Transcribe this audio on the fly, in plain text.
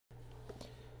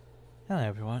Hello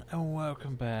everyone, and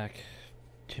welcome back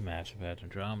to Effect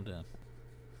Andromeda.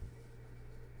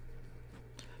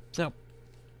 So,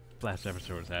 last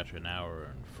episode was actually an hour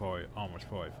and almost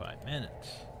 45 minutes.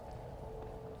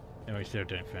 And we still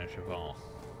didn't finish it all.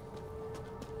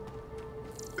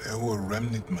 There were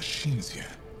remnant machines here.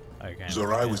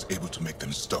 Zorai was able to make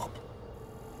them stop.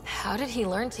 How did he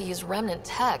learn to use remnant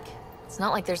tech? It's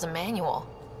not like there's a manual.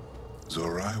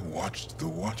 Zorai watched the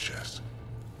Watchers.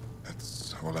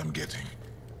 That's all I'm getting.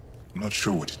 I'm not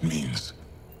sure what it means.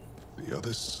 The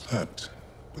others slept,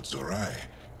 but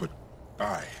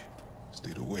I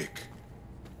stayed awake.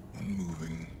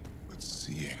 Unmoving, but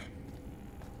seeing.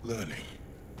 Learning.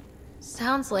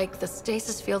 Sounds like the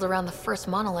stasis field around the first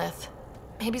monolith.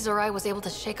 Maybe Zorai was able to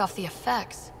shake off the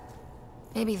effects.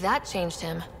 Maybe that changed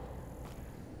him.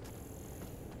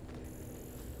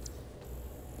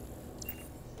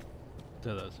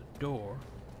 So there's a door,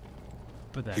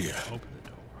 but that Here. didn't open the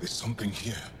door. There's something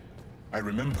here. I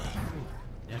remember.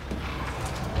 Yeah.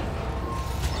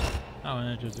 Oh, and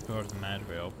it just occurs the magic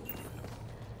way open.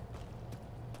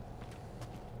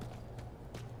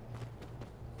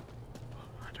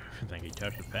 I don't even think he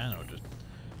touched the panel, just,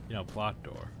 plot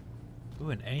door.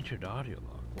 Ooh, an ancient audio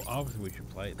log. Well, obviously we should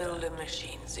play that. Builder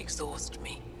machines exhaust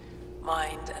me.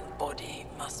 Mind and body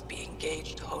must be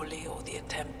engaged wholly or the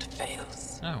attempt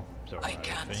fails. Oh, sorry. I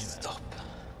can't stop.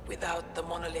 Without the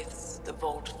monoliths, the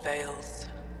vault fails.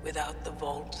 Without the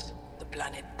vault, the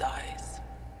planet dies.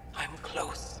 I'm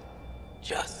close.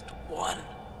 Just one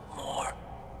more.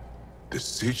 The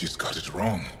sages got it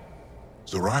wrong.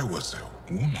 Zorai was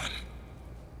a woman.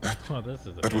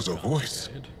 That was a voice.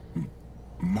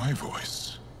 My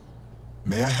voice.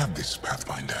 May I have this,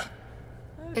 Pathfinder?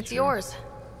 It's yours.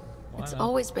 It's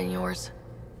always been yours.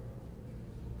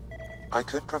 I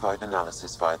could provide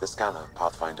analysis via the scanner,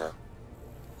 Pathfinder.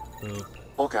 Ooh.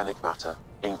 Organic matter,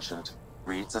 ancient,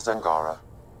 reads as Angara.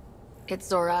 It's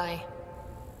Zorai.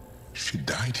 She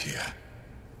died here,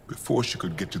 before she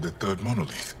could get to the third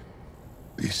monolith.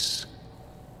 This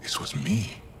was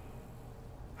me.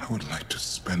 I would like to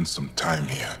spend some time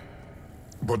here.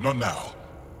 But not now.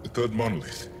 The third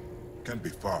monolith can't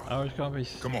be far.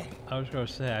 Come on. I was gonna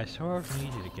say, I sort of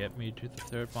need you to get me to the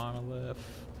third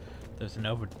monolith. There's an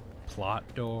open plot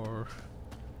door.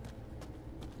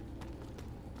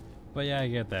 But yeah, I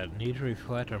get that. Need to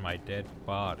reflect on my dead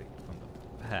body from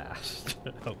the past.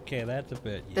 Okay, that's a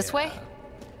bit, yeah. This way?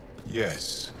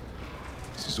 Yes.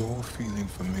 This is all feeling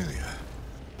familiar.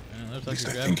 Yeah, At least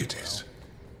I think it is.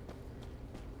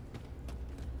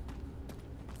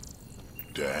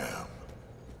 Damn.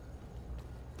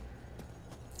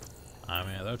 I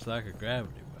mean, it looks like a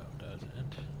gravity well, doesn't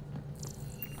it?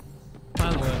 By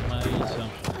the way, my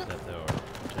assumption is that there are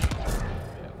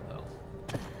potential though.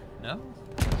 No?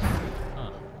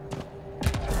 Huh.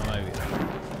 Or maybe.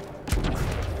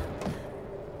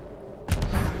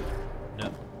 No.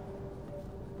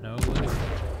 No loot.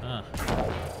 Huh.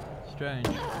 Strange.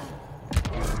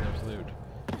 There's loot.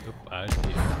 Oop, I see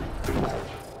it.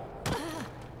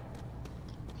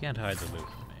 Can't hide the loot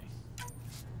from me.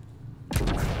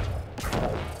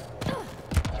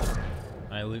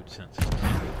 My loot sense is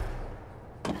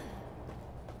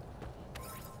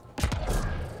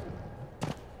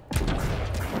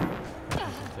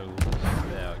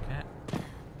there, okay.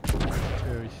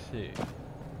 Where we see.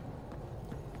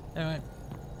 Anyway,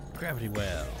 gravity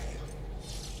well.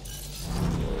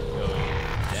 Going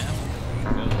down,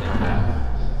 goes down.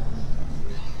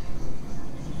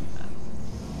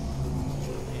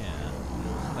 Yeah,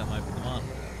 that might be the one.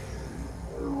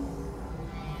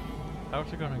 How's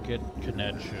it gonna get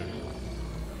connection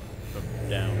from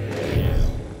down here?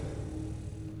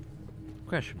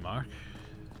 Question mark.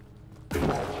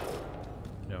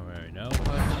 Don't really know,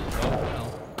 but oh well.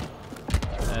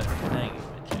 That's the thing.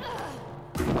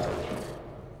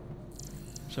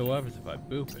 So what happens if I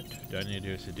boop it? Do I need to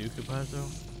do a Sudoku puzzle?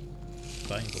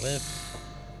 Find glyphs?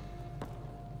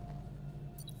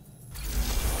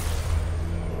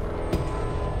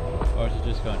 Or is it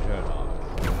just gonna turn off?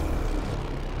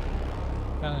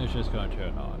 I think it's just going to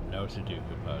turn on. No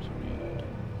Sudoku puzzle needed.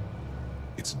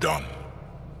 It's done.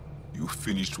 You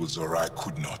finished what Zorai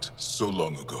could not so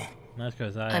long ago. That's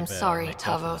because I'm sorry,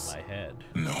 Tavos. My head.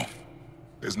 No.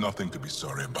 There's nothing to be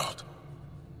sorry about.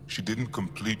 She didn't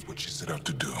complete what she set out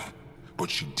to do, but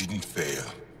she didn't fail.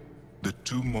 The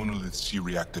two monoliths she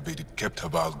reactivated kept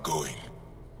Haval going.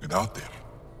 Without them,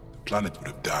 the planet would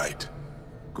have died.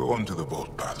 Go on to the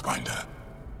vault, Pathfinder.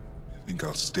 I think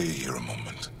I'll stay here a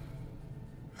moment.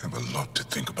 I have a lot to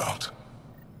think about.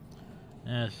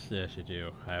 Yes, yes you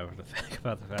do. I have to think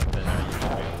about the fact that I used to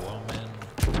be a woman.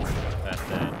 The fact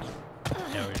that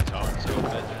we talk so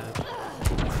bad.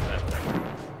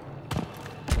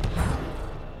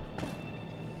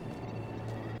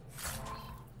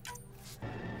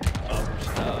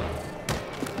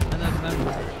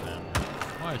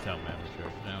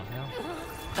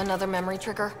 Another memory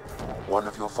trigger? One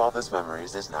of your father's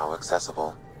memories is now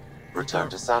accessible. Return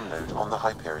to Sam Node on the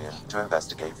Hyperion to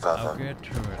investigate further. I'll get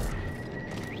to it.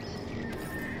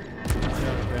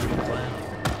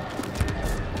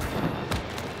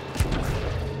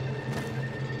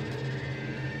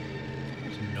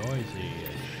 It's noisy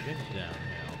as shit down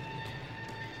here.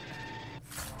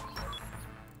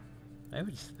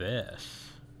 Maybe it's this.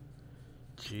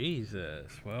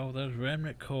 Jesus. Well, there's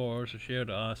remnant cores, a shared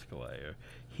oscillator,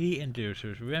 heat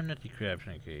inducers, remnant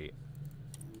decryption key.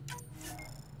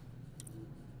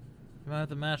 About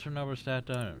the master number stat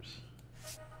items.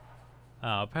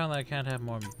 Oh, apparently I can't have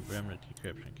more remnant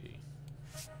decryption key.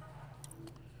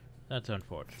 That's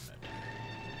unfortunate.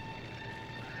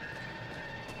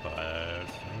 But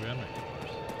remnant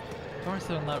cores. Of course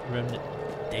they're not remnant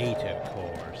data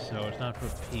cores, so it's not for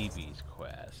PB's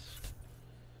quest.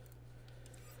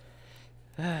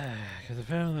 Because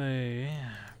apparently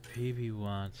PB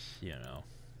wants, you know.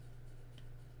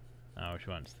 Oh, she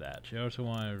wants that. She also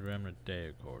wanted remnant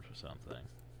data cores or something.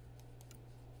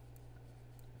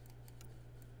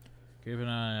 Keep an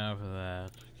eye out for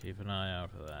that. Keep an eye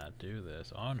out for that. Do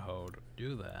this. On hold.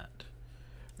 Do that.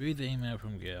 Read the email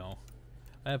from Gil.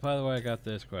 By the way, I got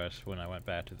this quest when I went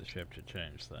back to the ship to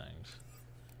change things.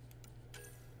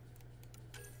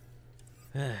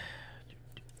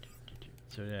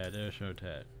 So yeah, there's no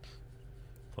text.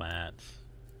 Plants.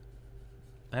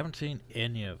 I haven't seen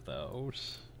any of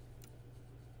those.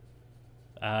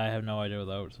 I have no idea what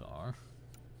those are.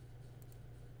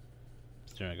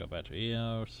 Still gonna go back to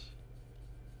EOS.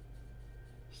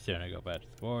 Still gonna go back to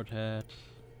the vortex.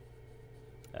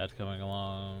 That's coming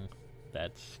along.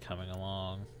 That's coming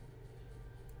along.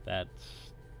 That's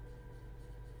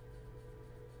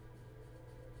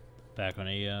back on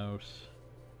EOS.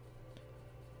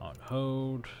 On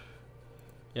hold.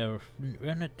 Yeah,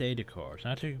 remnant data cores.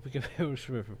 Not to be confused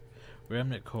with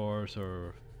remnant cores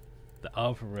or the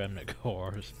alpha remnant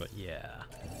cores, but yeah.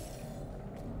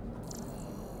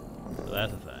 So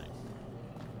that's a thing.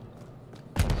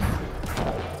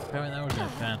 Apparently that was a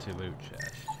fancy loot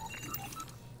chest.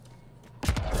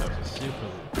 That was a super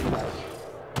loot chest.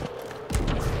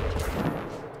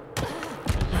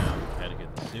 And now had to get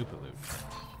the super loot chest.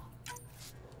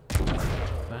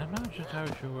 But I'm not just how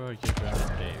sure where I get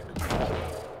remnant data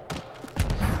cores.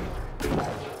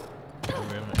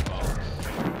 Remnant box.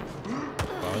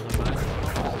 Bars are mine?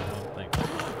 I don't think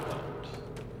they're mine box.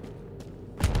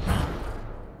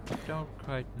 Don't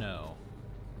quite know.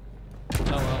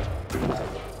 Oh well.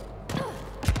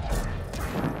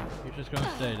 You're just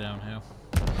gonna stay down here.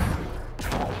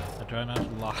 I try not to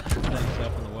lock things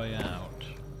up on the way out.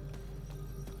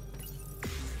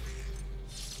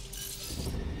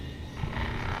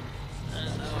 And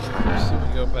so we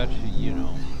go back to, you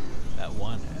know, that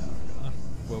one area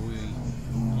where we,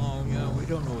 oh yeah, we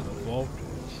don't know where the vault is.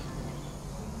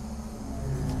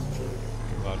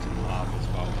 Well, it's an obvious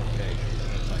vault location.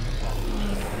 It's like a vault.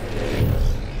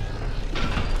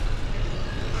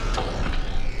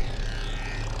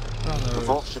 The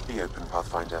vault should be open,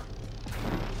 Pathfinder.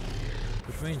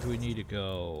 Which means we need to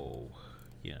go,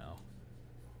 you know,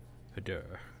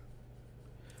 Hadur.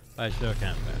 I still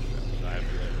can't fast travel, so I have to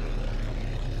live with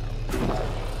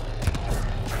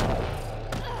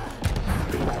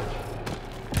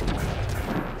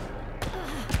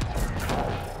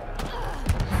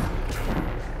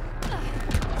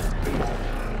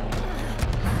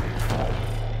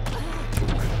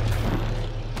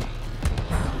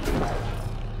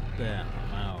Damn,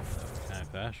 I'm out. Can I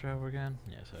fast travel again?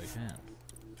 Yes, I can.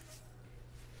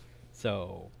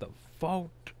 So, the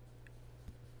vault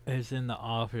is in the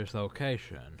obvious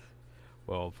location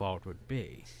where a vault would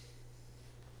be.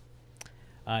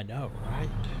 I know, right?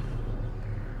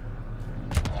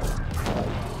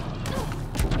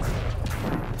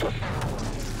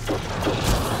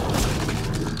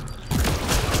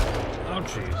 Oh,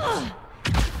 jeez.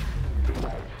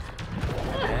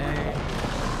 Hey.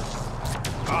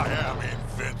 I am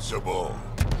invincible.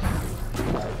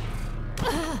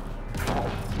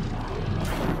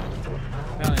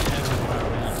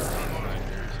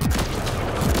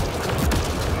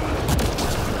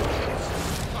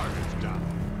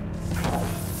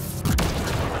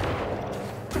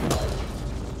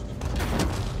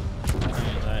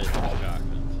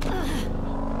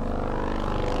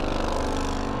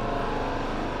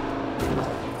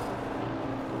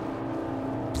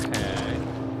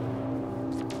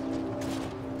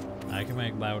 I can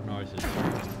make loud noises.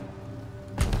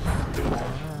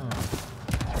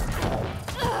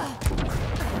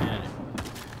 Anyway.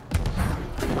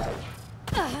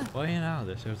 Well, you know,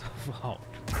 this is a vault.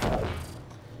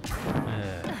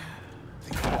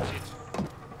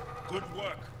 Good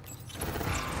work.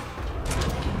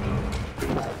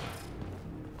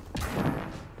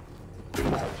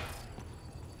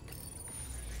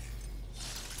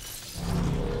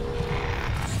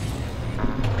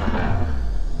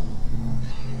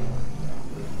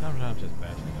 Sometimes it's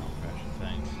best to don't crash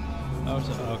things.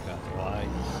 Also, oh god, the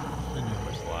lights, the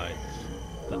numerous lights,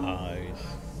 the eyes.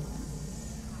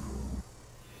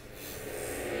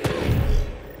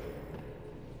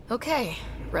 Okay,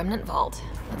 Remnant Vault.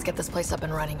 Let's get this place up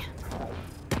and running.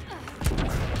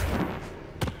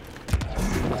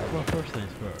 Well, first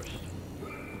things first.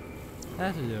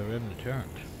 That is a Remnant turret.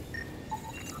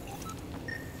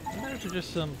 And those are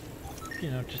just some,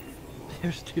 you know, just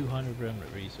there's 200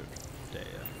 Remnant research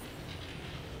data.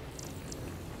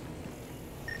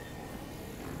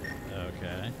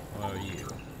 Okay, what are you?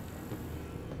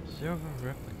 Silver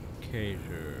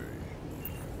replicator.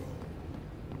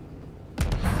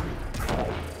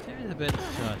 Seems a bit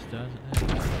sus, doesn't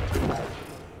it?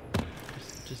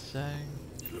 Just saying,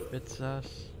 a bit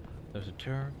sus. There's a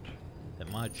turret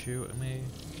that might shoot at me.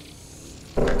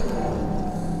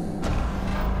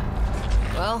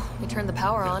 Well, we turned the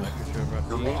power on.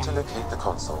 You'll need to locate the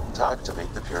console to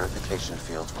activate the purification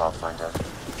field, Pathfinder.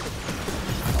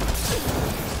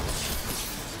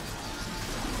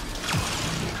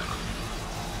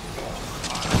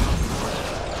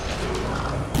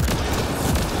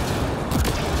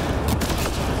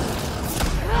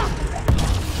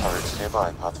 Turret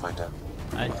nearby, Pathfinder.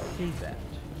 I see that.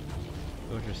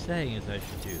 What you're saying is I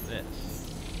should do this.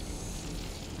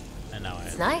 And now I It's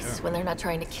have nice the turret. when they're not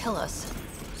trying to kill us.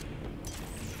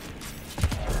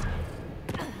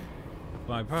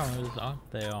 My problem is,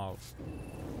 aren't they all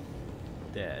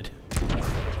dead?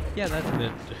 Yeah, that's a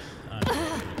bit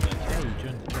unfortunate, but hey, you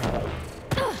joined the turret.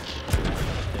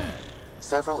 Dead.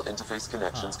 Several interface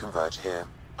connections converge here.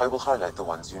 I will highlight the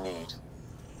ones you need.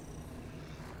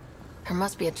 There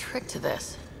must be a trick to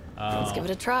this. Let's give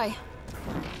it a try.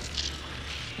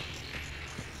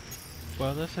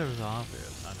 Well, this is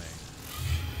obvious. I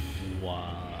mean,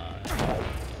 why?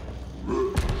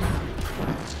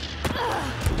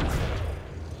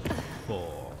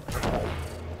 4.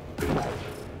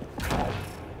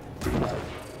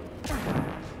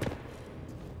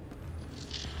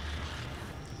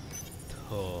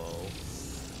 Toe.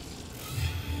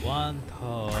 1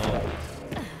 toe.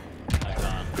 I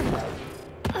can't.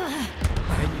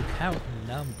 Can you count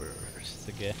numbers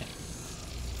again?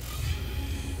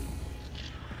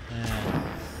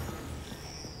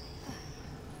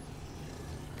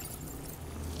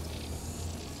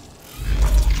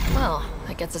 Well,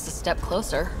 that gets us a step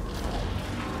closer.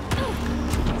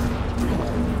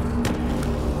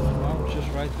 Well, it's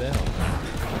just right there.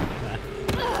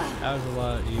 That was a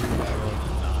lot of usual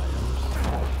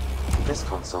denials. This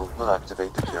console will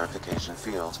activate the purification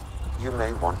field. You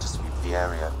may want to sweep the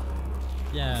area.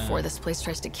 Yeah. Before this place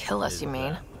tries to kill us, you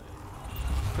mean?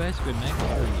 Basically, make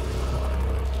sure you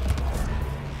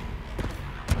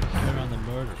turn on the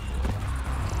murder.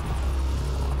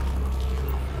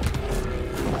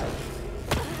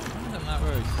 I'm not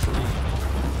very sleepy.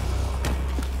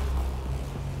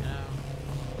 You know,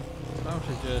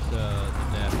 mostly just the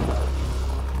death.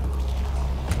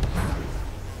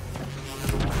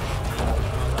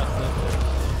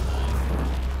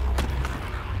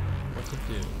 What to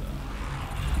do though?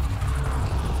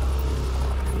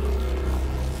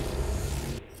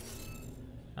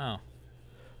 Oh.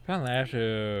 Apparently I have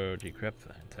to decrypt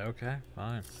things. Okay,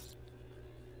 fine.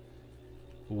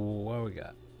 What do we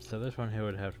got? So this one here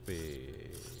would have to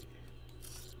be...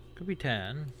 Could be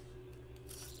 10.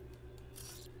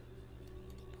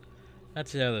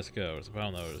 Let's see how this goes. The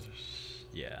problem though is...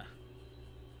 Yeah.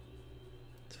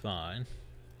 It's fine.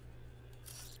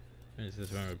 Means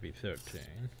this one would be 13.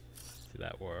 See,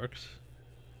 that works.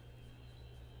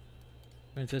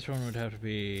 Means this one would have to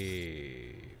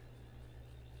be...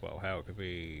 Well, how it could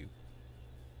be...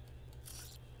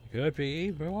 It could be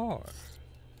either or.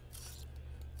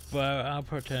 But I'll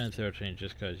put 10 and 13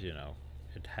 just because, you know,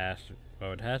 it has to...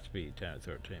 Well, it has to be 10 and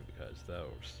 13 because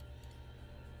those...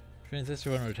 Which means this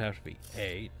one would have to be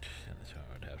 8, and this one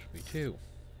would have to be 2.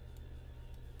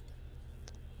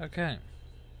 Okay.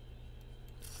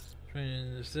 Which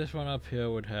means this one up here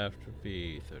would have to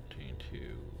be 13, 2.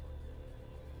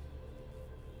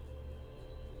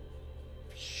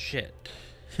 Shit.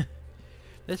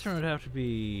 This one would have to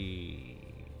be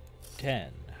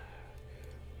 10.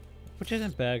 Which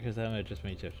isn't bad because that just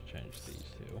means you have to change these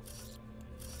two.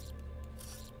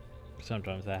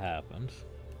 Sometimes that happens.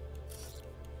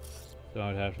 So it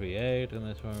would have to be 8 and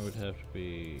this one would have to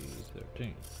be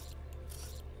 13.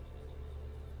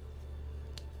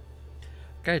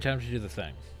 Okay, time to do the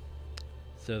thing.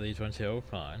 So these ones here are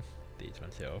fine. These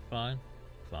ones here are fine.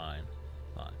 Fine.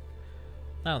 Fine.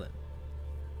 Now then.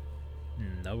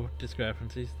 No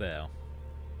discrepancies there.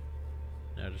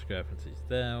 No discrepancies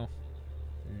there.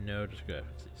 No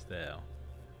discrepancies there.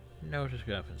 No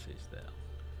discrepancies there.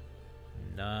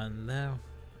 None there.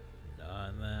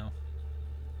 None there.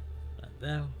 None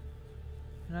there.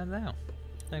 None there. I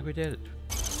think we did it.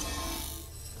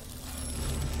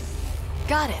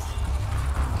 Got it.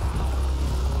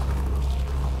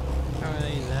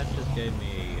 Alright, that just gave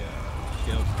me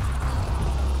skill.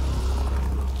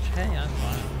 Hey, I'm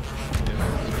fine.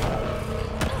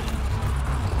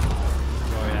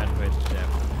 Sorry, I had to wait to step.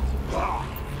 Well,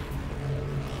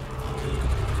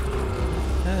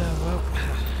 I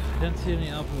didn't see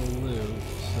any upper loot,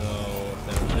 so if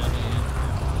there was any in here,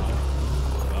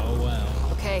 oh well.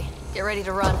 Okay, get ready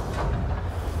to run.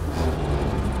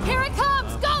 Here it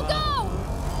comes! Go, go!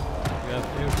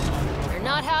 They're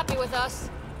not happy with us.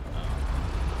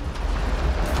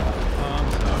 Oh,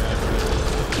 I'm sorry.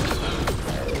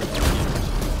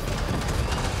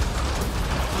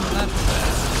 Oh, that's bad.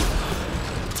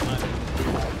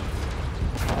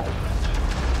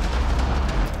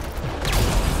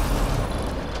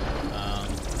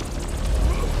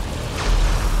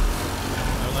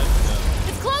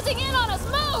 It's closing in on us!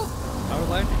 Move! I would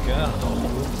like to go.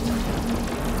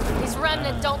 These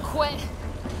remnant don't quit.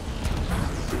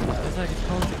 It's like it's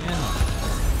closing in on us.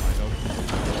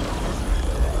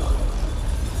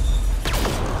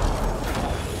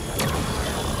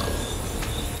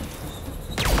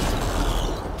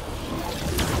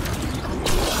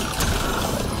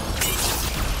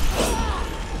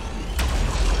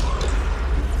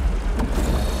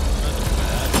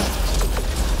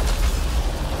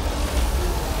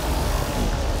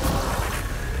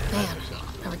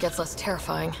 Gets less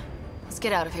terrifying. Let's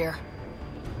get out of here.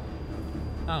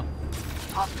 Oh.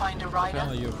 Pathfinder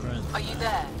Rider, Your friend. are you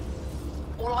there?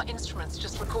 All our instruments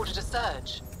just recorded a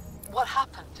surge. What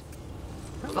happened?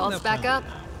 Vault's back up.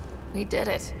 We did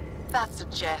it. That's a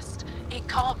jest. It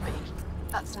can't be.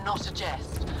 That's not a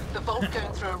jest. The vault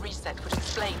going through a reset would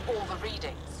explain all the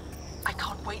readings. I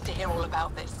can't wait to hear all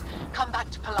about this. Come back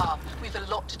to Pilar. We've a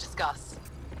lot to discuss.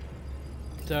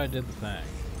 So I did the thing. I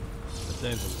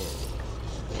saved the world.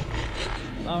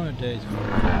 Longer days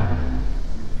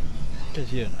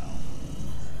because you know.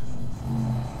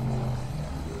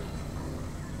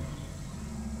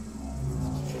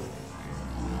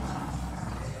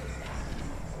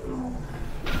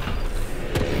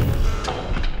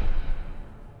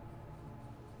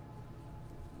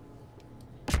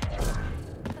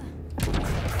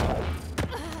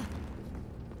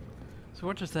 So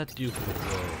what does that do for the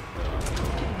world,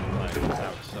 like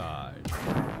outside?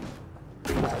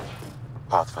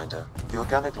 Pathfinder, the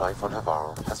organic life on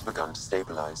Havarl has begun to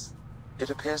stabilize. It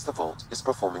appears the vault is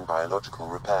performing biological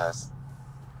repairs.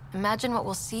 Imagine what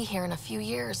we'll see here in a few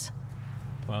years.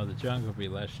 Well, the jungle will be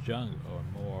less jungle, or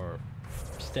more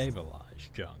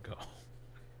stabilized jungle.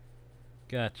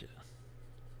 Gotcha.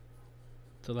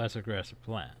 It's a less aggressive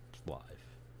plant life.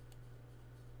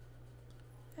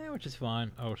 Yeah, which is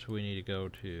fine. Oh, so we need to go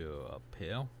to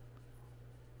uphill.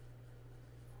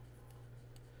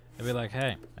 I'd be like,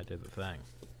 hey, I did the thing.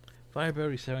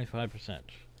 Fireability 75%.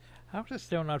 How is it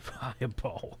still not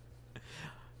fireball?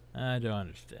 I don't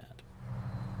understand.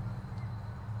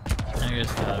 I guess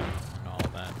and all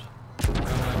that.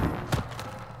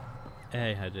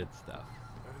 Hey, I did stuff.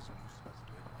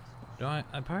 Do I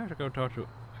probably have to go talk to...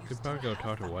 I could probably go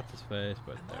talk to what's-his-face,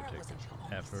 but that would take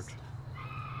effort.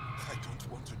 I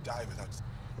don't want to die without...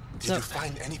 Did you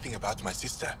find anything about my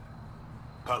sister?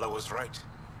 Paula was right.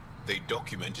 They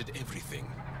documented everything.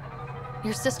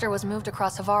 Your sister was moved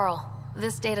across Havarl.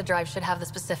 This data drive should have the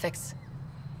specifics.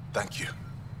 Thank you.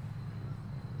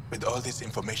 With all this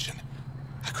information,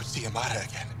 I could see Amara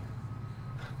again.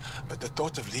 But the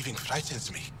thought of leaving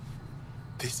frightens me.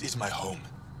 This is my home.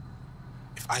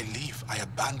 If I leave, I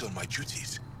abandon my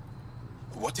duties.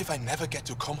 What if I never get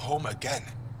to come home again?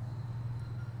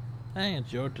 Hey,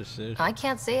 it's your decision. I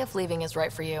can't say if leaving is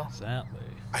right for you. Exactly.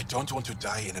 I don't want to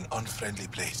die in an unfriendly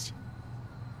place.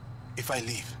 If I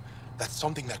leave, that's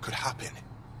something that could happen.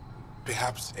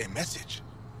 Perhaps a message,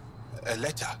 a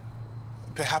letter.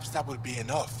 Perhaps that will be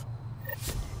enough.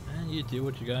 And you do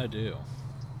what you gotta do.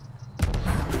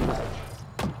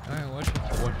 Alright, what's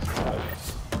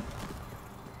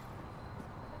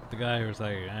the guy who was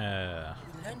like, You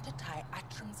learn to tie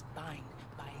Atron's bind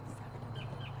by examining.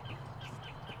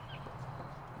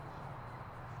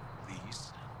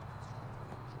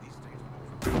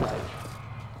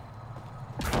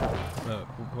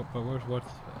 but where's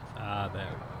what's... Ah, there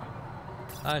we go.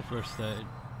 Hi, first aid.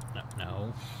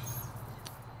 No.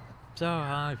 So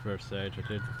hi, first stage, I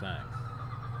did the thing.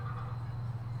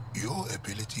 Your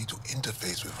ability to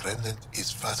interface with Remnant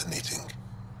is fascinating.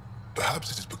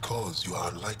 Perhaps it is because you are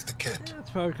unlike the Kett. Yeah,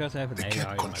 it's probably because I have an The AI Kett in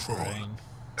my control brain.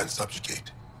 and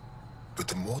subjugate. But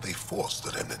the more they force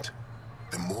the Remnant,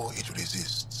 the more it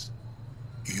resists.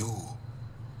 You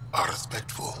are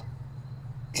respectful,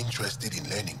 interested in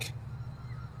learning.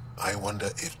 I wonder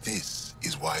if this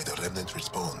is why the Remnant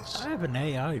responds. I have an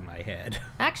AI in my head.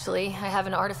 Actually, I have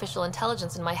an artificial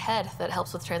intelligence in my head that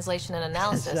helps with translation and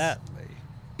analysis. Exactly.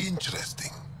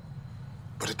 Interesting.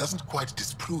 But it doesn't quite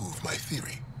disprove my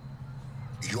theory.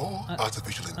 Your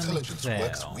artificial intelligence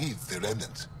works fail. with the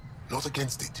Remnant, not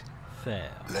against it.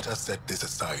 Fail. Let us set this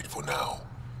aside for now.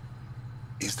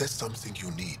 Is there something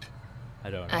you need? I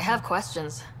don't know. I have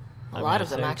questions. A lot of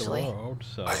them, actually. World,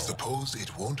 so. I suppose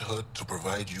it won't hurt to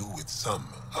provide you with some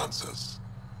answers.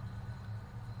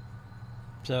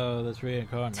 So, this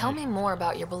reincarnation. Tell me more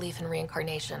about your belief in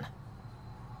reincarnation.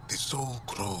 The soul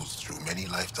grows through many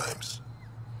lifetimes.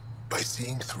 By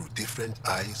seeing through different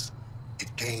eyes,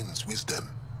 it gains wisdom.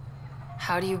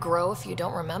 How do you grow if you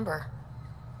don't remember?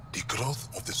 The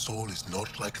growth of the soul is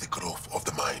not like the growth of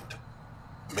the mind.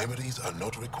 Memories are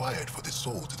not required for the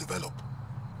soul to develop.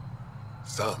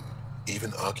 Some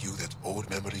even argue that old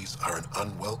memories are an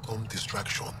unwelcome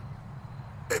distraction.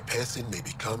 A person may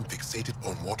become fixated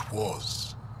on what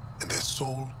was, and their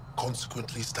soul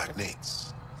consequently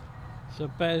stagnates. So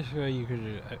basically, you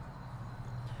could.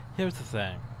 Here's the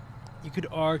thing. You could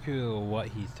argue what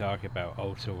he's talking about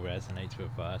also resonates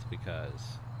with us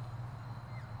because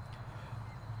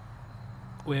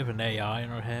we have an AI in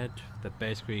our head that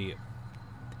basically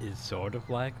is sort of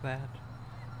like that.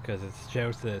 Because it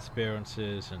shows the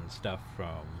experiences and stuff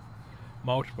from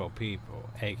multiple people,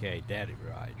 aka Daddy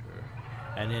Rider,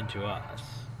 and into us.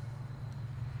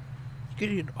 You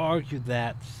could argue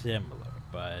that's similar,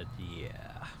 but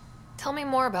yeah. Tell me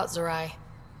more about Zerai.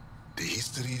 The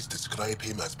histories describe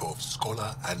him as both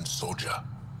scholar and soldier.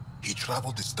 He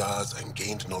traveled the stars and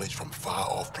gained knowledge from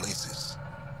far-off places.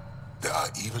 There are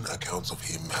even accounts of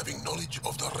him having knowledge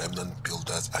of the Remnant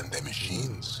builders and their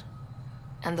machines.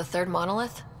 And the third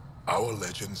monolith? Our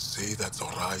legends say that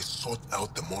Zerai sought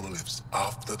out the monoliths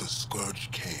after the Scourge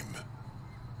came.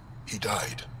 He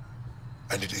died,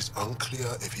 and it is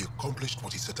unclear if he accomplished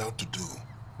what he set out to do.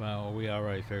 Well, we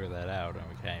already figured that out, and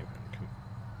we can't even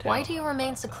tell. Why do you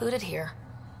remain secluded here?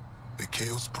 The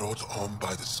chaos brought on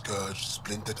by the Scourge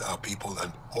splintered our people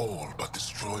and all but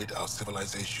destroyed our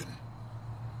civilization.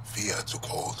 Fear took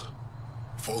hold.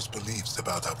 False beliefs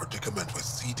about our predicament were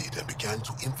seeded and began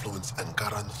to influence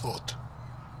Angaran thought.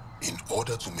 In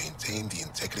order to maintain the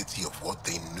integrity of what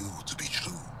they knew to be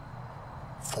true,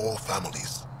 4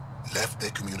 families left their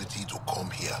community to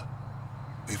come here.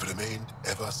 We've remained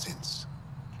ever since.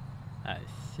 I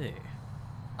see.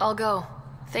 I'll go.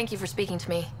 Thank you for speaking to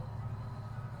me.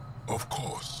 Of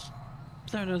course.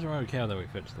 So it doesn't really care that we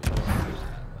fixed the war,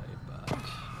 sadly, but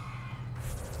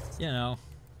you know,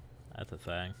 that's a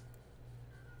thing.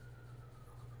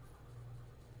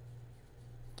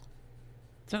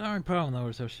 So the only problem though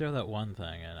is they'll show that one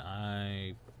thing, and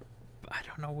I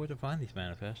don't know where to find these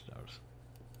manifestos.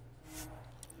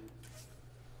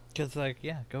 Cause like,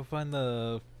 yeah, go find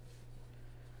the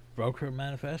broker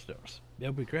manifestos.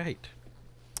 It'll be great.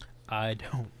 I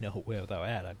don't know where they're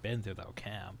at. I've been through their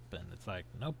camp, and it's like,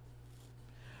 nope,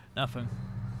 nothing.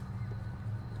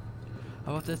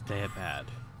 How about this damn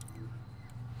pad?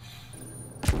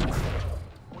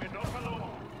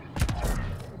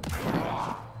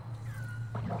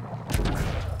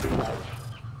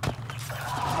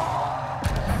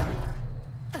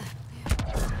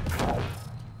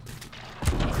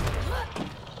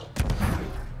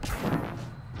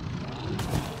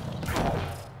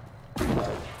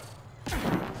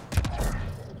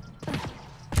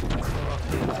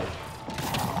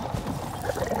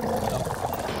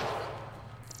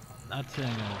 Not saying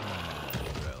anything,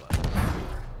 really.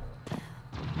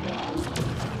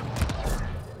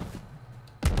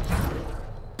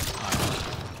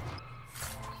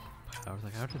 I was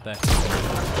like, how did that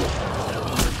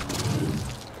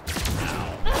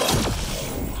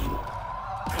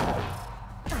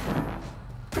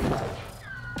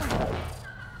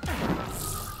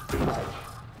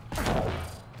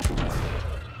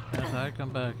Yes, I'd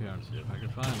come back here and see if I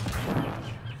could find it.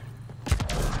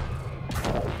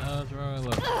 That's where I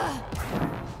look.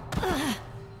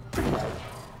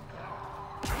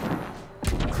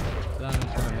 That is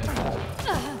where I head.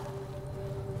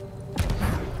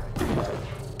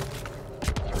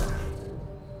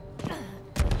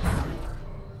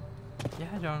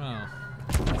 Yeah, I don't know.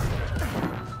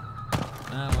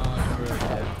 Well, I never really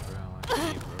cared for how much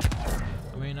deeper.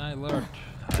 I learned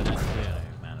I didn't see any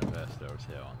manifestos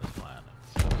here on this planet.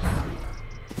 So.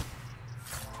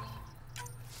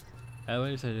 At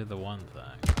least I did the one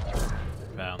thing.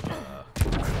 Found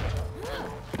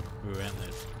we were in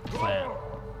this plant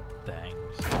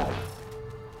things.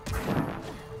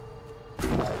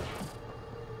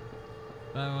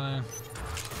 Anyway.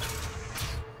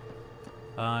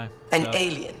 Hi. An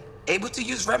alien, able to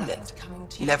use remnant.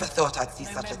 Never thought I'd see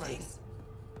such a thing.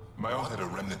 Mayo had a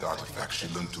remnant artifact she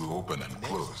learned to open and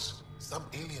close.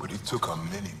 But it took her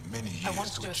many, many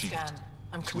years to achieve it.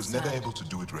 She was never able to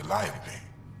do it reliably.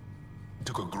 It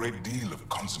took a great deal of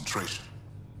concentration,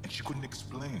 and she couldn't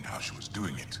explain how she was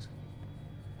doing it.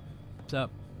 What's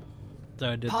up? So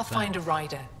I did Pathfinder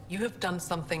Ryder, you have done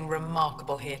something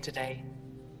remarkable here today.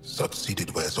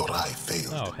 Succeeded where Zorai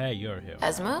failed. Oh, hey, you're here.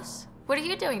 Esmos? What are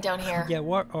you doing down here? Yeah,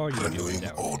 what are you doing Renewing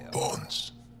down old here?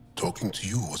 bonds. Talking to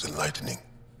you was enlightening.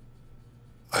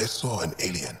 I saw an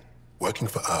alien working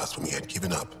for us when we had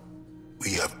given up.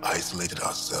 We have isolated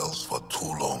ourselves for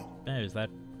too long. Hey, is that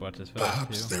what is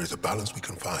Perhaps there is a balance we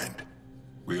can find.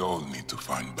 We all need to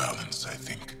find balance, I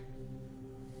think.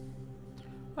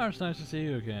 Oh, it's nice to see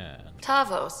you again.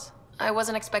 Tavos. I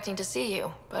wasn't expecting to see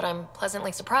you, but I'm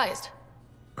pleasantly surprised.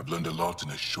 I've learned a lot in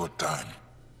a short time.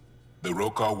 The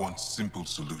Rokar wants simple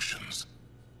solutions,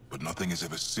 but nothing is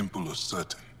ever simple or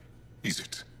certain, is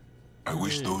it? I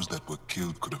wish those that were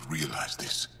killed could have realized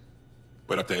this.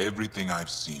 But after everything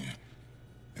I've seen,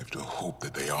 I have to hope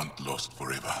that they aren't lost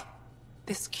forever.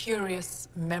 This curious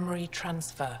memory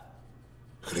transfer.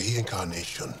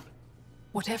 Reincarnation.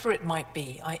 Whatever it might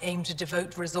be, I aim to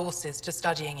devote resources to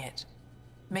studying it.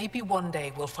 Maybe one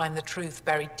day we'll find the truth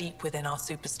buried deep within our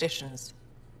superstitions.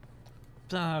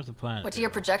 So how's the planet? What do your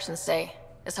projections say?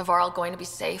 Is Havarl going to be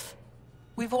safe?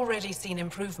 We've already seen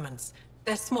improvements.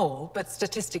 They're small, but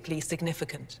statistically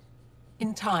significant.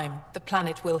 In time, the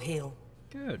planet will heal.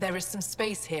 Good. There is some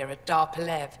space here at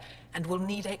LPed, and we'll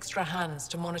need extra hands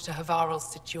to monitor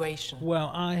Havarl's situation.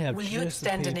 Well, I have Will you just the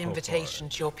extend an people for invitation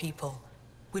it. to your people?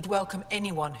 We'd welcome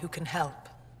anyone who can help.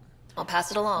 I'll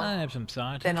pass it along. I have some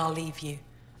scientists. Then I'll leave you.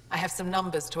 I have some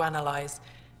numbers to analyze.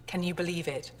 Can you believe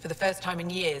it? For the first time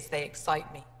in years, they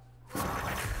excite me.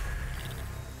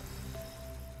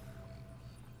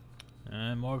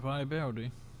 And more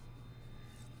viability.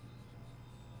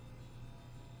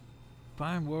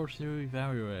 Find worlds to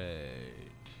evaluate.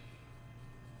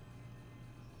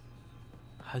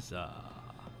 Huzzah.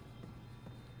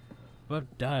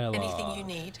 But dialogue. Anything you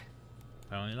need?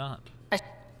 Apparently not.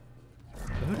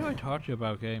 Who do I talk to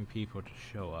about getting people to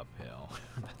show up here?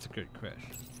 That's a good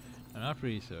question. Enough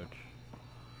research.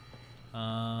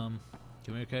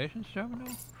 Communications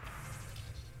terminal?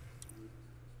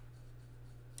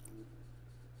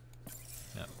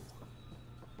 No.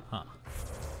 Huh.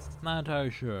 Not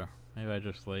entirely sure. Maybe I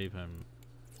just leave and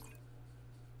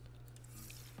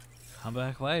come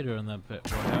back later and then pick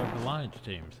whatever alliance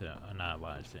teams, not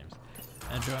alliance teams,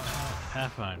 and join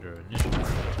Pathfinder initiative.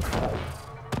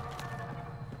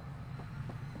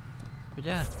 But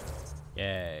yeah,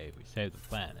 yay, we saved the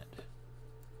planet.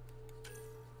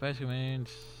 Basically means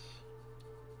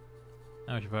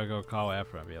I should probably go call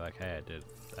Ephra and be like, hey,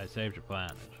 I saved your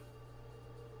planet.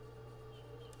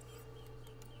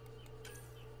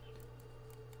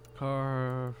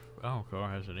 Car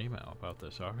has an email about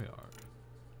this art.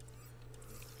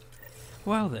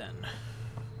 Well then,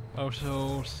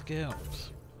 also skills,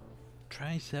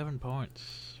 27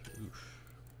 points. Oof,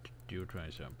 do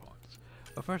 27 points.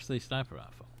 But firstly, sniper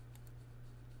rifle.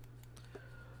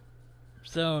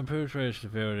 So improves range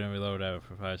stability and reload out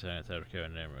for 5 seconds after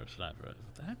killing an enemy with sniper rifle.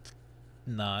 That's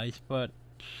nice, but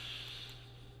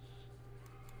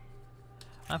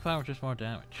I find with just more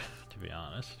damage, to be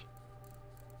honest.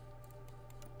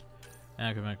 And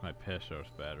I could make my pistols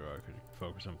better, or I could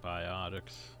focus on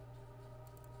biotics.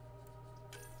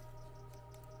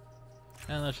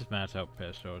 And let's just max out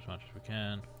pistol as much as we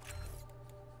can.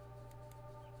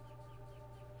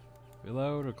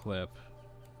 Reload or clip.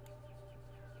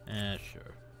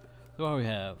 Sure. So what we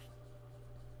have.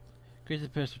 Increases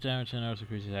pistol damage and also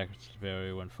increases accuracy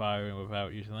stability when firing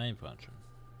without using the aim function.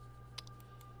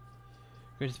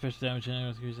 Increases pistol damage and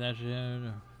also increases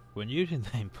accuracy when using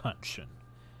the aim function.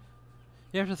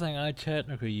 You have to think, I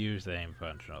technically use the aim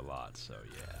function a lot, so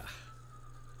yeah.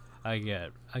 I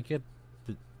get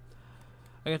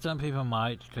some people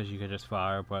might, because you could just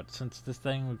fire, but since this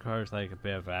thing requires like a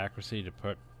bit of accuracy to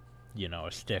put, you know,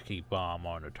 a sticky bomb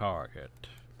on a target,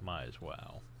 might as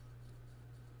well.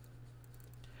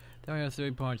 Then we have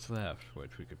 3 points left,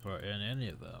 which we could put in any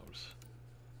of those.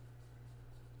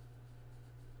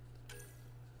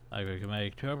 Like we can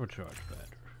make turbocharge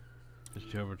better. This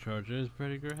turbocharger is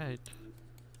pretty great.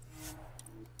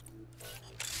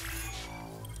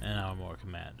 And now more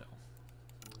commando.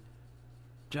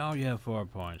 Joe, you have 4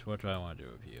 points. What do I want to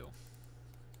do with you?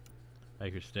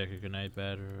 Make your stick a grenade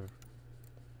better.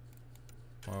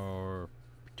 More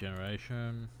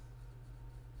regeneration.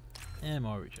 And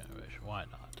more regeneration. Why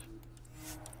not?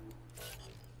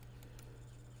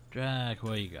 Drac,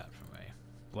 what you got for me?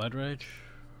 Blood Rage?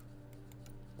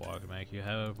 Well, I can make you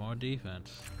have more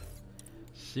defense.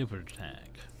 Super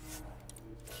tank.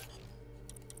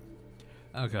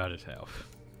 Oh god, his health.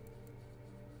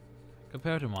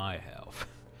 Compared to my health.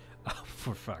 Oh,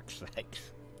 for fuck's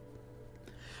sakes.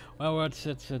 Well, what's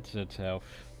its health?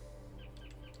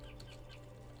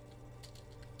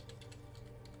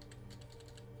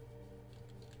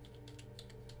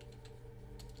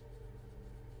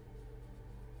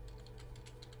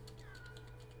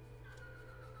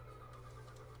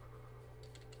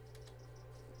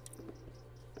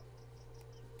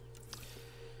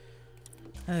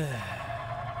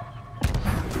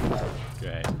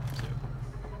 Great.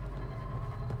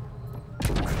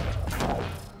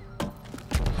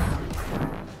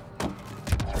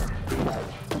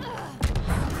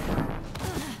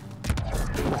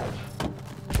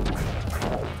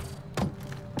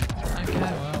 Okay,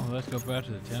 well, let's go back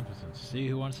to the Tempest and see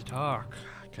who wants to talk.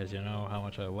 Because you know how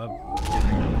much I love it.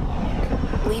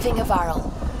 Leaving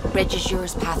Avaril. Bridge is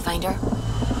yours, Pathfinder. I'm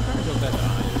trying to go back to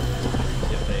Iron.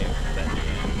 If they let me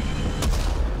in.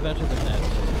 Go back to the net.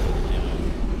 You know,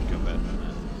 go back to the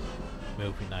net.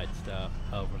 Movie night stuff,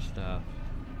 Hover stuff.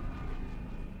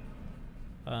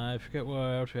 I forget what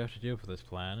else we have to do for this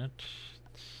planet.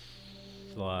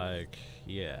 It's like,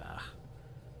 yeah.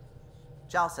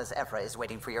 Jal says Ephra is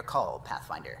waiting for your call,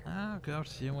 Pathfinder. I'll go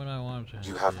see what I want to.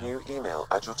 You have new email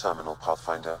at your terminal,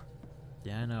 Pathfinder.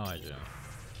 Yeah, I know I do.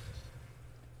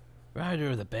 Rider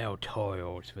of the Bell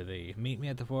toils for thee. Meet me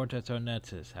at the Vortex or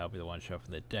Nexus. I'll be the one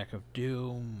shuffling the deck of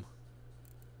doom.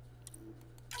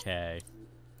 Okay.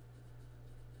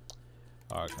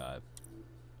 Archive.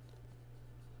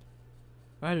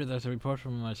 Rider, there's a report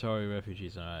from my sorry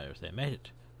refugees and Irish. They made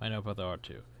it. I know about the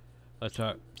R2. Let's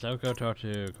talk. So go talk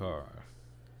to Cora.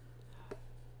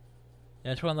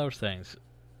 Yeah, it's one of those things.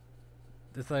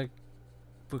 It's like,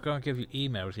 we're going to give you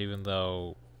emails even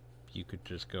though you could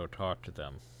just go talk to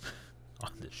them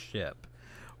on the ship.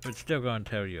 We're still going to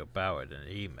tell you about it in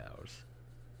emails.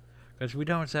 Because we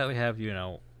don't exactly have, you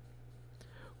know,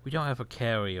 we don't have a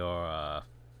Carrie or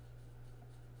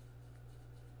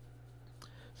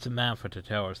Samantha to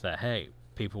tell us that, hey,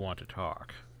 people want to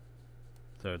talk.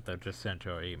 So they're just sent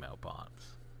to our email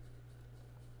box.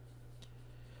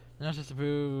 Now just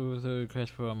approve the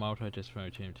request for a multi-disciplinary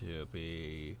team to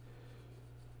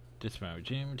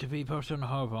be posted on the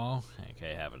Harval.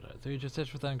 Okay, habitat. 3 just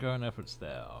assist with ongoing efforts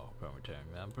there. From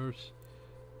returning members.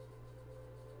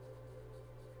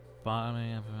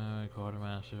 Botany,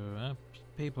 Quartermaster,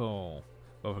 people.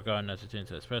 Both regarding us as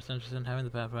to express interest in having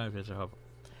the Pathfinder visit Harval.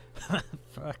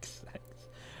 Fuck's sakes.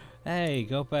 Hey,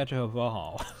 go back to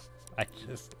Harval. I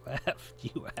just left,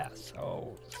 you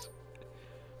assholes.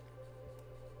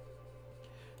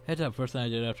 Heads up, first thing I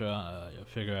did after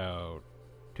figure out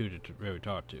who to really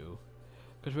talk to.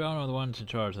 Because we all know the ones in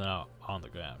charge are not on the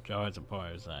ground. Joe has a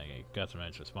point of saying he got some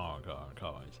interest smaller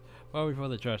colonies. Well, before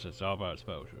the trust, it's all about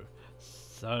exposure.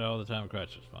 Started all the time with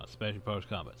crisis response, especially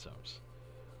post-combat zones.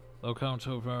 Low count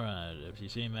so far, and if you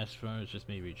see a message from her, it's just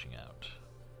me reaching out.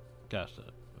 Gotcha.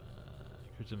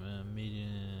 Medium.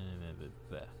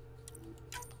 There.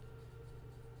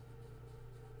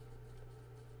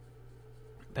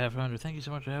 Pathfinder, thank you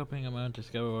so much for helping him out to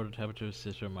discover order Tabitha's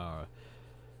sister Mara.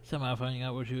 Somehow finding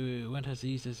out what you went has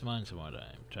eased his mind somewhat.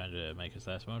 I'm trying to make his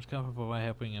last moments comfortable by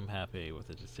helping him happy with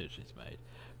the decisions he's made.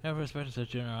 Never expected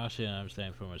such generosity and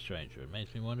understanding from a stranger. It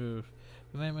makes me wonder if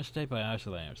we made a mistake by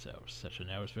isolating ourselves. Such a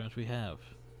narrow experience we have.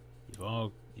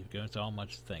 You've given us all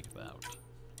much to think about.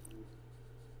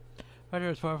 Ryder,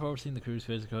 as far as overseeing the crew's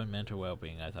physical and mental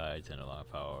well-being, I thought I'd send along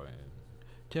following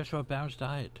tips for a balanced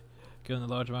diet. Given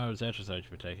the large amount of exercise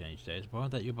you're taking each day, it's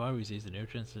important that your body receives the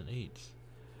nutrients it needs.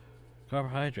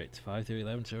 Carbohydrates, 5 to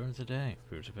 11 servings a day.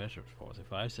 Fruits and vegetables, 4 to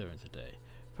 5 servings a day.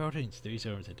 Proteins, 3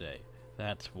 servings a day.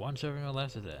 That's 1 serving or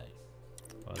less a day.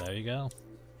 Well, there you go.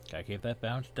 Gotta keep that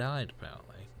balanced diet,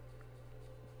 apparently.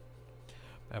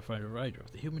 Pathfinder Ryder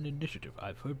of the Human Initiative.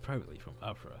 I've heard privately from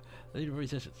Afra, leader of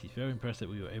Resistance. He's very impressed that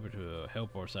we were able to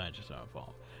help our scientists on our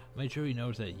farm. I made sure he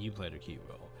knows that you played a key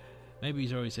role. Maybe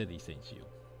he's already said these things to you.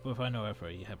 But if I know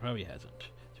Afra, he probably hasn't.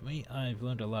 To me, I've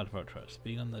learned a lot about trust.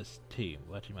 Being on this team,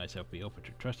 letting myself be open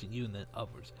to trusting you and then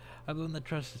others. I've learned that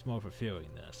trust is more of a feeling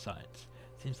than a science.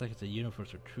 It seems like it's a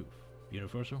universal truth.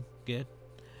 universal? Good.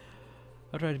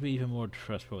 I'll try to be even more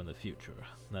trustful in the future.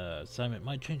 The assignment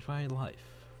might change my life.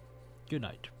 Good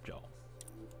night, Joel.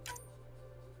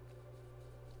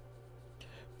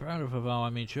 Proud of all, I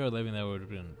mean, sure, living there would have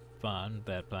been fun.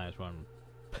 That plan is one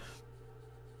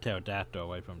pterodactyl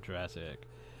away from Jurassic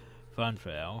Fun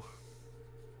Fail.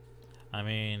 I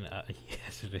mean,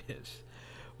 yes it is.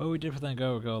 What we did for them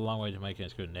go a long way to making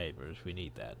us good neighbors. We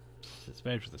need that.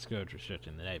 Especially the scourge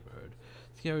restricting the neighborhood.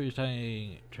 Scary is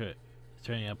training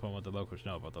up on what the locals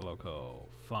know about the local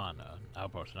fauna.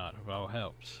 Outpost not, if all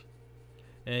helps.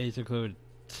 These include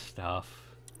stuff.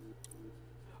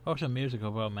 Also music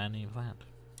about Manny and Plant.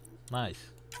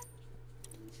 Nice.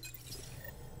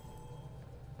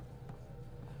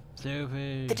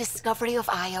 Sophie. The discovery of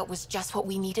Aya was just what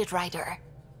we needed, Ryder.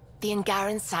 The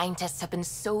Angaran scientists have been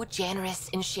so generous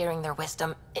in sharing their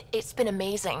wisdom. It's been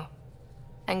amazing.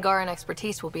 Angaran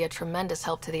expertise will be a tremendous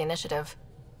help to the initiative.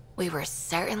 We were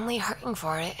certainly hurting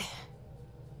for it.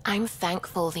 I'm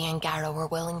thankful the Angara were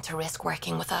willing to risk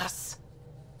working with us.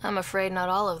 I'm afraid not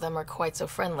all of them are quite so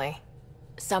friendly.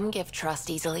 Some give trust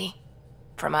easily.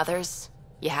 From others,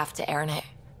 you have to earn it.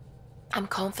 I'm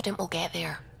confident we'll get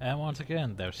there. And once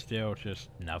again, there's still just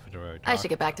nothing to really talk I should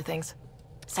get back to things.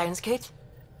 Sounds good.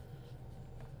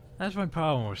 That's my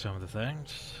problem with some of the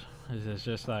things. It's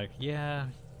just like, yeah,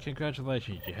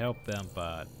 congratulations, you helped them,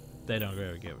 but they don't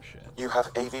really give a shit. You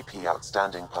have AVP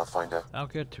outstanding, Pathfinder. I'll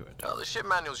get to it. Oh, the ship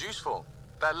manual's useful.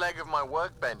 That leg of my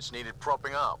workbench needed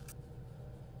propping up.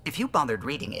 If you bothered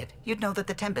reading it, you'd know that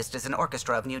the Tempest is an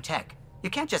orchestra of new tech. You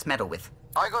can't just meddle with...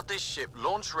 I got this ship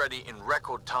launch ready in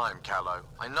record time, Callow.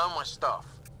 I know my stuff.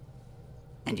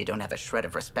 And you don't have a shred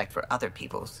of respect for other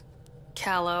people's.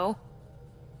 Callow.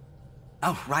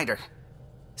 Oh, Ryder.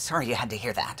 Sorry you had to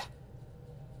hear that.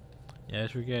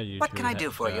 Yes, we get you. What can I do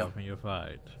for you? In your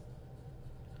fight.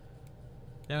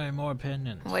 Any more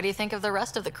opinions? What do you think of the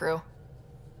rest of the crew?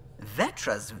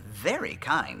 Vetra's very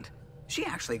kind. She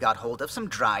actually got hold of some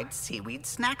dried seaweed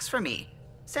snacks for me.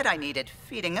 Said I needed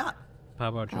feeding up. How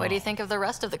about you? What do you think of the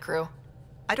rest of the crew?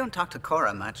 I don't talk to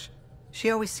Cora much.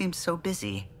 She always seems so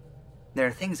busy. There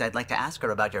are things I'd like to ask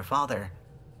her about your father,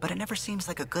 but it never seems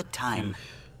like a good time.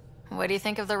 What do you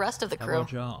think of the rest of the crew? How about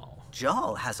Joel?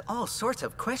 Joel has all sorts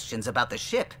of questions about the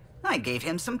ship. I gave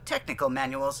him some technical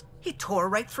manuals. He tore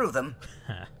right through them.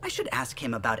 I should ask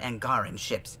him about Angaran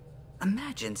ships.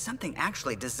 Imagine something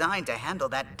actually designed to handle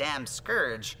that damn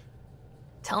scourge.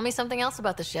 Tell me something else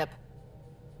about the ship.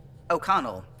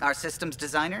 O'Connell, our systems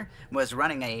designer, was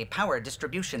running a power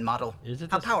distribution model.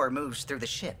 How power moves through the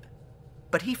ship.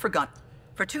 But he forgot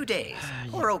for 2 days.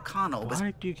 Poor O'Connell was...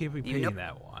 Why do you keep repeating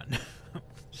that one?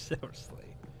 Seriously.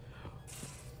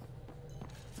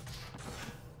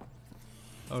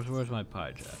 Oh, so where's my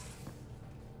pie jet?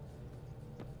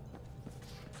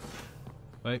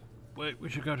 Wait, we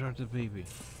should go talk to the PB.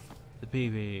 The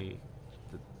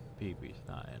PB's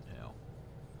not in hell.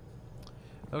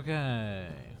 Okay,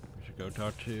 we should go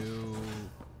talk to...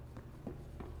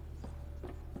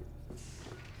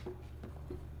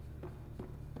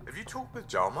 Have you talked with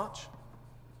Joel much?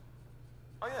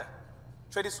 Oh yeah,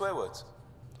 traded swear words.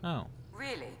 Oh.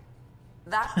 Really?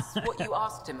 That's what you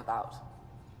asked him about?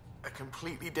 A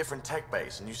completely different tech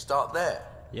base, and you start there.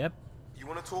 Yep. You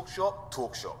want to talk shop?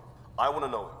 Talk shop. I want to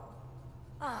know it.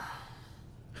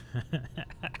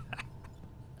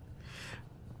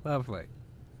 Lovely.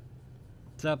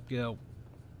 What's up, Gil?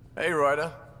 Hey,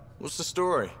 Ryder. What's the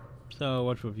story? So,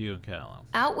 what's with you and Callow?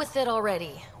 Out with it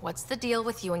already. What's the deal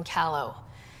with you and Callow?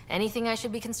 Anything I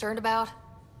should be concerned about?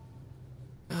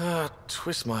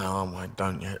 Twist my arm, why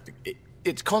don't you?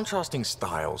 It's contrasting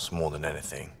styles more than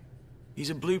anything. He's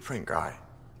a blueprint guy.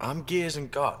 I'm gears and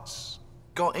guts.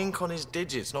 Got ink on his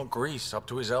digits, not grease, up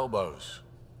to his elbows.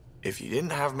 If you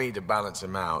didn't have me to balance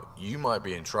him out, you might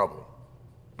be in trouble.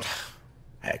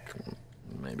 Heck,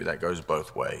 maybe that goes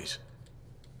both ways.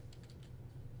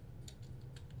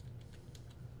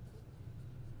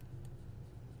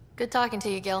 Good talking to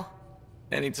you, Gil.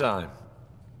 Anytime.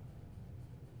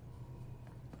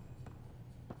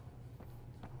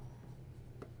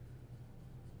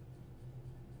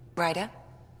 Ryder?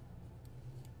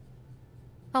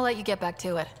 I'll let you get back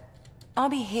to it. I'll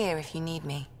be here if you need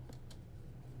me.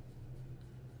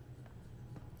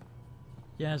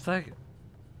 Yeah, it's like...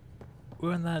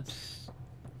 when that's...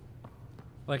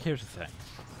 Like, here's the thing.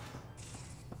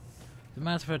 The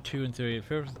Mass Effect 2 and 3,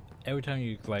 every time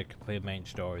you, like, play a main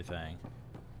story thing,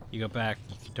 you go back,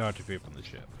 you can talk to people on the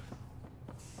ship.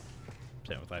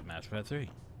 Same with, like, Mass Effect 3.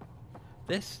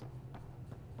 This...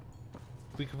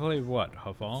 we completed, what,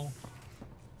 half all?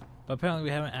 But apparently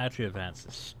we haven't actually advanced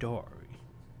the story.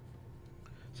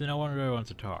 So no one really wants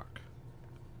to talk.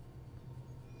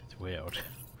 weird.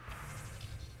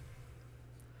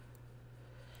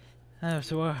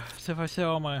 So if I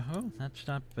sell all my... Oh, that's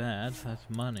not bad. That's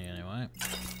money anyway.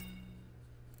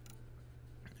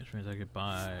 Which means I could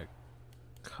buy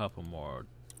a couple more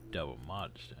double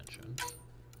mod extensions.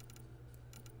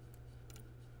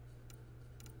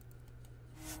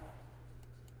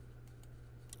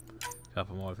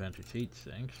 Couple more fancy heat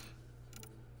sinks.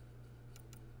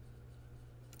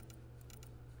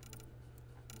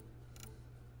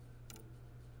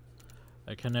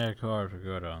 The kinetic cores are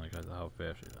good only because of the whole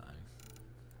 50 thing.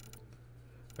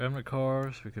 Remnant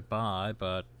cores we could buy,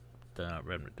 but they're not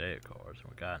remnant data cores,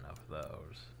 and we got enough of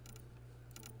those.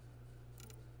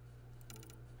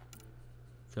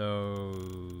 So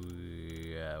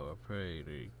yeah, we're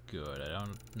pretty good. I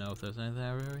don't know if there's anything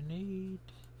I really need.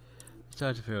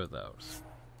 Besides a few of those.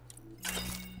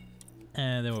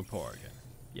 And then we're poor again.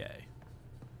 Yay.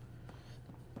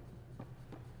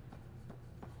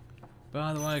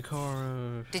 By the way,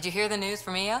 Cora... Did you hear the news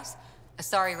from Eos?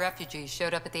 Asari refugees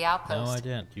showed up at the outpost. No, I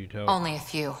didn't. You told Only a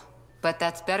few. But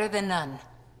that's better than none.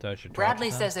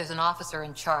 Bradley says there's an officer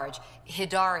in charge,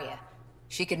 Hidaria.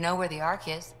 She could know where the Ark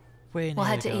is. We'll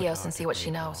head to Eos and see what she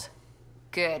knows.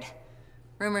 Good.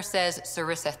 Rumor says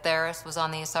Sarissa Theris was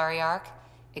on the Asari Ark.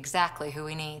 Exactly who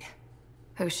we need.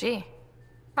 Who's she?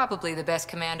 Probably the best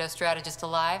commando strategist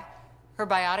alive. Her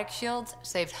biotic shields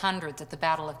saved hundreds at the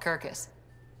Battle of Kirkus.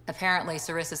 Apparently,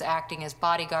 Sarissa's acting as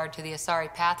bodyguard to the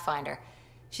Asari Pathfinder.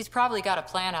 She's probably got a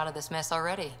plan out of this mess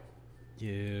already.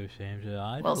 You seem to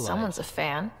idolize. Well, someone's a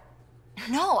fan.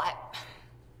 No,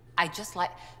 I just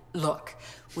like... Look,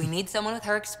 we need someone with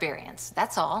her experience.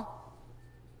 That's all.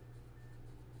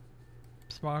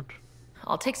 Smart.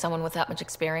 I'll take someone with that much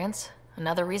experience.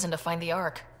 Another reason to find the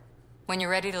Ark. When you're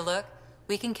ready to look,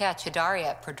 we can catch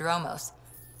Hidaria at Prodromos.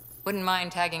 Wouldn't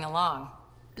mind tagging along.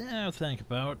 Yeah, I'll think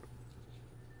about.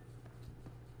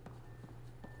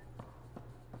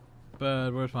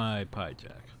 But where's my pie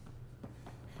jack?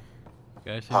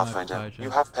 Guys, Pathfinder, you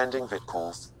have pending vid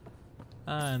calls.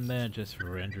 And then just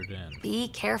rendered in. Be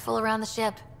careful around the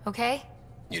ship, okay?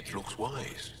 It looks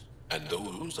wise. And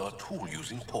those are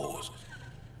tool-using paws.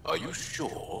 Are you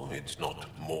sure it's not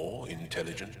more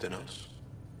intelligent than us?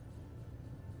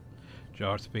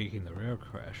 Jar speaking the real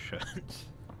questions.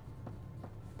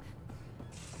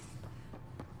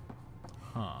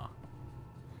 Huh.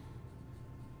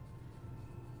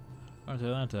 Oh, so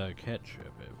that's a cat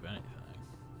ship, if anything.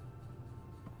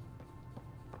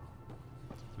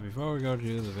 So before we go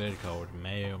to the video, which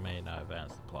may or may not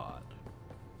advance the plot.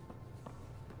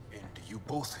 And you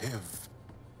both have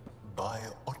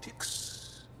biotics?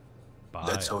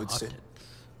 That's how it's said?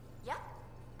 Yep.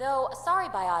 Though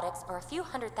Asari biotics are a few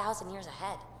 100,000 years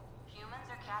ahead. Humans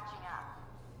are catching up.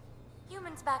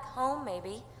 Humans back home,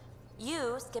 maybe.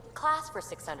 You skipped class for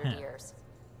 600 years.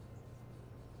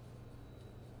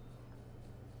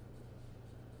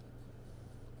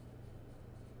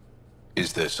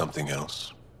 Is there something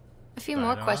else? A few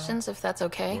more questions, if that's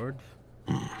okay.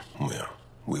 Well,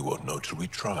 we won't know till we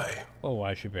try. Well,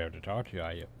 why should I be able to talk to you?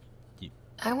 Are you?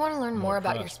 I want to learn more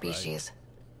about your species.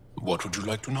 Right? What would you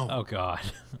like to know? Oh, God.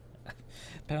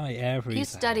 Apparently everything. You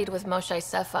studied with Moshe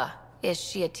Sefa. Is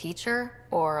she a teacher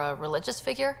or a religious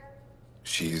figure?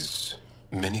 She's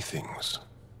many things.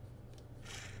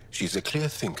 She's a clear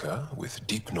thinker with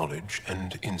deep knowledge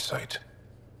and insight.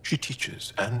 She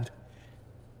teaches and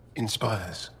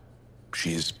inspires.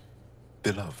 She's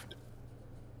beloved.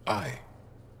 I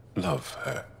love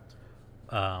her.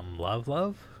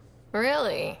 Love?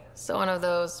 Really? So one of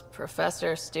those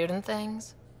professor-student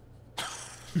things?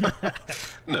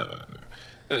 No,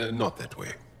 not that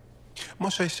way.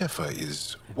 Moshe Sefa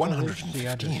is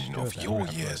 115 of your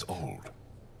years old.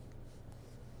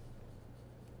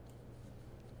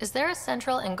 Is there a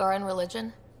central Angaran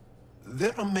religion?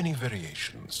 There are many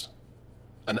variations.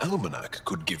 An almanac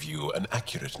could give you an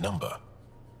accurate number.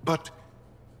 But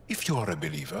if you are a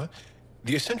believer,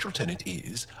 the essential tenet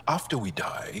is, after we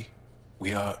die,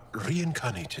 we are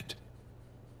reincarnated.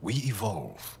 We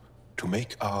evolve to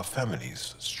make our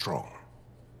families strong.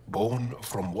 Born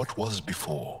from what was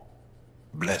before.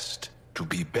 Blessed to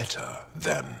be better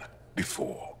than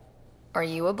before. Are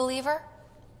you a believer?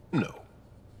 No.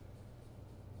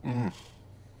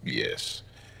 Yes.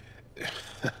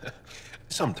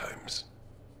 Sometimes.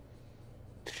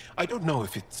 I don't know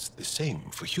if it's the same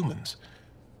for humans.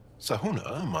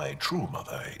 Sahuna, my true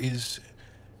mother, is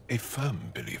a firm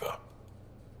believer.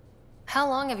 How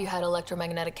long have you had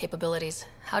electromagnetic capabilities?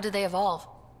 How did they evolve?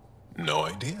 No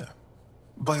idea.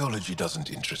 Biology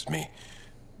doesn't interest me,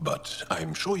 but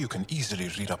I'm sure you can easily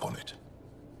read up on it.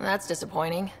 That's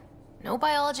disappointing. No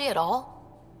biology at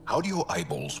all? How do your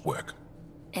eyeballs work?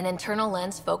 An internal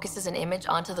lens focuses an image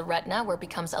onto the retina where it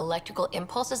becomes electrical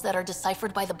impulses that are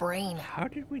deciphered by the brain. How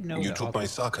did we know You that? took my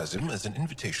sarcasm as an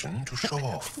invitation to show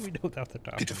off. We know that off the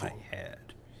top Pitiful. of my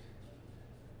head.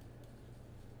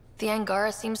 The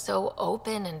Angara seem so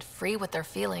open and free with their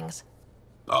feelings.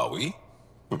 Are we?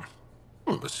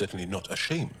 We're certainly not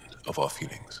ashamed of our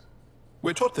feelings.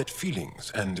 We're taught that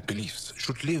feelings and beliefs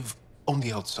should live on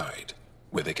the outside,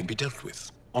 where they can be dealt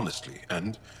with, honestly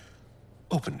and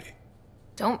openly.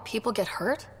 Don't people get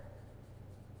hurt?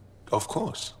 Of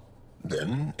course.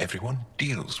 Then everyone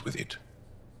deals with it.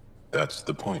 That's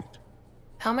the point.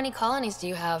 How many colonies do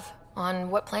you have? On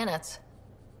what planets?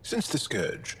 Since the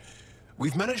Scourge,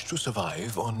 we've managed to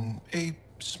survive on a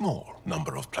small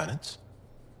number of planets.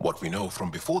 What we know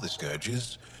from before the Scourge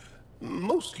is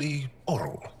mostly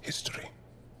oral history.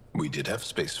 We did have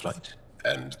spaceflight,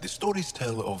 and the stories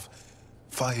tell of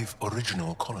 5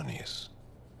 original colonies.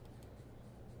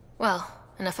 Well,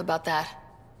 enough about that.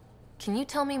 Can you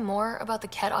tell me more about the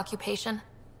Ket occupation?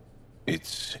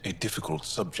 It's a difficult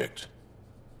subject.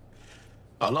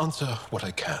 I'll answer what I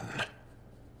can.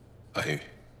 I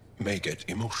may get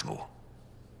emotional.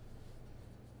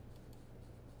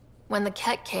 When the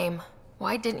Ket came,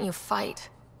 why didn't you fight?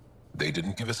 They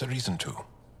didn't give us a reason to.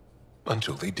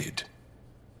 Until they did.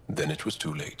 Then it was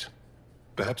too late.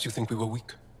 Perhaps you think we were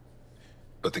weak.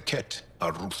 But the Ket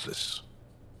are ruthless.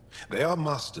 They are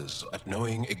masters at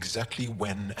knowing exactly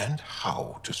when and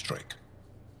how to strike.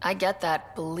 I get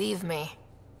that, believe me.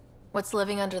 What's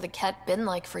living under the Ket been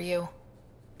like for you?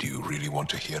 Do you really want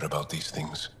to hear about these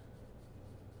things?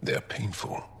 They're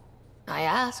painful. I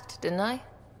asked, didn't I?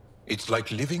 It's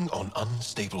like living on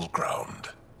unstable ground.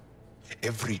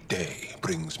 Every day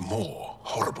brings more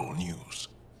horrible news.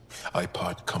 I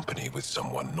part company with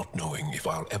someone not knowing if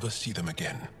I'll ever see them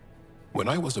again. When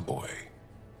I was a boy,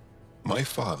 my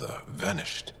father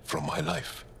vanished from my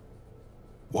life.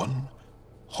 One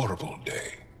horrible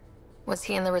day. Was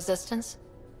he in the Resistance?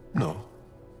 No.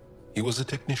 He was a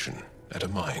technician at a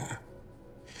mine.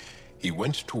 He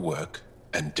went to work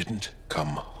and didn't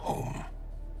come home.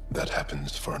 That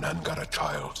happens for an Angara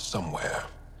child somewhere,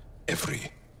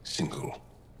 every single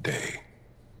day.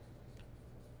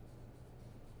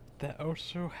 That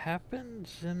also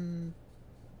happens in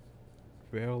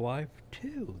real life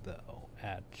too, though,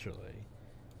 actually.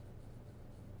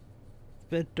 It's a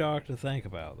bit dark to think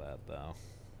about that, though.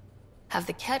 Have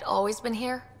the Ket always been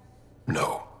here?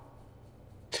 No.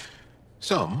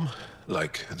 Some,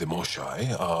 like the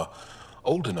Moshai, are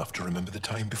old enough to remember the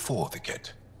time before the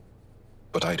Ket.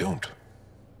 But I don't.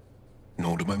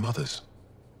 Nor do my mothers.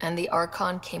 And the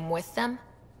Archon came with them?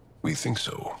 We think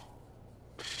so.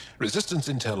 Resistance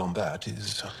intel on that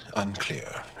is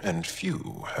unclear, and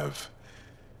few have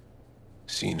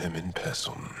seen him in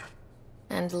person.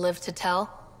 And lived to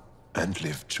tell? And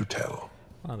lived to tell.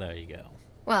 Well, there you go.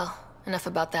 Well, enough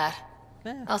about that.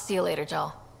 Yeah. I'll see you later,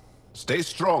 Joel. Stay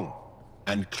strong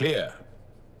and clear.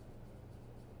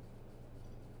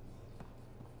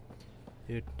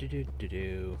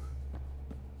 Do.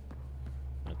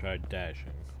 I tried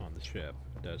dashing on the ship.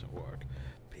 It doesn't work.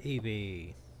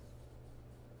 PB.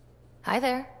 Hi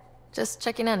there. Just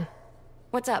checking in.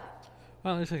 What's up?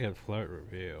 Well, at least I got flirt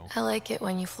review. I like it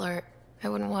when you flirt. I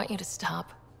wouldn't want you to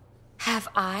stop. Have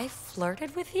I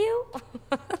flirted with you?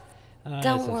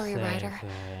 Don't worry, Ryder.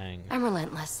 I'm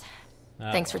relentless.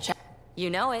 Thanks for checking. You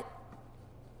know it.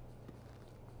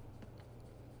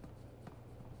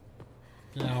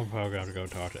 Now I'm probably going to go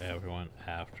talk to everyone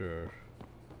after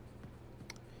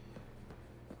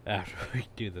we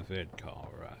do the vid call,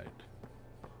 right?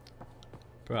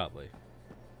 Probably.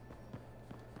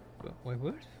 But wait,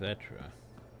 where's Vetra?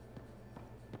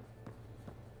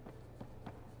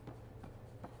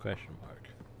 Question mark.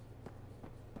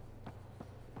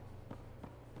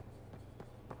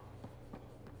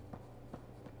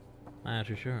 Not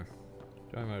too sure.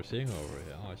 Don't remember seeing her over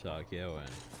here. Oh, I saw Gil and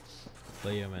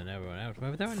Liam and everyone else.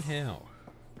 Maybe they're in hell.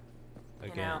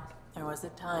 Again. You know, there was a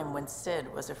time when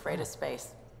Sid was afraid of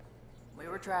space. We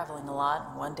were traveling a lot,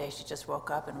 and one day she just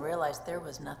woke up and realized there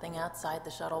was nothing outside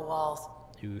the shuttle walls.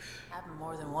 Oof. Happened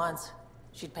more than once.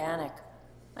 She'd panic.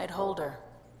 I'd hold her,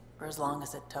 for as long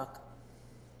as it took.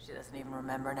 She doesn't even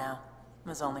remember now. It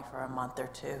was only for a month or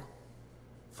 2.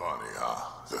 Funny,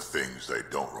 huh? The things they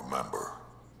don't remember.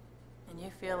 And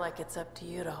you feel like it's up to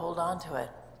you to hold on to it,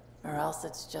 or else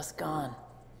it's just gone.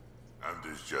 And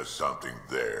there's just something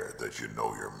there that you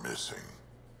know you're missing.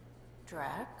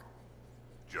 Drac?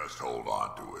 Just hold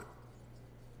on to it.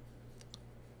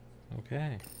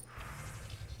 Okay.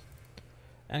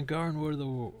 And Garn, what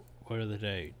are the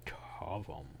day?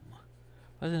 Tavam.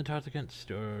 Let the intoxicant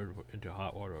stirred into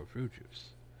hot water or fruit juice.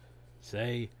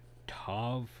 Say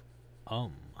Tov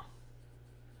What's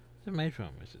it made from?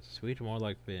 Is it sweet or more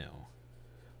like Bill?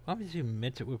 Why would you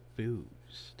mix it with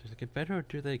booze? Does it get better or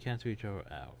do they cancel each other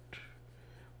out?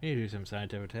 We need to do some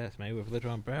scientific tests, maybe with litter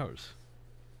on browse.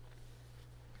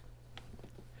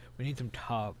 We need some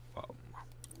Tov.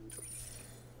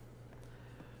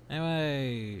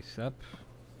 Anyway, sup?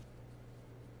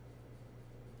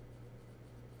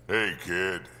 Hey,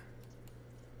 kid.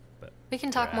 We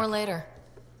can talk more later.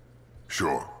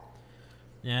 Sure.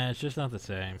 Yeah, it's just not the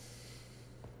same.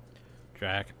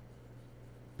 Drac.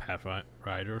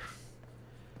 Pathfinder.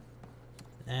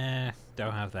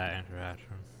 Don't have that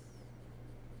interaction.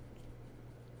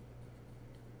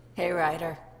 Hey,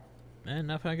 Ryder. And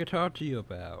nothing I could talk to you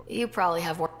about. You probably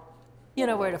have work. You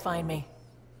know where to find me.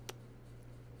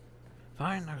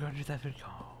 Fine, I'll go do that video.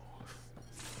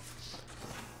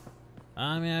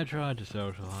 I mean, I tried to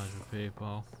socialize with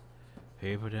people.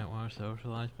 People didn't want to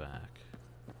socialize back.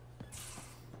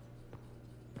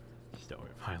 Story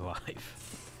of my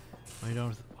life. Why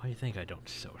do you think I don't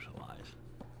socialize?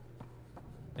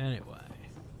 Anyway.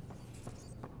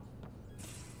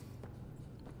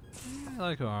 I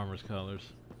like her armor's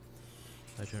colors.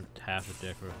 I shouldn't have to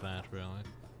dick with that, really.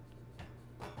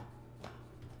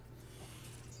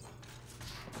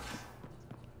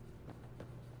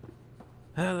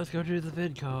 Let's go do the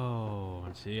vidco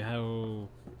and see how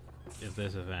if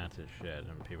this event is shit,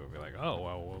 and people will be like, oh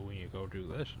well, when you go do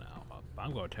this now,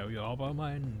 I'm going to tell you all about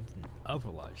my other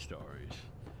life stories.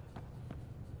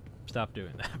 Stop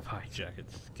doing that, Jack.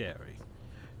 It's scary.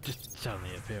 Just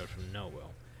suddenly appears from nowhere.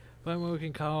 But we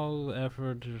can call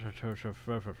effort.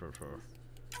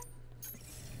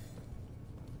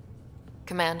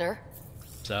 Commander.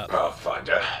 What's up?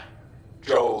 Pathfinder.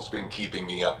 Joel's been keeping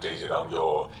me updated on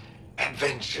your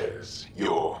adventures,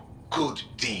 your good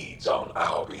deeds on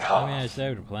our behalf. I mean, I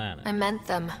saved the planet. I meant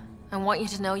them. I want you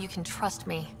to know you can trust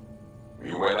me.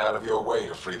 You went out of your way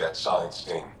to free that science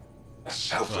team. A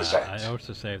selfless act. I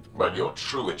also saved the planet. But your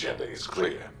true agenda is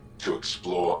clear. To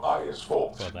explore Aya's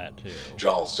vault. Well, that too.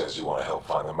 Joel says you want to help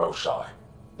find the Mosai.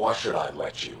 Why should I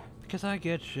let you? Because I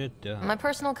get shit done. My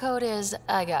personal code is,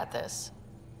 I got this.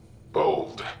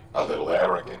 Bold. A little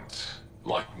arrogant.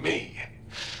 Like me.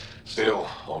 Still,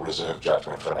 I'll reserve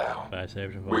judgment for now. I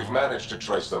saved the vault. We've managed to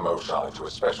trace the Mosai to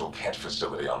a special Kent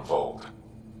facility on Vold.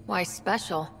 Why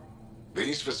special?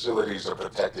 These facilities are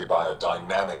protected by a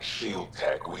dynamic shield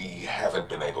tech we haven't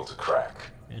been able to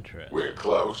crack. Interesting. We're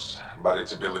close, but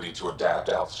its ability to adapt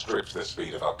outstrips the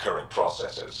speed of our current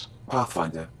processors.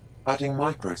 Pathfinder, adding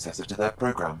my processor to their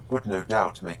program would no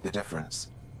doubt make the difference.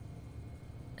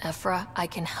 Ephra, I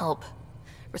can help.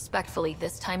 Respectfully,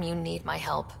 this time you need my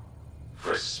help.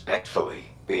 Respectfully,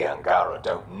 the Angara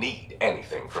don't need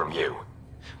anything from you.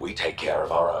 We take care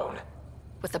of our own.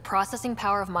 With the processing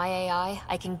power of my AI,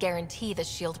 I can guarantee the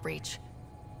shield breach.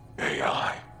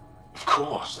 AI? Of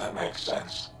course, that makes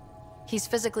sense. He's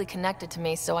physically connected to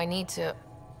me, so I need to...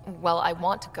 well, I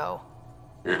want to go.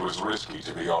 It was risky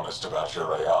to be honest about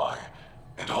your AI,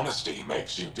 and honesty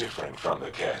makes you different from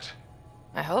the Ket.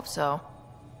 I hope so.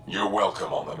 You're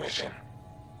welcome on the mission.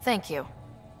 Thank you.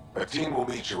 A team will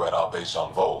meet you at our base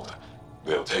on Vold.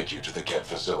 They'll take you to the Ket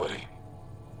facility.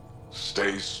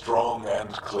 Stay strong and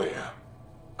clear.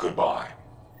 Goodbye.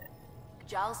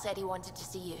 Giles said he wanted to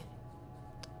see you.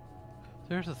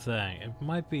 There's a thing. It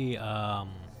might be, what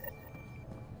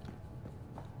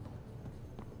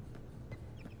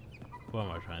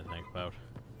am I trying to think about?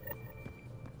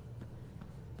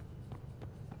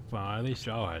 Well, at least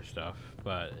Joel has stuff,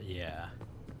 but yeah.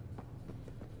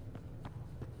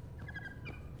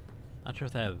 Not sure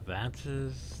if that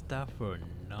advances stuff or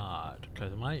not,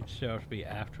 because it might show up to be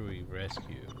after we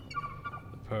rescue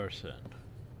the person.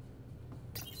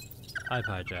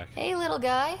 Hi, Jack. Hey, little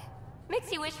guy.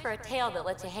 Makes you wish for a tail that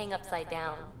lets you hang upside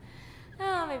down.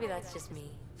 Oh, maybe that's just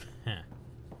me.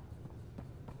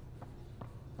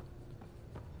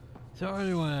 So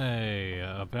anyway,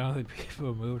 apparently people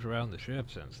have moved around the ship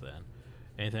since then.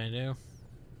 Anything new?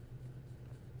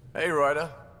 Hey, Ryder.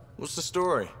 What's the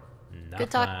story? Nothing.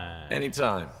 Good talk.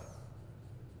 Anytime.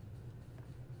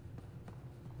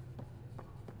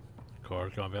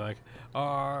 Core's gonna be like,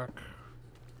 Ark.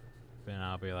 Then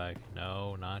I'll be like,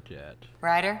 no, not yet.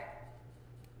 Ryder?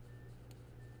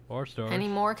 War stories. Any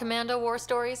more Commando war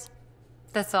stories?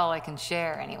 That's all I can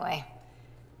share, anyway.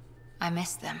 I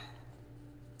miss them.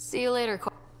 See you later,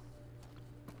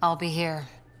 I'll be here.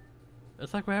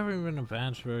 It's like we haven't even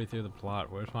advanced really through the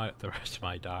plot. Where's the rest of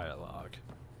my dialogue?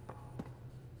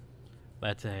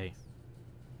 Letty.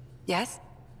 Yes?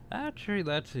 Actually,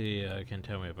 Letty can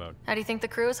tell me about... How do you think the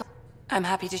crew is? I'm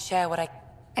happy to share what I...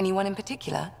 Anyone in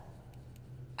particular?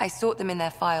 I sort them in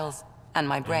their files and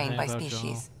my brain by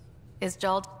species. Is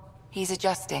Jal... He's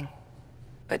adjusting.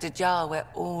 But to Jal, we're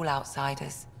all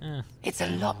outsiders. It's a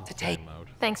lot to take.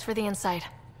 Thanks for the insight.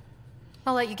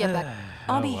 I'll let you get back.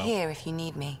 I'll be here if you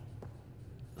need me.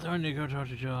 So I need to go talk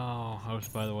to Jal.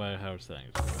 By the way, how's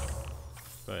things?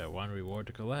 So yeah, 1 reward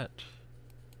to collect.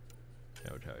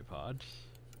 Military pods.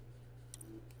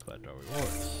 Collect our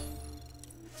rewards.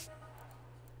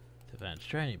 Advanced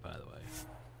training, by the way.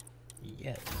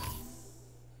 Yes.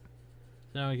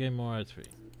 Now we get more XP.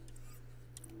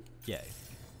 Yay.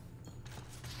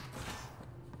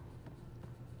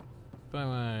 By the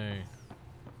way,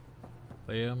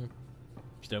 Liam,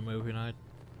 still movie night.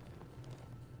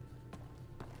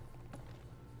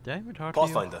 Did I even talk to you?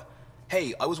 Pathfinder,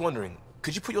 hey, I was wondering,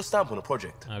 could you put your stamp on a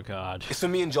project? Oh god. It's for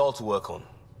me and Jarl to work on.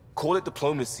 Call it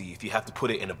diplomacy if you have to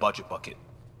put it in a budget bucket.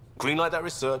 Greenlight that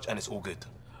research and it's all good.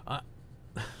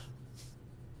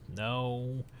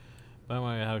 No. By the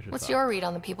way, how's your What's your read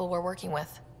on the people we're working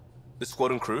with? The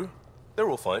squad and crew? They're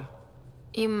all fine.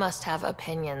 You must have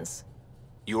opinions.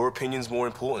 Your opinion's more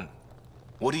important.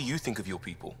 What do you think of your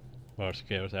people? Well,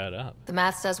 scales add up. The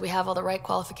math says we have all the right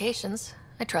qualifications.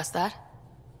 I trust that.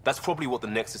 That's probably what the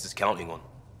Nexus is counting on.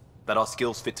 That our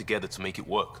skills fit together to make it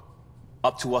work.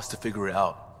 Up to us to figure it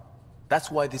out.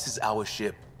 That's why this is our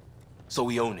ship. So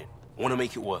we own it. Want to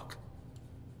make it work.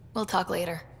 We'll talk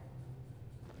later.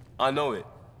 I know it.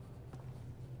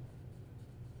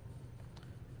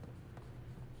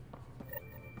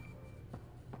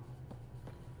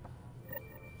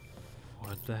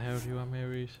 What the hell do you want me to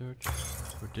research?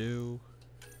 Or do?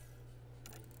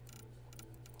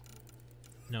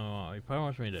 No, he probably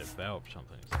wants me to develop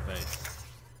something special.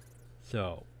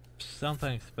 So,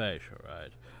 something special,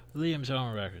 right? Liam's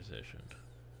own requisition.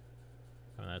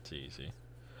 Oh, that's easy.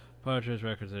 Purchase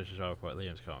requisitions are for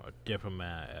Liam's called a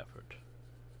diplomat effort.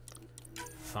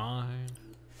 Fine.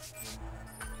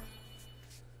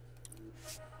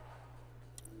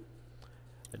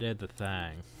 I did the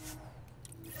thing.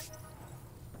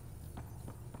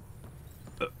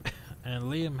 And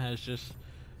Liam has just,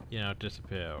 you know,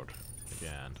 disappeared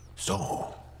again.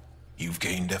 So, you've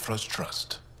gained Ephra's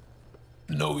trust.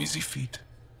 No easy feat.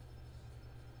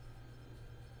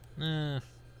 I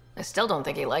still don't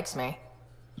think he likes me.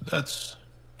 That's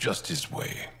just his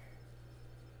way.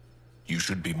 You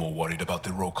should be more worried about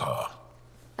the Rokar.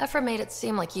 Ephra made it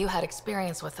seem like you had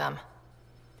experience with them.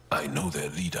 I know their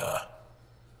leader,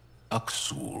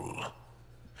 Aksul.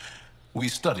 We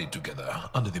studied together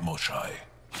under the Moshai.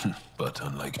 But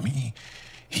unlike me,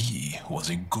 he was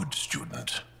a good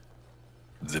student.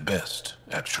 The best,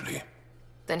 actually.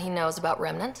 Then he knows about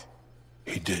Remnant?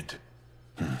 He did.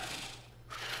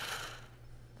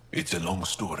 It's a long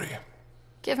story.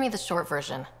 Give me the short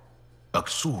version.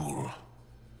 Aksul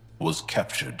was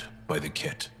captured by the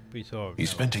Ket. He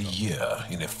spent a year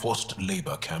in a forced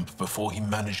labor camp before he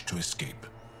managed to escape.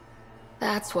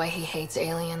 That's why he hates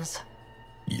aliens.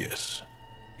 Yes,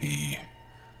 he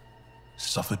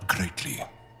suffered greatly.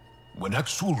 When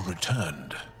Aksul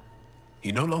returned,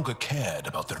 he no longer cared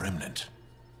about the Remnant,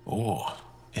 or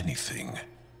anything,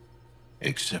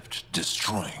 except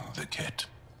destroying the Ket.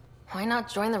 Why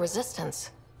not join the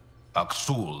Resistance?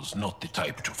 Aksul's not the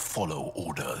type to follow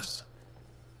orders.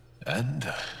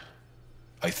 And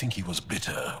I think he was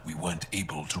bitter we weren't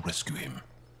able to rescue him.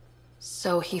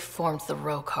 So he formed the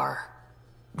Rokar.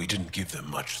 We didn't give them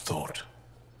much thought.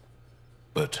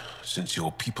 But since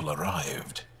your people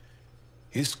arrived,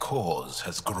 his cause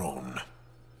has grown.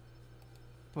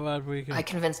 But we can... I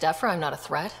convinced Ephra I'm not a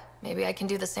threat. Maybe I can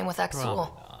do the same with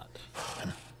Aksul.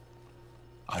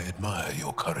 I admire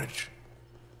your courage.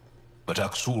 But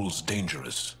Aksul's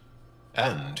dangerous,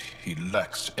 and he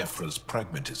lacks Ephra's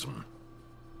pragmatism.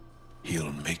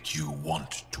 He'll make you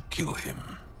want to kill him.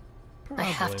 I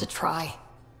have to try.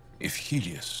 If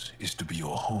Helios is to be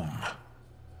your home,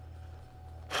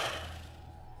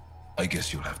 I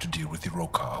guess you'll have to deal with the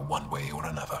Rokar one way or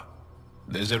another.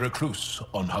 There's a recluse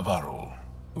on Havarul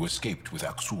who escaped with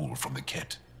Aksul from the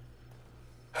Ket.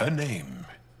 Her name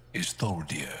is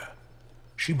Thordir.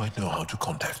 She might know how to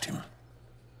contact him.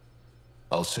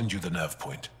 I'll send you the nav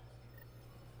point.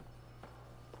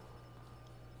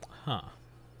 Huh.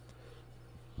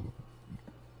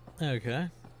 Okay.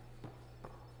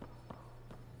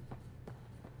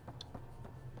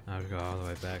 I'll go all the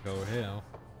way back over here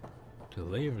to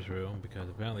Liam's room because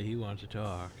apparently he wants to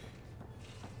talk.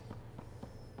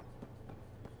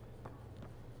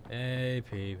 Hey,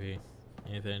 Peepee.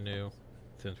 Anything new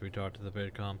since we talked to the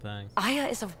VidCom thing? Aya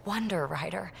is a wonder,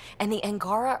 Ryder, and the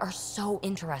Angara are so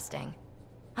interesting.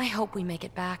 I hope we make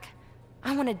it back.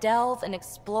 I want to delve and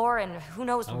explore and who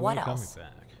knows what else.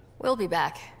 Back. We'll be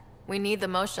back. We need the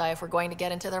Moshai if we're going to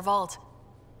get into their vault.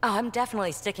 Oh, I'm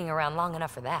definitely sticking around long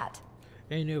enough for that.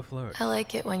 A new flirt. I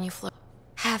like it when you flirt.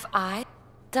 Have I?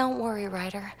 Don't worry,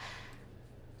 Ryder.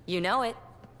 You know it.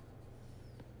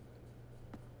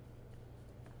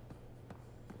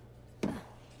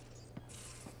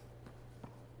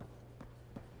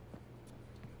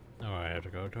 Oh, I have to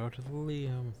go talk to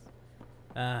Liam.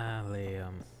 Ah,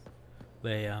 Liam.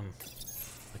 Liam.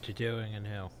 What you doing in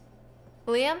here?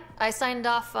 Liam, I signed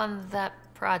off on that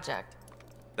project.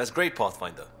 That's great,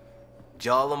 Pathfinder.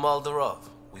 Jarl and Maldarov,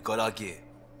 we got our gear.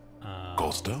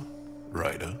 Costa?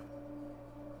 Ryder?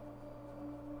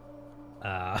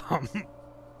 I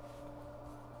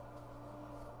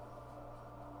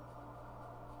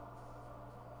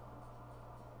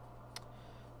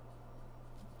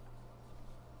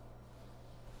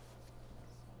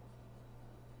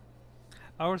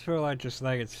always feel like just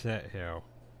let it sit here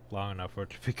long enough for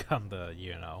it to become the,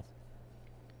 you know.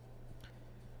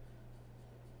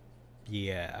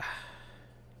 Yeah.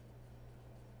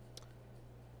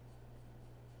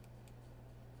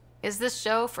 Is this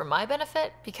show for my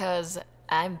benefit? Because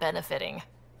I'm benefiting.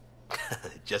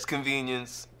 Just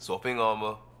convenience, swapping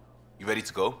armor. You ready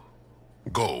to go?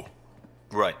 Go.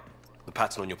 Right. The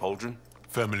pattern on your pauldron?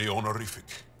 Family honorific.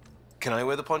 Can I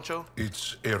wear the poncho?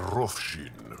 It's a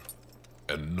Rofshin.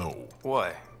 And no.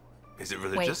 Why? Is it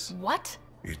religious? Wait, what?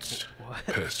 It's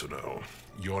personal.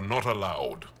 You're not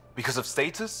allowed. Because of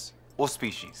status or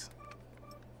species?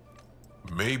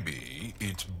 Maybe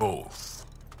it's both.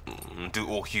 Do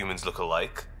all humans look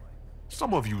alike?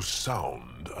 Some of you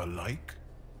sound alike.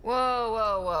 Whoa,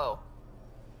 whoa, whoa.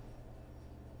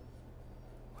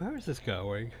 Where is this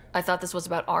going? I thought this was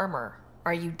about armor.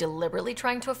 Are you deliberately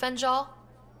trying to offend Jal?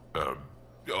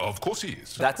 Of course he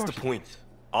is. That's the point.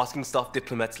 Asking stuff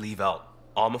diplomats leave out.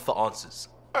 Armor for answers.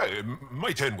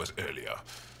 My turn was earlier.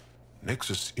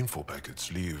 Nexus info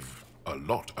packets leave a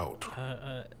lot out.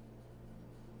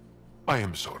 I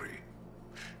am sorry.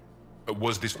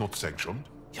 Was this not sanctioned?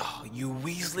 You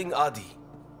weaseling Adi.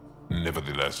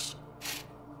 Nevertheless.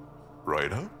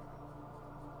 Ryder?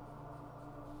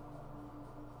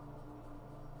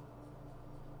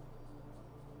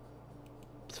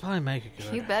 It's fine, make it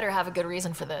good. You better have a good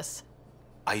reason for this.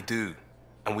 I do.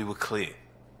 And we were clear.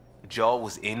 Jar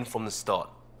was in from the start.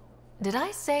 Did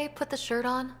I say put the shirt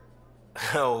on?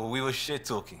 Oh, we were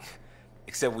shit-talking.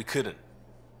 Except we couldn't.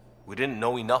 We didn't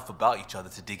know enough about each other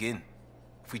to dig in.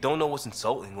 If we don't know what's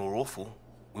insulting or awful,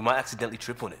 we might accidentally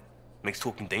trip on it. Makes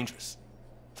talking dangerous.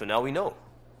 So now we know.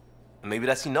 And maybe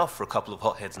that's enough for a couple of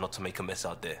hotheads not to make a mess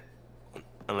out there.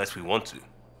 Unless we want to.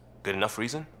 Good enough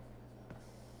reason?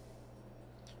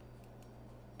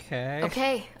 Okay.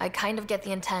 Okay, I kind of get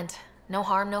the intent. No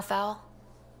harm, no foul.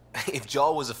 If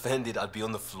Jar was offended, I'd be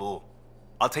on the floor.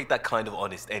 I'll take that kind of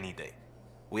honest any day.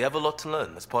 We have a lot to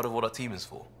learn. That's part of what our team is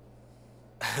for.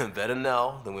 Better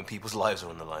now than when people's lives are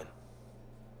on the line.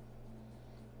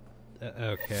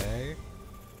 Okay.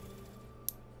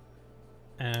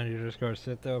 And you're just gonna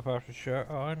sit there without your shirt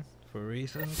on for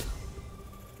reasons?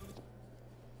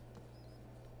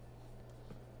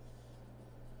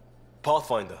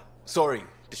 Pathfinder. Sorry,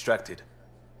 distracted.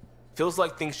 Feels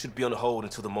like things should be on hold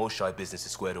until the Moshai business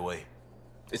is squared away.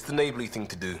 It's the neighborly thing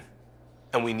to do.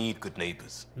 And we need good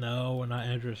neighbors. No, we're not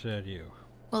interested in you.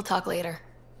 We'll talk later.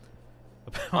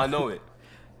 I know it.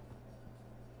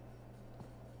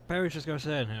 Perry's just gonna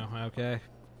sit in here, okay?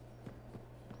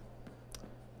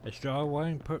 Is Jar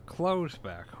willing to put clothes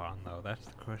back on, though? That's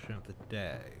the question of the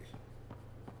day.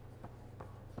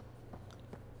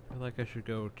 I feel like I should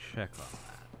go check on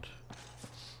that.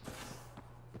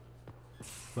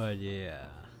 But yeah.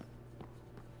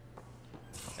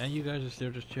 And you guys are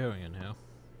still just chilling in here.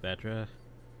 Petra?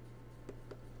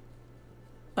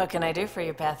 What can I do for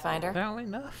you, Pathfinder? Apparently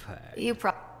nothing.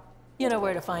 You know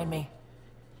where to find me.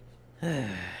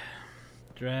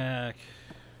 Drac.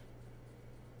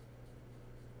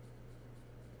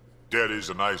 Dead is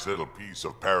a nice little piece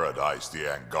of paradise the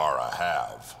Angara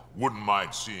have. Wouldn't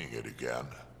mind seeing it again.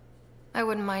 I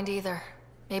wouldn't mind either.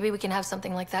 Maybe we can have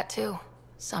something like that too.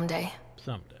 Someday.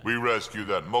 Someday. We rescue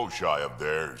that Moshai of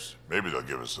theirs. Maybe they'll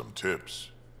give us some tips.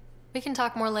 We can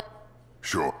talk more later.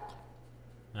 Sure.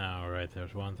 Alright,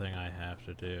 there's one thing I have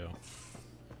to do.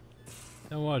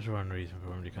 There was one reason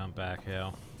for him to come back here.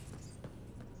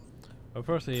 But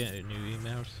first, the new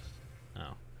emails?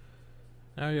 No.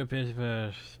 Now you're busy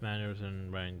for manuals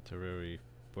and writing to Ruri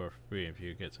for free if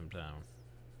you get some time.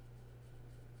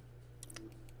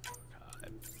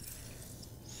 God.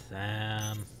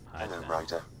 Sam. Hi, Hello, Sam.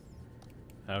 Ryder.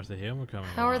 How's the humor coming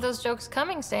How are along? those jokes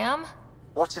coming, Sam?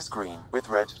 What is green with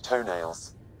red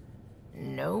toenails?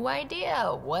 No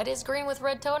idea. What is green with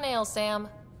red toenails, Sam?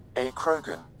 A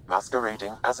Krogan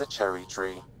masquerading as a cherry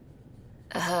tree.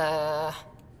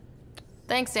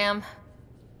 Thanks, Sam.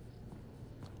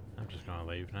 I'm just gonna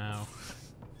leave now.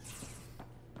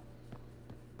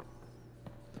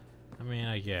 I mean,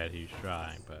 I get he's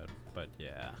trying, but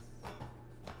yeah.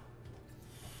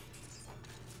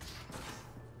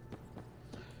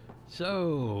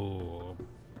 So...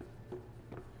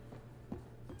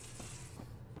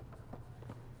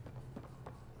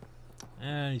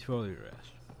 And he's fully dressed.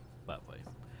 Lovely.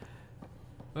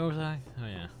 What was I? Oh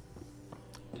yeah.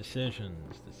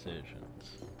 Decisions.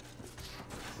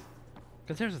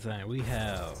 Because here's the thing, we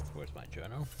have... Where's my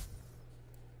journal?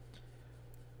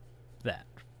 That.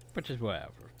 Which is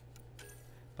whatever.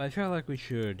 But I feel like we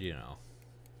should, you know...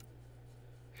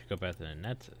 should go back to the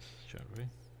Nexus, shouldn't we?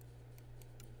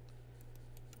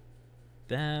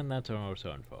 Then that's on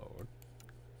Zone Forward.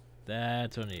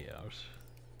 That's on EOS.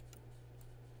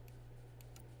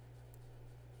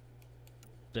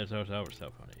 There's also other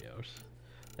stuff on EOS.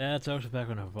 That's also back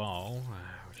on Evolve,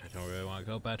 which I don't really want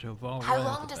to go back to Evolve. How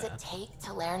long does it take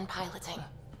to learn piloting?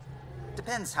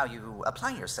 Depends how you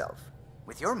apply yourself.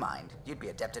 With your mind, you'd be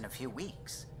adept in a few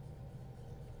weeks.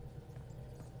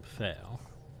 Fail.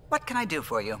 What can I do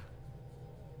for you?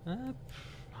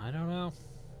 I don't know.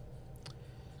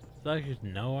 It's like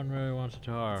no one really wants to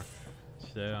talk.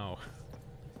 So,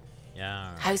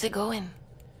 yeah. How's it going?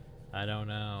 I don't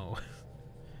know.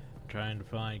 Trying to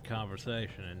find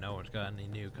conversation and no one's got any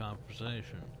new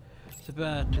conversation. It's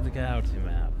about to the galaxy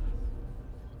map.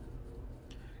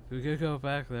 We could go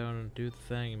back there and do the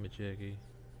thing, Majiggy.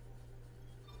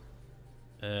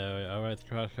 Alright, the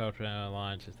cross-cultural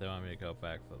alliances, they want me to go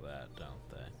back for that, don't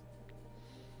they?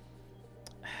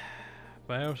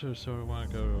 But I also sort of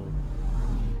want to go...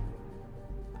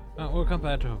 Well, we'll come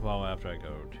back to Evolve after I go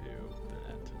to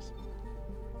the Nexus.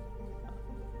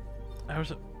 I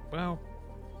was... well...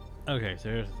 Okay, so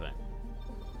here's the thing.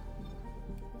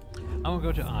 I'm gonna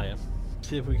go to Aya,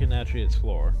 see if we can actually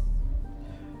explore.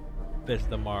 Visit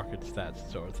the markets, that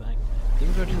sort of thing. Then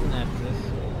we go to the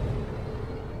Nexus,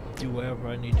 do whatever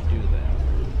I need to do there.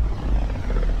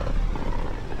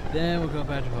 Then we'll go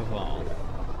back to Evolve.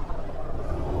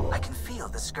 I can feel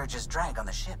the Scourge's drag on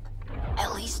the ship.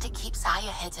 At least it keeps Aya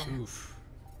hidden. Oof.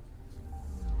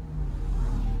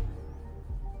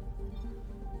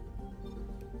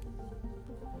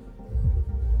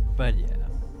 But yeah.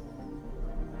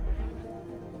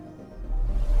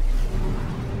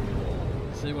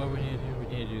 See what we need to do? We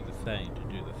need to do the thing, to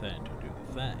do the thing, to do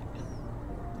the thing.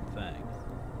 The thing.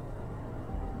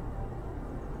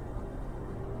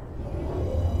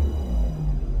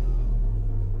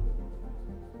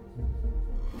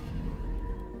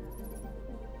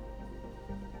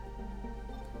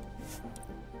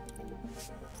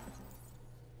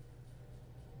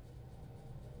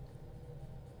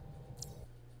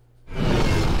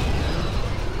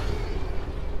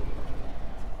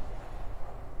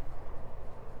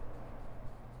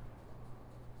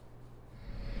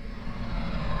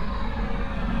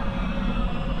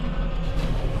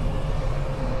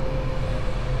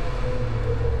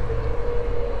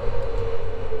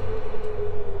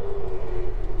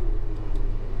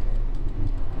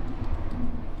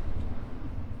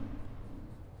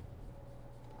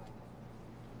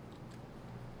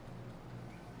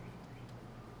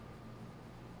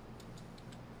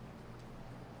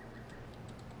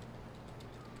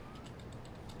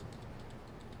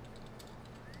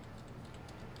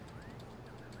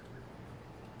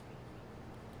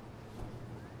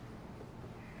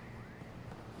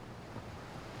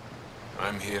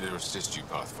 I'm here to assist you,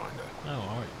 Pathfinder. Oh,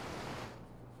 are you?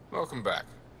 Welcome back.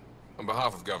 On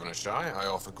behalf of Governor Shai, I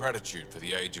offer gratitude for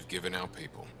the aid you've given our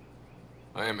people.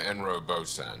 I am Enro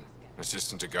Bosan,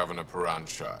 assistant to Governor Paran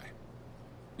Shai.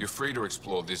 You're free to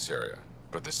explore this area,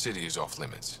 but the city is off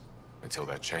limits. Until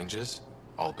that changes,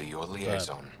 I'll be your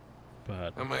liaison.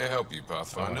 But how may I help you,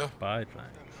 Pathfinder? Bye,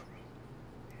 thanks.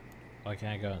 Why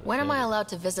can't I go in the When am I city? allowed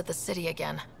to visit the city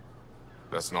again?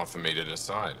 That's not for me to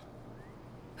decide.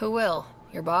 Who will?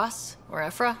 Your boss? Or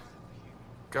Ephra?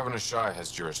 Governor Shai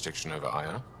has jurisdiction over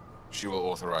Aya. She will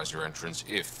authorize your entrance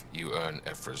if you earn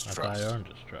Ephra's trust. I earned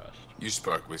his trust. You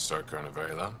spoke with Sokona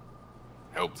Vela.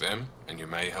 Help them, and you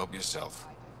may help yourself.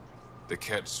 The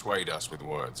Ket swayed us with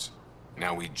words.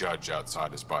 Now we judge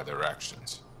outsiders by their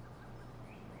actions.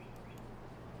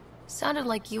 Sounded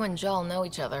like you and Jal know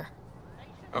each other.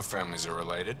 Our families are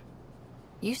related.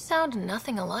 You sound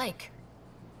nothing alike.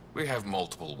 We have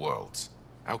multiple worlds.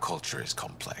 Our culture is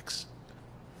complex.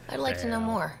 I'd like to know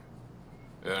more.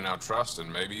 Earn our trust,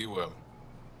 and maybe you will.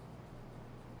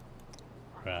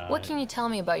 Right. What can you tell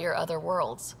me about your other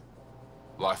worlds?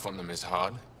 Life on them is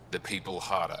hard, the people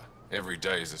harder. Every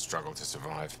day is a struggle to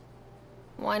survive.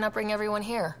 Why not bring everyone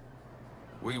here?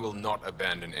 We will not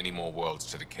abandon any more worlds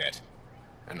to the Ket.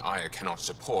 And Aya cannot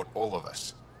support all of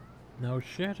us. No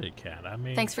shit it can. I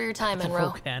mean... Thanks for your time, it's a Monroe.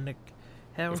 volcanic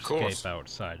hellscape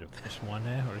outside of this one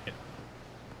area.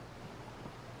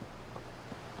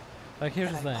 Like,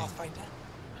 here's the thing. Pathfinder.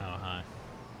 Oh, hi.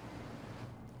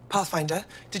 Pathfinder,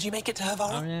 did you make it to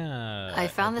Havara? Oh, yeah. I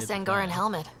found this Angaran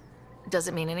helmet. Does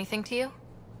it mean anything to you?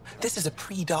 This is a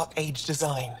pre-Dark Age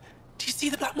design. Do you see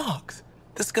the black marks?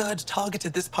 The Scourge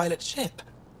targeted this pilot's ship.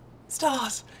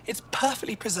 Stars, it's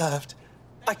perfectly preserved.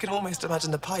 I can almost imagine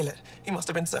the pilot. He must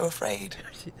have been so afraid.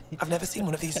 I've never seen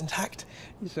one of these intact.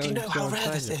 Do you know how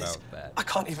rare this is? I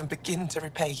can't even begin to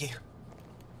repay you.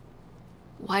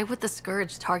 Why would the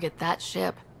Scourge target that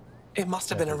ship? It must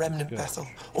have been a remnant vessel,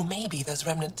 or maybe there's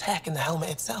remnant tech in the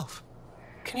helmet itself.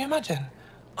 Can you imagine?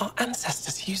 Our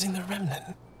ancestors using the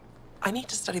remnant. I need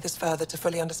to study this further to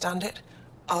fully understand it.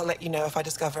 I'll let you know if I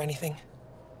discover anything.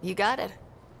 You got it.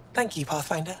 Thank you,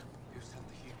 Pathfinder.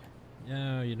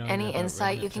 Yeah, you know. Any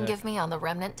insight you can give me on the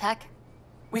remnant tech?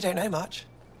 We don't know much.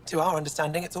 To our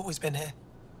understanding, it's always been here.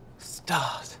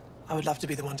 Stars. I would love to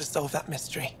be the one to solve that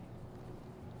mystery.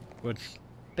 Which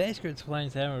basically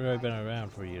explains they haven't really been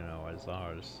around for, you know, as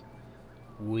long as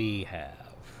we have.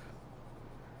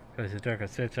 Because it took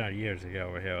us 600 years to get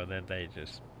over here, and then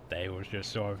they was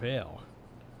just sort of here.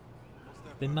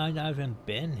 They might not have even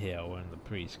been here when the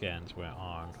pre-scans went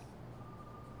on.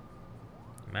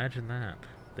 Imagine that.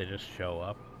 They just show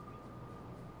up.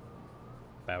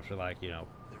 After, like, you know,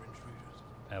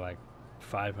 at like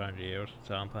 500 years or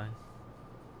something.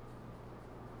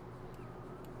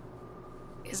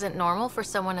 Is it normal for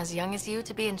someone as young as you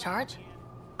to be in charge?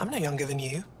 I'm no younger than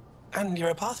you. And you're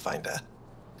a Pathfinder.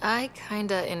 I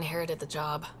kinda inherited the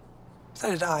job.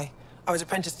 So did I. I was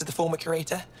apprenticed to the former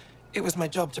curator. It was my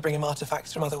job to bring him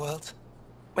artifacts from other worlds.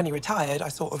 When he retired, I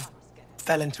sort of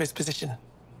fell into his position.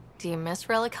 Do you miss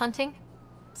relic hunting?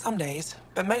 Some days,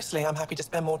 but mostly I'm happy to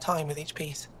spend more time with each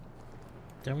piece.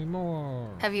 Tell me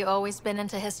more. Have you always been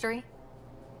into history?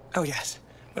 Oh yes.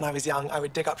 When I was young, I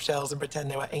would dig up shells and pretend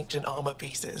they were ancient armor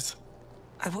pieces.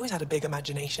 I've always had a big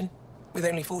imagination. With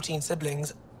only 14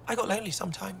 siblings, I got lonely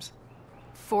sometimes.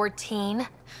 14?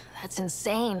 That's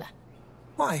insane.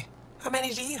 Why? How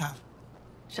many do you have?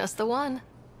 Just the one.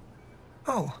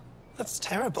 Oh, that's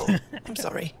terrible. I'm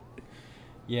sorry.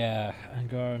 Yeah,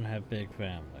 Angaran have big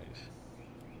families.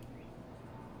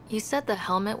 You said the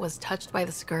helmet was touched by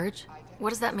the Scourge?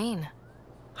 What does that mean?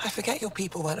 I forget your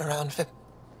people weren't around for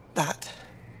that.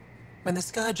 When the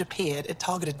Scourge appeared, it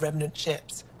targeted remnant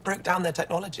ships, broke down their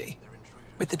technology.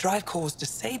 With the drive cores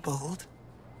disabled...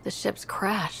 The ships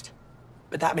crashed.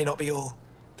 But that may not be all.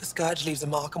 The Scourge leaves a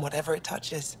mark on whatever it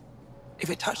touches. If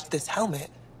it touched this helmet,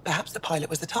 perhaps the pilot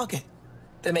was the target.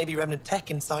 There may be remnant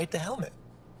tech inside the helmet.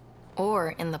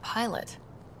 Or in the pilot.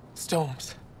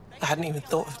 Storms. I hadn't even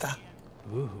thought of that.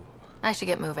 Ooh. I should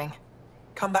get moving.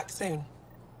 Come back soon.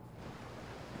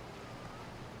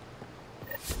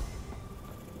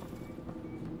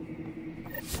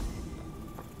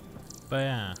 But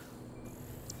yeah.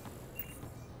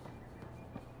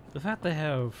 The fact they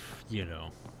have, you know,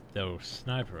 those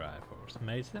sniper rifles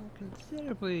makes them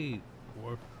considerably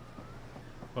more...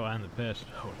 Well, and the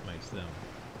pistols makes them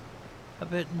a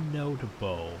bit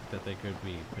notable that they could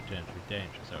be potentially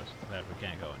dangerous. So it's the fact we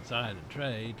can't go inside and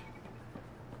trade.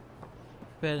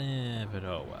 But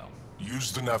oh well.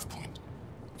 Use the nav point.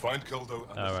 Find Keldo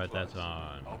and alright, that's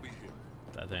on. I'll be here.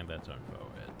 I think that's on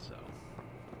forward, so.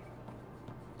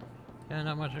 Yeah,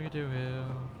 not much I can do here.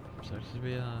 Such to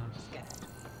be honest.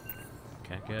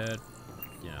 Can't get,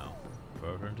 you know,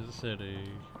 further into the city.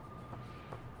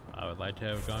 I would like to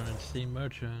have gone and seen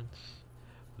merchants.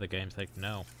 But the game's like,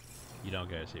 no, you don't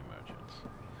get to see merchants.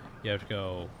 You have to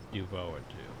go do forward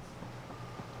too.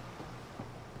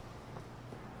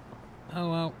 Oh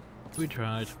well, we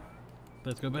tried.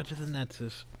 Let's go back to the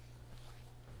Nexus.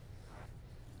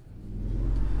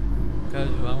 Because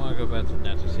I want to go back to the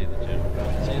Nexus to see the general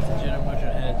merchant. See if the general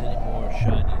merchant has any more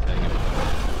shinies I can.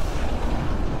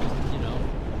 You know,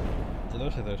 it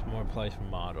looks like there's more place for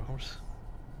models.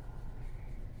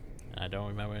 I don't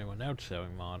remember anyone else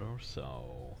selling models,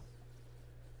 so...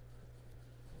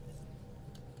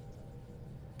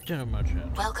 General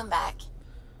merchant. Welcome back.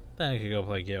 Then I could go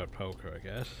play Guild Poker, I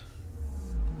guess.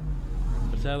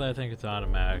 But sadly, I think it's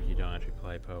automatic. You don't actually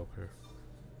play poker.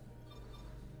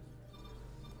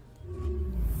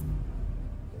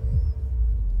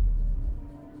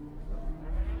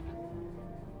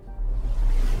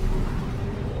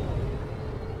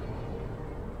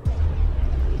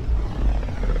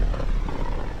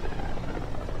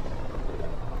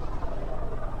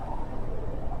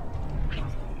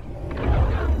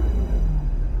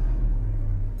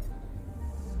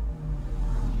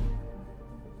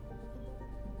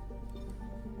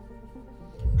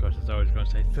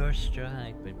 first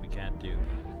strike, but we can't do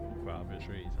that for obvious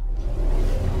reasons.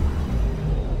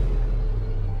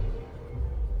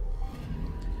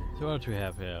 So what else we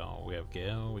have here? Oh, we have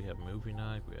Gale, we have movie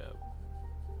night, we have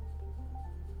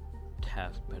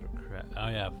task better crap. Oh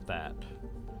yeah, that.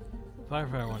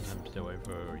 Firefighter wants them to wait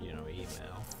for, you know,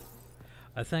 email.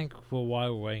 I think for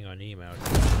while we're waiting on email, it's a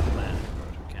plan. Of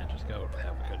course, we can't just go with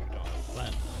that because we don't have a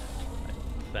plan.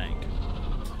 I think.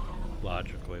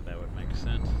 Logically, that would make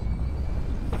sense.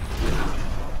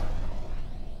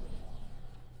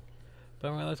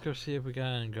 But well, let's go see if we got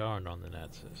an Angaran on the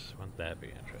Nexus. Wouldn't that be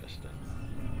interesting?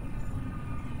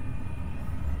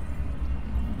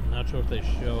 I'm not sure if they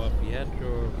show up yet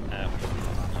or after,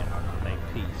 you know, make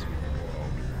peace with the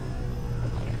world.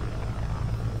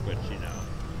 Which, you know,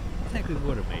 I think we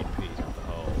would have made peace with the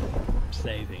whole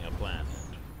saving a planet.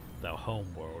 The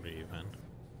home world, even.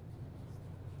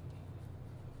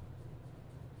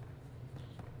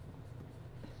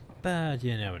 But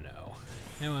you never know.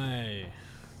 Anyway,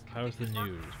 how's the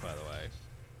news, by the way?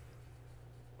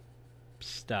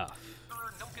 Stuff.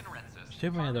 Too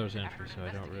many of those entries, so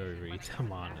I don't really read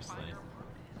them, honestly.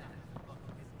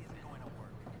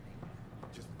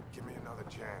 Just give me another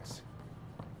chance.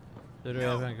 Did we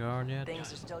have Angaran yet?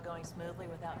 Things are still going smoothly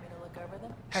without me to look over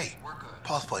them? Hey,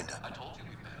 Pathfinder.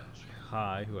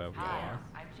 Hi, whoever you are.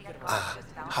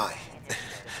 Hi.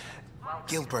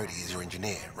 Gil Brody is your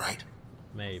engineer, right?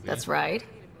 Maybe. That's right.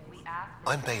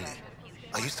 I'm Bailey.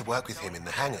 I used to work with him in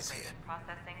the hangars here.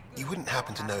 You wouldn't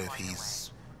happen to know if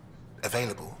he's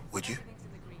available, would you?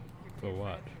 For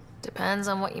what? Depends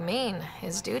on what you mean.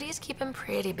 His duties keep him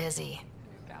pretty busy.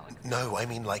 No, I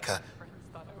mean like a...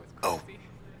 Oh,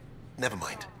 never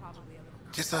mind.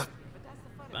 Just tell him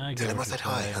I said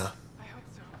hi, huh?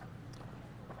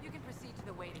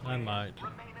 I might.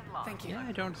 Thank you. Yeah,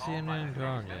 I don't see an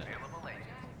Angaran yet.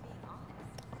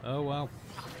 Oh well.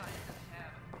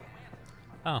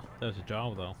 Oh, there's a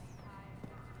job though.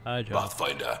 Hi, Job.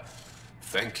 Pathfinder,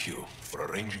 thank you for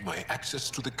arranging my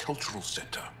access to the cultural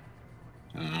center.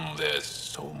 There's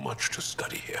so much to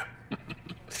study here.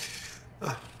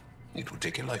 It will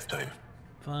take a lifetime.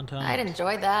 Fun time. I'd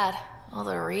enjoy that. All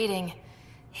the reading.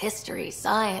 History,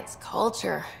 science,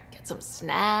 culture. Get some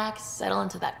snacks, settle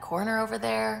into that corner over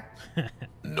there.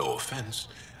 No offense,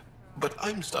 but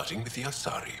I'm starting with the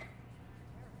Asari.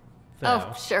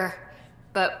 Oh, sure.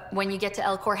 But when you get to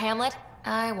Elcor Hamlet,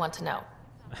 I want to know.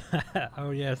 Oh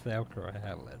yes, the Elcor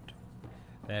Hamlet.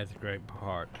 That's a great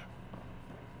part.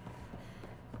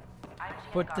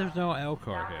 But there's no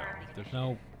Elcor here. There's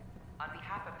no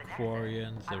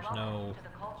Quarians, there's no...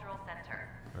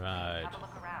 Right.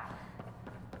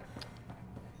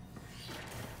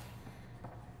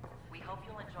 We hope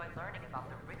you'll enjoy learning about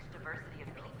the rich diversity of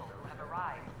people who have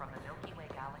arrived from the Milky Way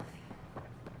galaxy.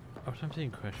 Oh, so I'm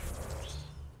seeing question marks.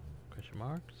 Question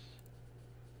marks?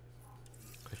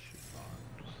 Question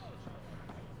marks.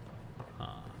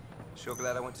 Huh. Sure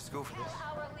glad I went to school for this.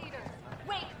 Our leaders,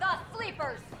 wake the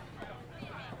sleepers!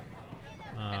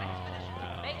 Oh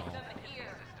no. Make them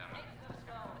hear.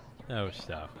 No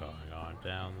stuff going on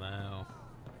down now.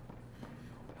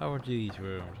 How are these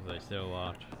rooms? Are they still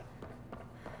locked?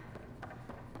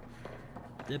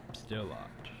 Yep, still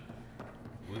locked.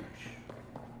 Whoosh.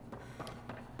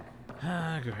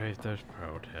 Ah, great, those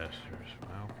protesters.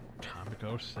 Well, time to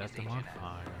go set them on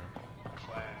fire.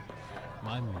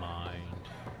 My mind.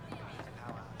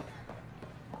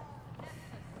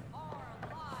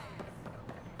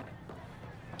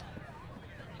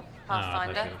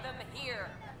 Pathfinder. Make them hear.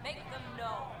 Make them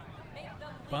know. Make them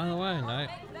by the way,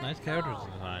 nice character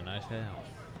design, nice hair.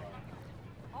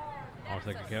 Almost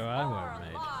like a character I would have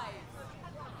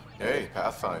made. Hey,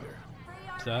 Pathfinder.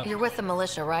 What's up? You're with the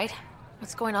militia, right?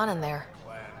 What's going on in there?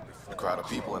 A crowd of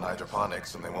people in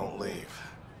hydroponics and they won't leave.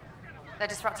 They're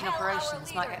disrupting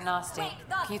operations, might get nasty.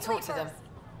 Can you talk to them?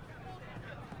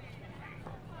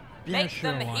 Yeah, Make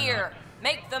sure, them why hear. not?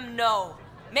 Make them know.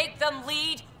 Make them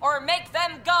lead or make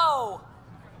them go.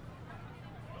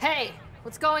 Hey,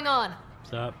 what's going on?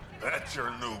 What's up? That's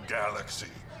your new galaxy.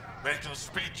 Making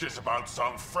speeches about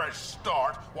some fresh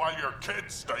start while your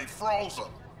kids stay frozen.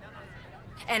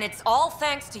 And it's all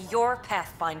thanks to your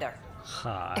Pathfinder.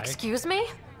 Hi. Excuse me?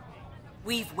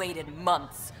 We've waited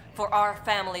months for our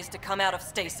families to come out of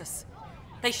stasis.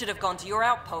 They should have gone to your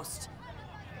outpost.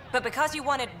 But because you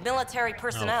wanted military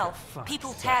personnel,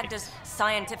 people tagged as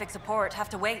scientific support have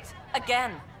to wait.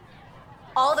 Again.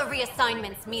 All the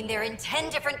reassignments mean they're in 10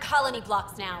 different colony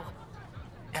blocks now.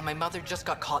 And my mother just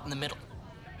got caught in the middle.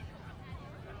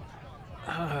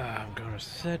 I'm gonna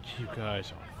set you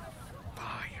guys on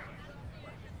fire.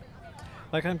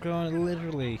 Like I'm going to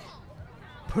literally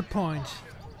put points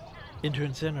into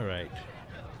incinerate.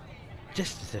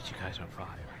 Just to set you guys on fire.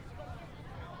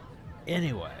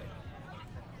 Anyway.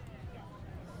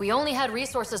 We only had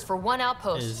resources for one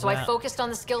outpost, so I focused on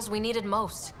the skills we needed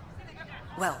most.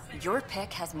 Well, your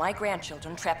pick has my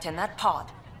grandchildren trapped in that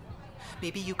pod.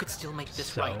 Maybe you could still make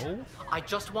this right. I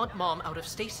just want Mom out of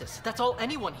stasis. That's all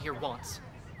anyone here wants.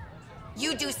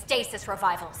 You do stasis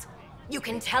revivals. You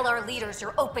can tell our leaders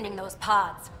you're opening those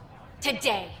pods.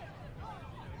 Today.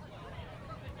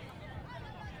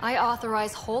 I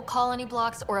authorize whole colony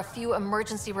blocks or a few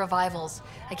emergency revivals.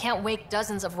 I can't wake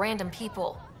dozens of random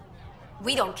people.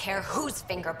 We don't care whose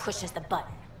finger pushes the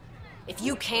button. If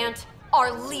you can't,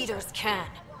 our leaders can.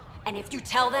 And if you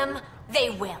tell them,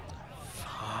 they will.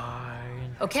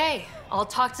 Fine. Okay, I'll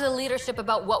talk to the leadership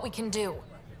about what we can do.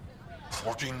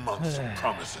 14 months of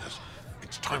promises.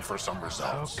 It's time for some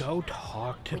results. Go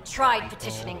talk to We tried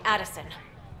petitioning Addison.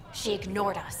 She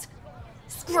ignored us.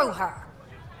 Screw her.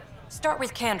 Start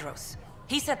with Kandros.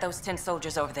 He sent those 10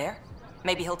 soldiers over there.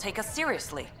 Maybe he'll take us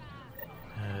seriously.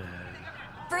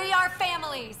 Free our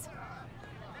families!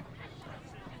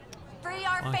 Free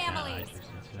our families!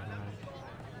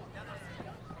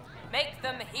 Make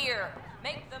them hear.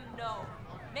 Make them know.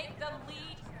 Make them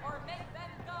lead or make them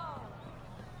go.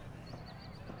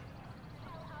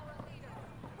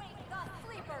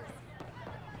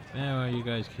 Yeah, well, you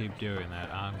guys keep doing that.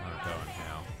 I'm gonna go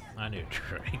now. I need a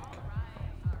drink.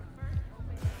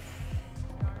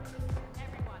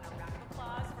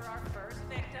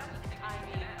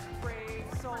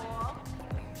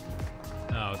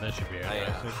 Oh, that should be it.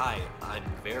 Hi, I'm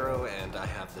Vero, and I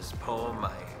have this poem.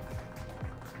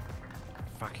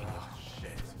 Fucking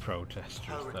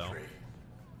protesters, though.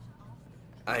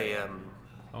 I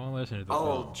won't listen to the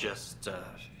I'll poem. just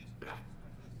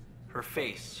her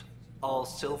face, all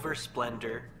silver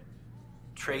splendor,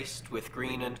 traced with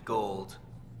green and gold,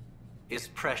 is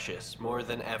precious more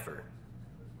than ever.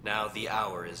 Now the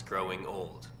hour is growing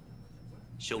old.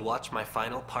 She'll watch my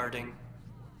final parting,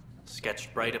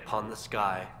 sketched bright upon the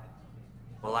sky.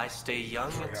 While I stay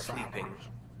young and sleeping,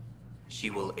 she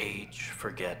will age,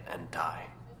 forget, and die.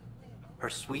 Her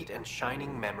sweet and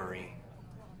shining memory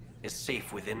is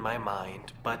safe within my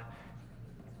mind, but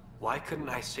why couldn't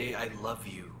I say I love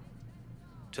you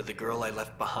to the girl I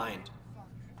left behind?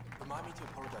 Remind me to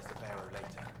apologize to Vero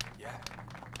later, yeah?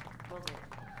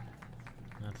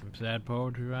 That's some sad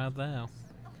poetry right there.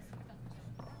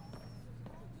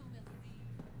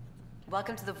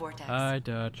 Welcome to the Vortex. Hi,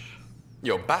 Dutch.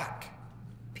 You're back.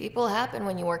 People happen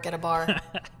when you work at a bar.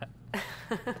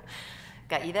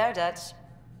 Got you there, Dutch.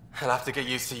 I'll have to get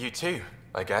used to you too,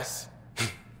 I guess.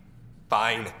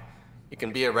 Fine. You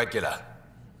can be a regular.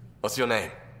 What's your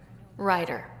name?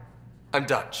 Ryder. I'm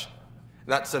Dutch.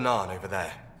 That's Anan over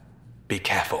there. Be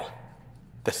careful.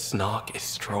 The snark is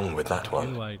strong with that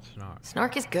one. Like snark.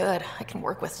 Snark is good. I can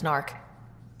work with snark.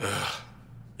 Ugh.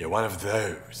 You're one of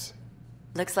those.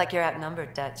 Looks like you're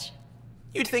outnumbered, Dutch.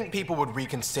 You'd think people would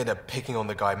reconsider picking on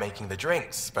the guy making the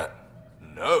drinks, but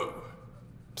no.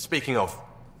 Speaking of,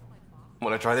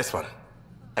 wanna try this one?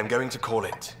 I'm going to call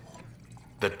it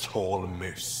the Tall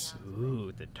Moose.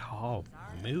 Ooh, the Tall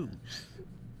Moose.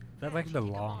 Is that like the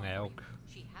long elk?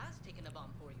 She has taken a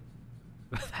bomb for you.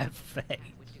 That face.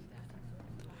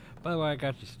 By the way, I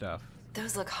got your stuff.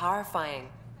 Those look horrifying.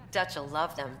 Dutch will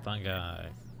love them. Fungi.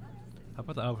 How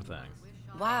about the other thing?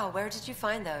 Wow, where did you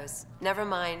find those? Never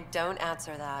mind, don't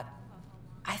answer that.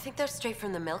 I think they're straight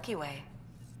from the Milky Way.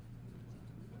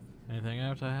 Anything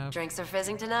else I have? Drinks are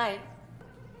fizzing tonight.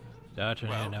 Dutch, I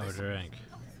need another drink.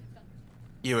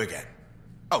 You again.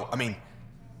 Oh, I mean,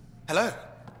 hello.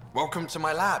 Welcome to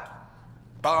my lab.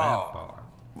 Bar.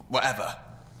 Whatever.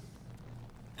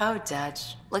 Oh,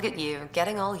 Dutch, look at you,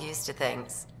 getting all used to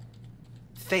things.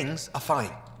 Things are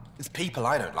fine. It's people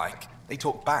I don't like. They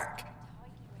talk back.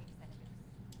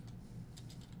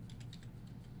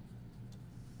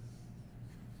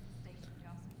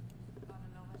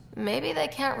 Maybe they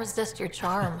can't resist your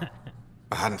charm.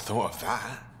 I hadn't thought of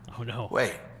that. Oh no.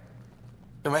 Wait.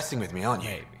 You're messing with me, aren't you?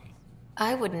 Maybe.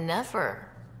 I would never.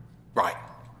 Right.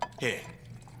 Here.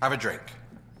 Have a drink.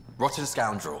 Rotten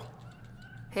scoundrel.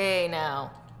 Hey,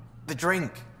 now. The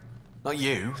drink. Not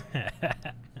you.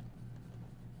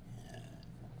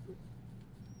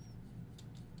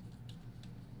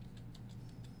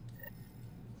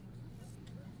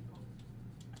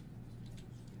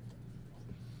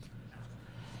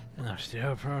 And they're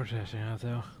still protesting out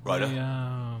there. Ryder?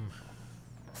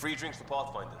 We, Free drinks for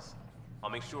Pathfinders.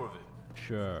 I'll make sure of it.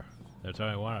 Sure. There's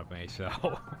only one of me, so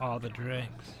all the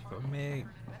drinks for me.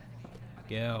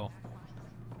 Go.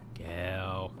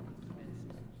 Go.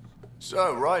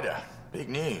 So, Ryder, big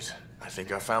news. I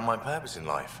think I found my purpose in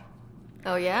life.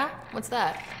 Oh yeah? What's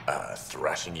that?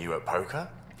 Thrashing you at poker?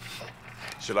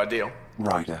 Should I deal?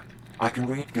 Ryder, I can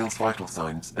read Gil's vital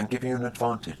signs and give you an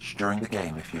advantage during the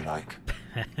game if you like.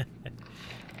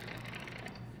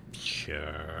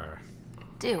 Sure.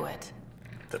 Do it.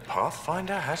 The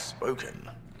Pathfinder has spoken.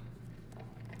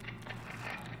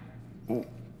 Ooh,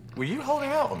 were you holding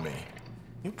out on me?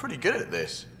 You're pretty good at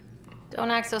this.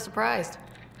 Don't act so surprised.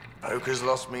 Poker's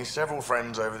lost me several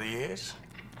friends over the years.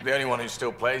 The only one who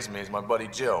still plays me is my buddy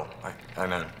Jill. I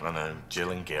know,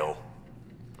 Jill and Gil.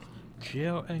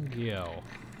 Jill and Gil.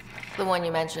 The one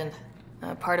you mentioned.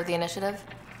 Part of the initiative?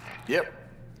 Yep.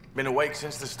 Been awake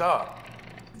since the start.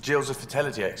 Jill's a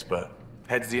fertility expert.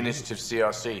 Heads the initiative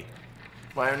CRC.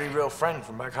 My only real friend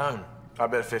from back home. I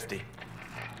bet 50.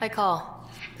 I call.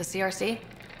 The CRC?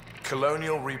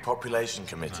 Colonial Repopulation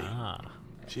Committee.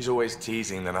 She's always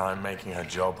teasing that I'm making her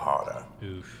job harder.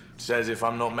 Oof. Says if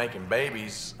I'm not making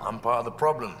babies, I'm part of the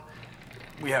problem.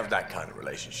 We have that kind of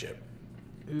relationship.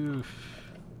 Oof.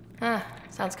 Huh.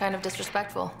 Sounds kind of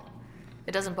disrespectful.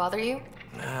 It doesn't bother you?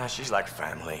 Nah, she's like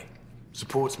family.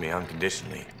 Supports me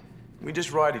unconditionally. We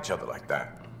just ride each other like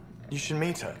that. You should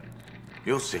meet her.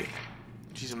 You'll see.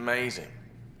 She's amazing.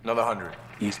 Another 100.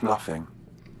 He's bluffing.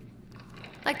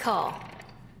 I call.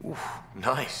 Oof,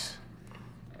 nice.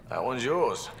 That one's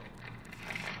yours.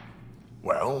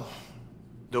 Well,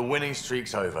 the winning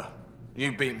streak's over.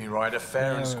 You beat me, Ryder,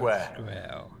 fair and square.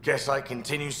 Guess I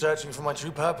continue searching for my true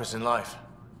purpose in life.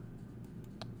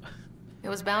 It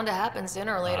was bound to happen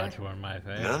sooner or later. That's one of my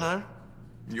favorites. No.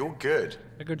 You're good.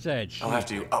 I could say I'll have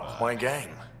to up my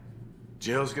game.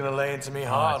 Jill's gonna lay into me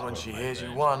hard when she hears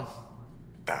you won.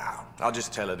 I'll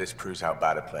just tell her this proves how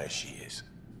bad a player she is.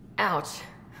 Ouch.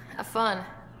 Have fun.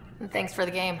 And thanks for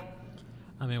the game.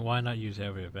 I mean, why not use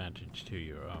every advantage to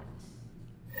your own?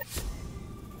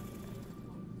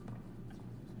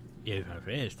 Even if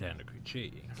it is technically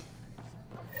cheating.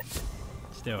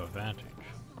 Still advantage.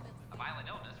 A violent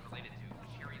illness related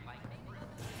to cheery lightning.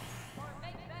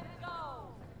 Make them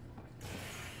go!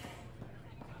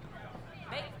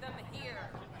 Make them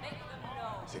hear. Make them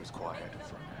know. Seems quiet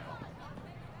for now.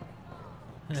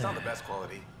 It's not the best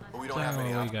quality, but we don't have any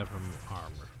we got from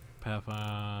armor.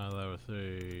 Pathfinder level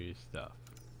 3 stuff.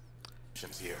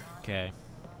 Here. Okay.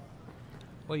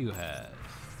 What you have?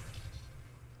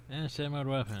 And semi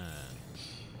weapons.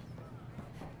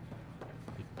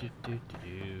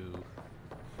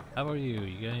 How about you?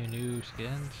 You got any new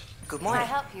skins? Good morning. Can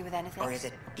I help you with anything? Or is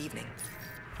it evening?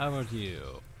 How about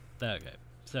you? Okay,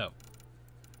 so.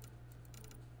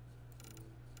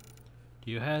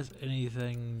 Do you have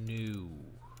anything new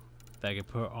that I can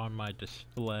put on my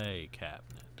display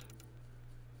cabinet?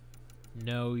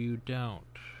 No, you don't.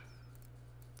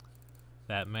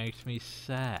 That makes me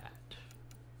sad.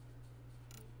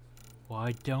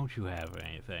 Why don't you have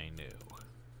anything new?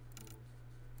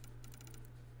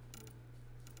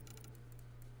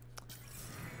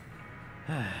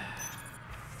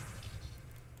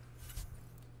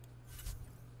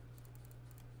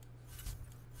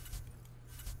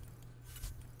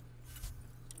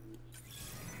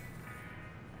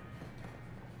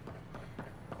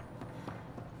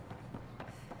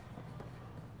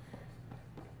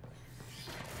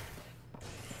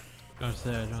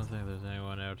 I don't think there's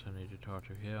anyone else I need to talk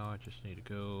to here. I just need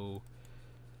to go.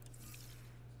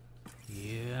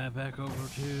 Yeah, back over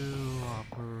to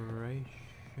operations.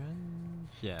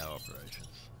 Yeah,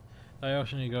 operations. I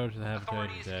also need to go to the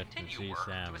habitation deck and see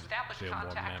Sam and feel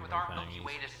more memory Milky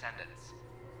Way thingies. descendants.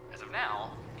 As of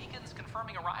now, beacons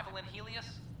confirming arrival in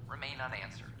Helios remain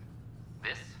unanswered.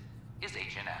 This is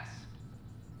HNS.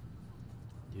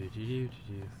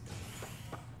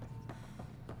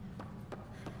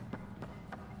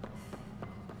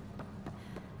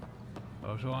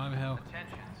 Also, I'm Hell.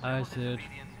 I said.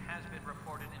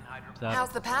 How's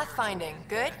the pathfinding?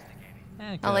 Good?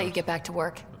 I'll let you get back to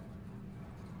work.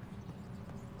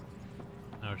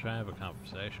 I was trying to have a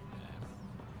conversation.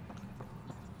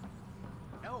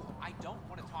 No, I don't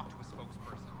want to talk to a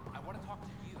spokesperson. I want to talk to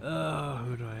you.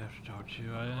 Who do I have to talk to?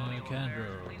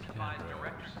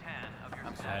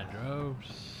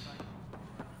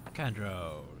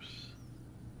 Candros.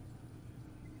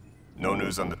 No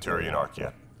news on the Turian Ark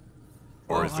yet?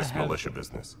 Or is this militia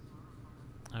business?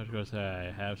 I was going to say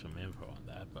I have some info on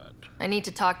that, but... I need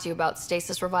to talk to you about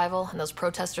stasis revival and those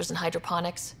protesters in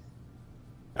hydroponics.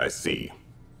 I see.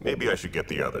 Maybe I should get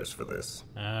the others for this.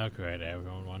 Oh, great.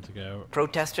 Everyone wants to go.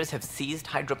 Protesters have seized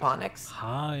hydroponics?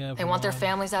 Hi, everyone. They want their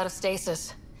families out of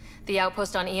stasis. The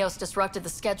outpost on Eos disrupted the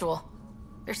schedule.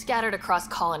 They're scattered across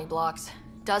colony blocks.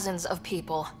 Dozens of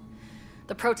people.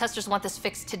 The protesters want this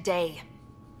fixed today.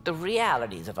 The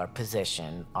realities of our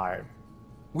position are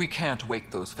We can't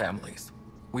wake those families.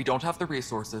 We don't have the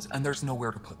resources, and there's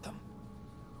nowhere to put them.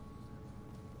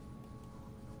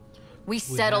 We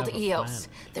settled Eos.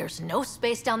 There's no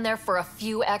space down there for a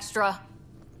few extra.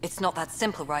 It's not that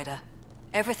simple, Ryder.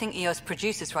 Everything Eos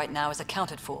produces right now is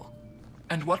accounted for.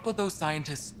 And what would those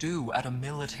scientists do at a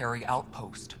military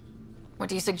outpost? What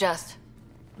do you suggest?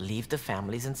 Leave the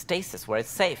families in stasis where it's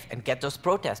safe and get those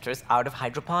protesters out of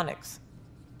hydroponics.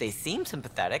 They seem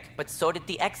sympathetic, but so did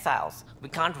the exiles. We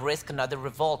can't risk another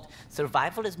revolt.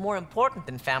 Survival is more important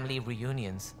than family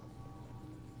reunions.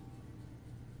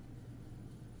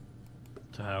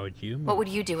 So how would you move? What would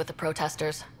you do with the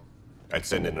protesters? I'd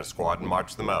send in a squad and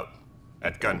march them out.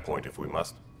 At gunpoint if we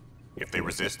must. If they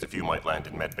resist, a few might land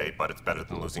in medbay, but it's better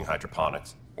than losing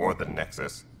hydroponics. Or the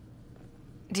Nexus.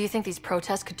 Do you think these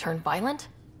protests could turn violent?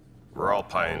 We're all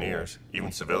pioneers.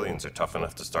 Even civilians are tough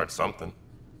enough to start something.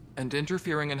 And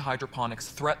interfering in hydroponics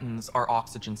threatens our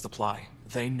oxygen supply.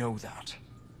 They know that.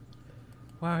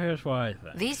 Well, here's what I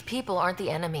think. These people aren't the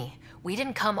enemy. We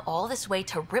didn't come all this way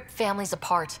to rip families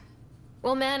apart.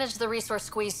 We'll manage the resource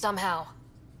squeeze somehow.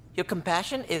 Your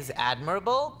compassion is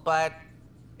admirable, but...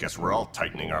 Guess we're all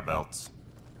tightening our belts.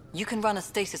 You can run a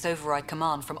stasis override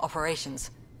command from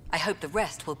operations. I hope the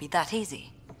rest will be that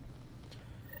easy.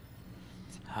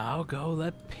 I'll go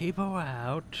let people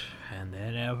out, and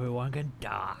then everyone can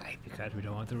die because we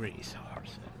don't want the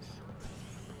resources.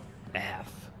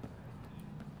 F.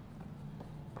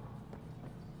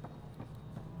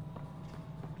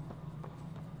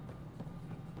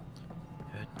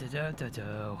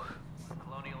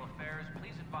 Colonial Affairs,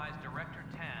 please advise Director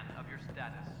Tan of your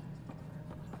status.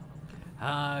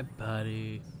 Hi,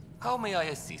 buddy. How may I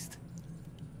assist?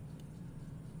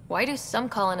 Why do some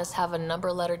colonists have a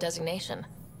number letter designation?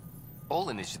 All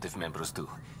initiative members do.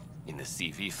 In the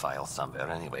CV file somewhere,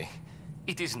 anyway.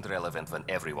 It isn't relevant when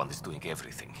everyone is doing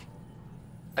everything.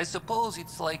 I suppose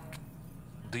it's like...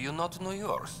 Do you not know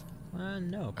yours?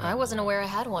 No. I wasn't aware I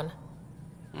had one.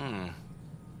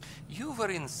 You were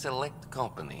in Select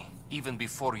Company, even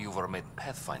before you were made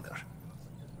Pathfinder.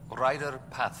 Ryder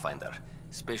Pathfinder.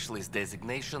 Specialist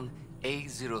designation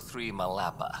A03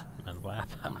 Malapa.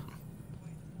 Malapa.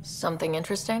 Something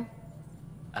interesting?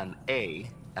 An A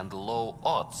and low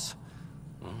odds.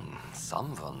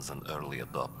 Someone's an early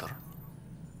adopter.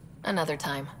 Another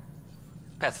time.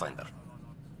 Pathfinder.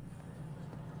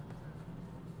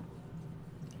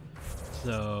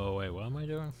 So, wait, what am I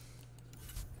doing?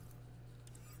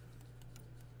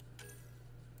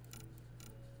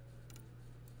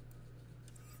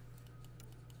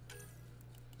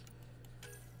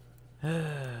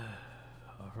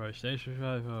 Alright, station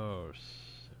survivors.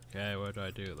 Okay, where do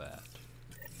I do that?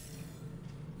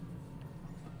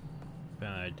 Can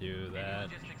I do that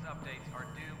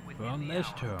from this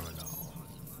terminal?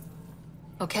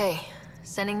 Okay,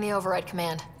 sending the override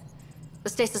command. The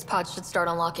stasis pod should start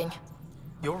unlocking.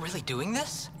 You're really doing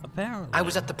this? Apparently. I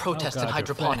was at the protest God, in your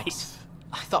hydroponics. face.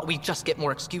 I thought we'd just get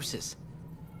more excuses.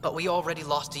 But we already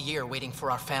lost a year waiting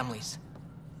for our families.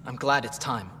 I'm glad it's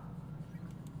time.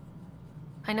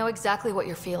 I know exactly what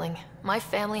you're feeling. My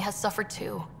family has suffered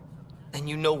too. And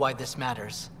you know why this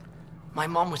matters. My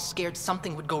mom was scared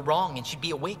something would go wrong and she'd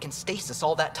be awake in stasis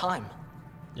all that time.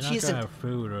 You're not gonna have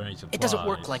food or any supplies. It doesn't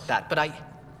work like that, but I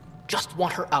just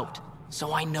want her out,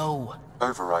 so I know.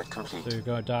 Override complete. So you're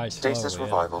gonna die Stasis slowly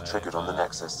revival anyway, triggered on the but-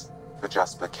 Nexus. For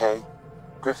Jasper K,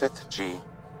 Griffith G,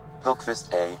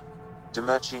 Hilkvist A,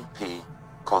 Demerchi P,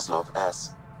 Kozlov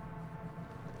S.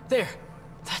 There,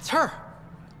 that's her.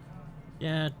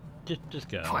 Yeah, just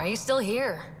go. Why are you still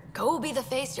here? Go be the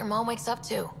face your mom wakes up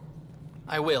to.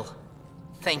 I will.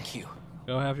 Thank you.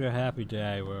 Go have your happy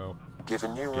day, Will.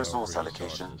 Given new resource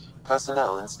allocation,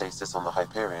 personnel in stasis on the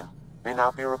Hyperion may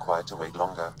now be required to wait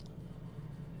longer.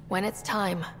 When it's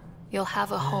time, you'll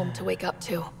have a home to wake up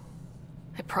to.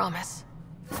 I promise.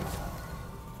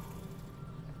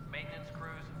 Maintenance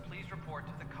crews, please report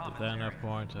to the Is commissary. that enough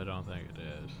points? I don't think it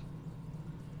is.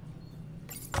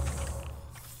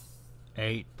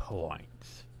 8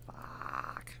 points.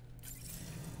 Fuck.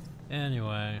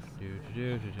 Anyway, do.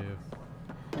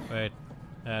 Wait,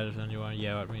 does anyone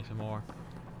yell at me some more?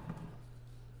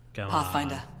 Come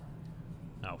Pathfinder.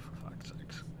 on. No, for fuck's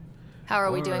sakes. How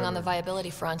are we doing on the viability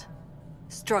front?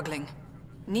 Struggling.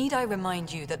 Need I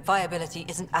remind you that viability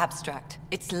isn't abstract?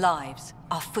 It's lives,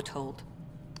 our foothold.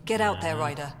 Get out there,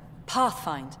 Ryder.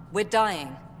 Pathfind. We're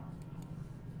dying.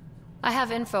 I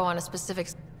have info on a specific...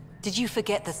 Did you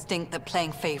forget the stink that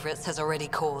playing favorites has already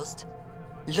caused?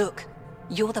 Look,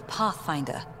 you're the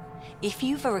Pathfinder. If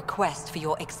you've a request for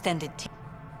your extended team,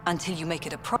 until you make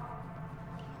it a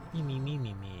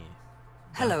Me.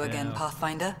 Hello Okay. again,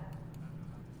 Pathfinder.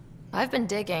 I've been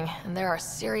digging, and there are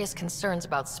serious concerns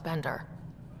about Spender.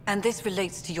 And this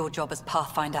relates to your job as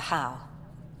Pathfinder how?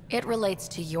 It relates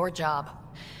to your job.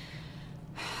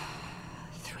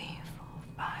 3, 4,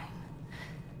 5.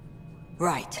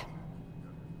 Right.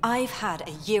 I've had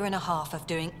a year and a half of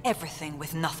doing everything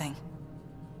with nothing.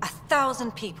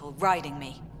 1,000 people riding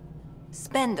me.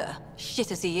 Spender,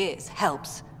 shit as he is,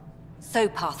 helps. So,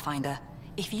 Pathfinder,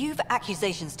 if you've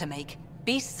accusations to make,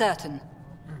 be certain.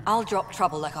 I'll drop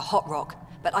trouble like a hot rock,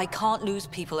 but I can't lose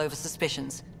people over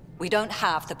suspicions. We don't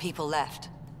have the people left.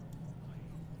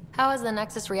 How has the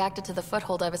Nexus reacted to the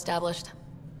foothold I've established?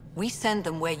 We send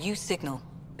them where you signal,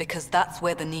 because that's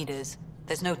where the need is.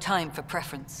 There's no time for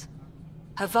preference.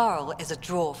 Havarl is a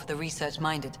draw for the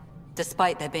research-minded,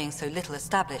 despite there being so little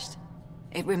established.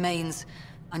 It remains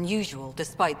unusual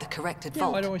despite the corrected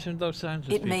vault. Why don't we send those signs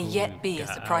to It may people yet who be a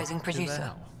got surprising out to producer.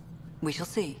 them? We shall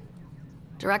see.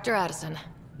 Director Addison.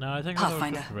 No, I think those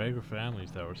Pathfinder. just regular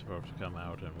families that were supposed to come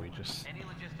out, and we just...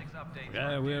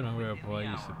 Yeah, we have no real way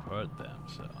to support them,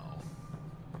 so...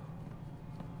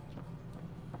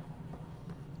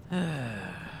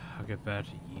 I'll get back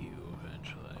to you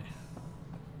eventually.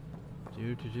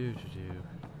 Do.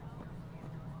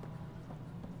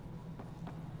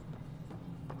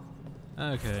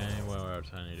 Okay, anywhere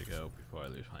else I need to go before I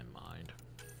lose my mind.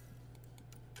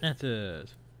 That's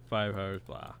it. 5 hours,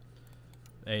 blah.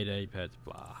 8 pets,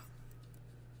 blah.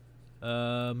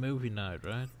 Movie night,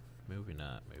 right? Movie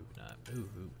night. Movie night.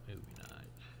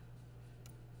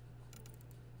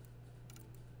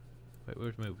 Wait,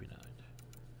 where's movie night?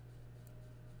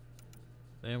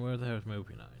 Then where the hell's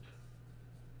movie night?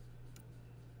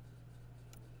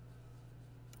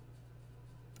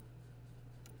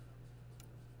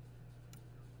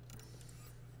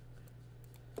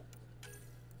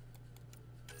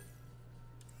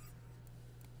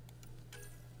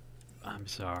 I'm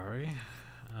sorry.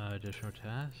 Additional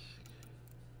task.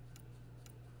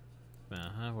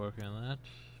 Working on that.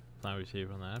 Plan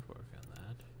receive on that. Work on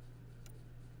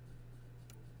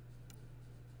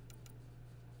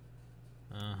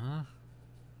that.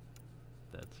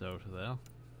 That's over there.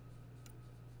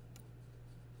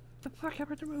 The fuck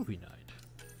happened to movie night?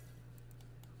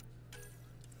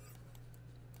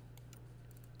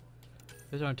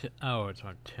 It's on it's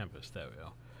on Tempest, there we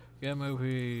go. Get a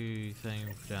movie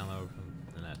thing download from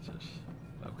the Nexus.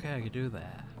 Okay, I can do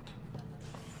that.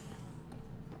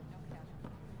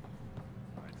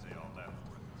 I'd say all that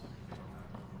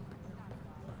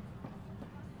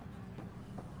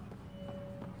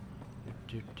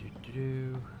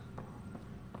Do.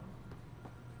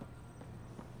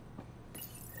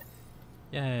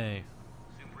 Yay.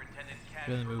 Get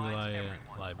the movie library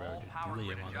to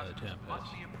Liam on the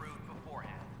Tempest.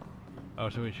 Oh,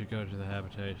 so we should go to the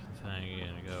habitation thing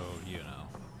and go, you know.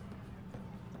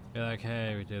 Be like,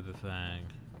 hey, we did the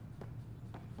thing.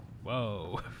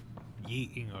 Whoa.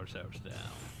 Yeeting ourselves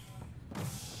down.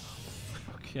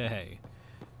 Okay.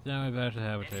 Now we're back to the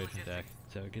habitation deck,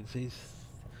 so we can see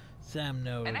Sam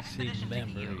knows, see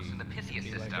memory. In the Pythia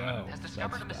system like, oh, has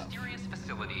discovered a mysterious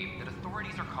facility that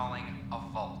authorities are calling a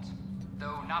vault.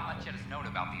 Though not much yet is known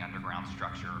about the underground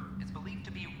structure, it's believed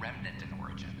to be remnant in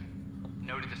origin.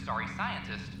 Noted Astari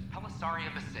scientist Pelisaria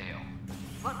Baseo.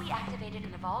 What we activated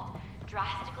in the vault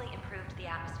drastically improved the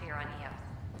atmosphere on Eos.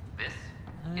 This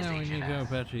Yeah, we need to go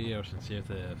back to Eos and see if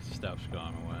the stuff's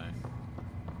gone away.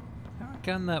 I haven't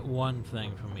gotten that one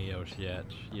thing from Eos yet,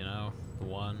 you know? The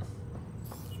one.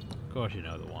 Of course you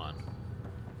know the one.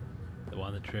 The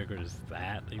one that triggers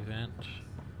that event.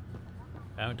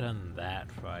 I haven't done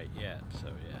that fight yet, so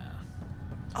yeah.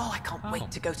 Oh, I can't wait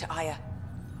to go to Aya.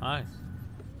 Hi.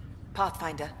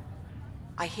 Pathfinder,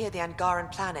 I hear the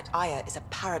Angaran planet Aya is a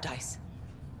paradise.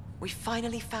 We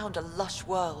finally found a lush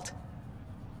world.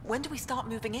 When do we start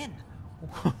moving in?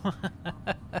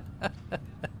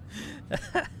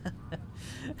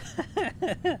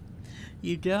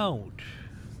 You don't.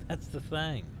 That's the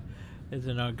thing. It's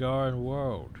an Angaran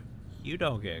world. You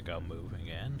don't get to go moving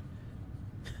in.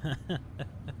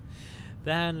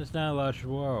 Then it's not a lush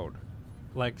world.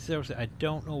 Like, seriously, I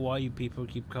don't know why you people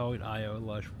keep calling Io a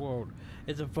lush world.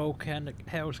 It's a volcanic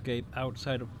hellscape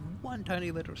outside of one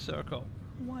tiny little circle.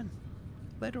 One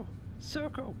little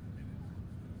circle.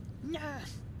 Nah.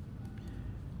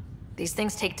 These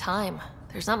things take time.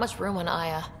 There's not much room on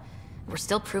Aya. We're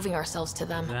still proving ourselves to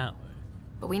them. Exactly.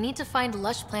 But we need to find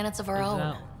lush planets of our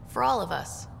own. For all of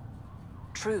us.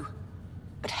 True.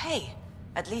 But hey,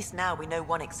 at least now we know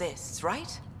one exists,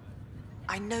 right?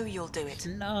 I know you'll do it.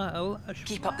 No,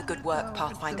 keep up the good work,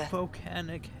 Pathfinder. It's a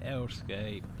volcanic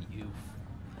hellscape, you.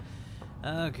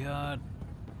 Oh god,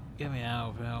 get me out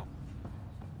of hell.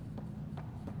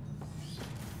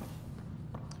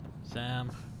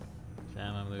 Sam.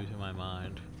 Sam, I'm losing my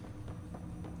mind.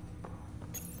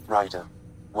 Ryder,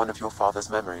 one of your father's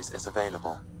memories is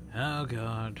available. Oh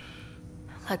god.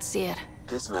 Let's see it.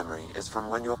 This memory is from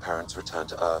when your parents returned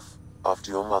to Earth,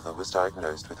 after your mother was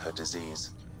diagnosed with her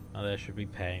disease. Oh, that should be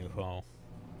painful.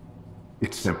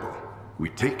 It's simple. We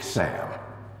take Sam.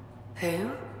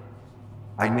 Who?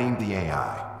 I named the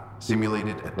AI,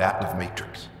 Simulated Adaptive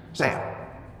Matrix. Sam.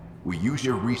 We use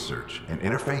your research and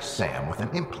interface Sam with an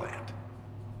implant.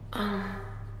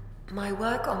 My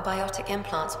work on biotic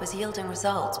implants was yielding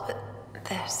results, but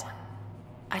this...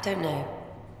 I don't know.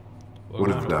 What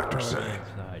did the doctor say?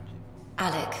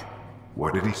 Alec,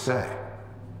 What did he say?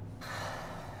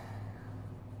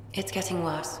 it's getting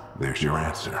worse. There's your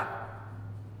answer.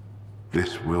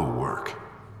 This will work.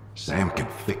 Sam can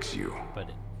fix you. But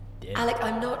it did. Alec,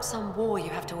 I'm not some war you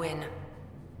have to win.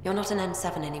 You're not an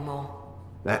N7 anymore.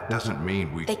 That doesn't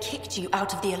mean we... They kicked you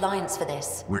out of the Alliance for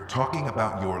this. We're talking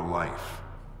about your life.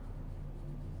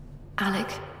 Alec,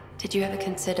 did you ever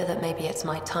consider that maybe it's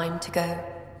my time to go?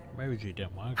 Maybe you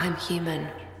don't want to. I'm human.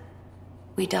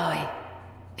 We die.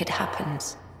 It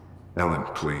happens. Ellen,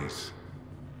 please.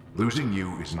 Losing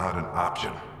you is not an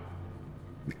option.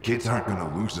 The kids aren't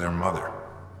gonna lose their mother.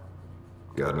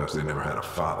 God knows they never had a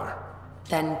father.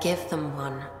 Then give them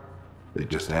one. They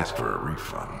just asked for a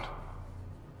refund.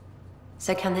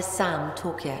 So can this Sam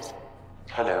talk yet?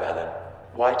 Hello, Ellen.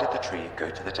 Why did the tree go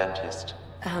to the dentist?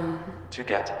 To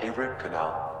get a root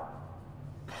canal.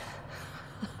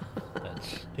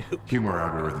 Humor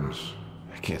algorithms.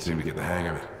 I can't seem to get the hang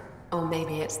of it. Or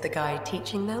maybe it's the guy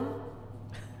teaching them?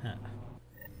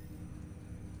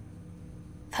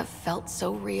 That felt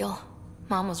so real.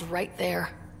 Mom was right there.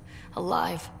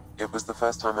 Alive. It was the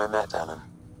first time I met Ellen.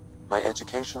 My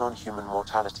education on human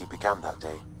mortality began that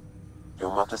day.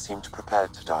 Your mother seemed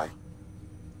prepared to die.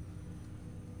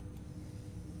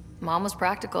 Mom was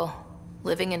practical.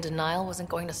 Living in denial wasn't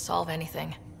going to solve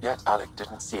anything. Yet Alec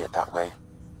didn't see it that way.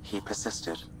 He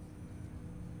persisted.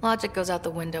 Logic goes out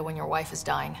the window when your wife is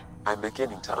dying. I'm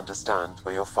beginning to understand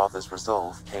where your father's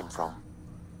resolve came from.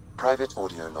 Private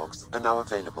audio logs are now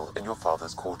available in your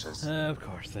father's quarters. Of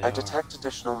course they I are. detect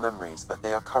additional memories, but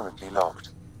they are currently logged.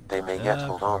 They may yet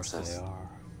hold answers.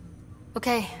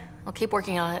 Okay, I'll keep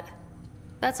working on it.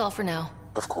 That's all for now.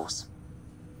 Of course.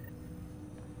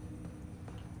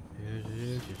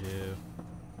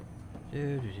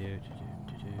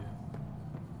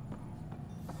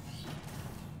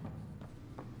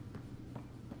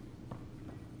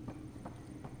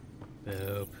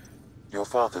 Boop. Your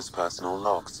father's personal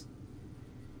logs.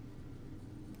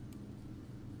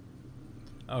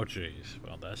 Oh jeez,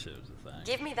 well that shows the thing.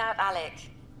 Give me that, Alec.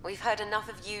 We've heard enough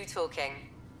of you talking.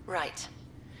 Right.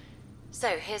 So,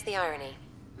 here's the irony.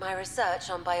 My research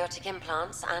on biotic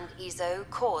implants and EZO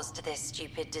caused this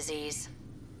stupid disease.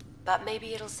 But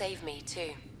maybe it'll save me,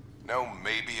 too. No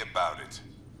maybe about it.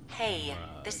 Hey,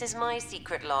 this is my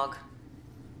secret log.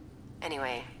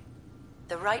 Anyway,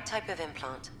 the right type of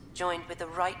implant, joined with the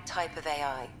right type of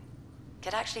AI,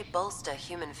 could actually bolster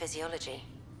human physiology.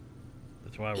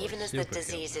 That's why we're Even as the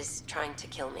disease is trying to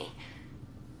kill me,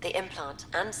 the implant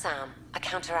and Sam are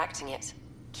counteracting it,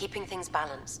 keeping things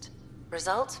balanced.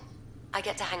 Result? I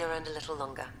get to hang around a little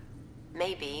longer.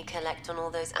 Maybe collect on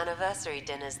all those anniversary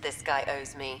dinners this guy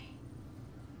owes me.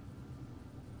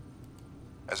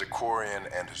 As a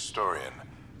Quarian and historian,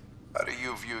 how do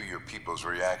you view your people's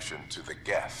reaction to the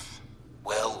Geth?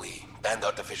 Well, we banned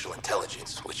artificial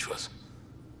intelligence, which was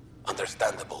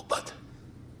understandable, but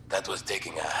that was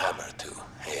taking a hammer to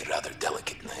a rather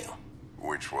delicate nail.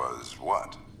 Which was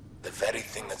what? The very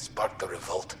thing that sparked the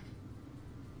revolt.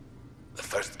 The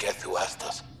first Geth who asked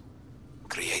us,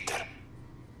 Creator,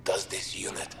 does this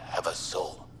unit have a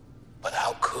soul? But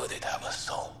how could it have a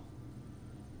soul?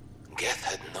 Geth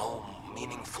had no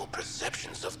meaningful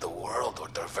perceptions of the world or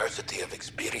diversity of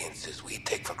experiences we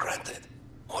take for granted.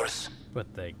 Worse,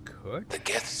 but they could? The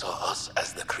Geth saw us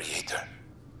as the Creator.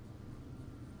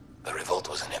 The revolt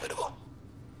was inevitable.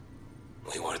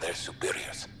 We were their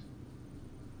superiors.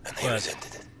 And they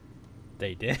resented it.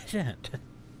 They didn't.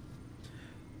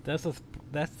 That's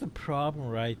the problem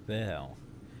right there.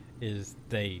 Is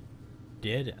they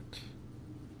didn't.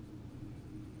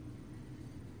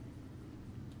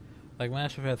 Like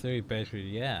Mass Effect 3 basically,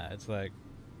 yeah, it's like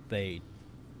they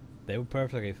were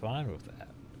perfectly fine with that.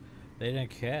 They didn't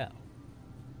care.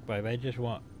 Like they just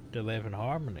want to live in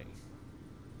harmony.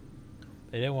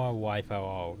 They didn't want to wipe out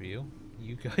all of you.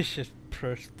 You guys just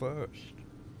pressed first.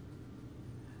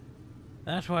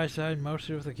 That's why I sided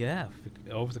mostly with the Geth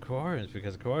over the Quarians,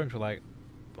 because the Quarians were like,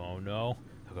 oh no,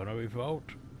 they're gonna revolt.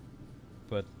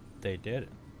 But they did it.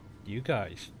 You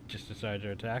guys just decided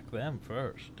to attack them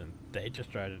first, and they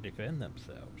just tried to defend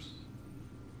themselves.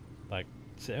 Like,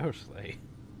 seriously.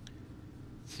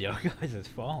 It's your guys'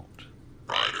 fault.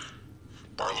 Ryder,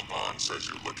 Barlaban says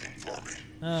you're looking for me.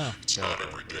 Oh, it's not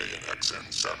every day an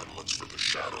XN7 looks for the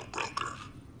Shadow Broker.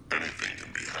 Anything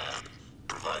can be had,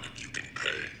 provided you can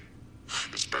pay.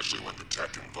 Especially when the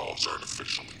tech involves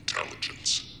artificial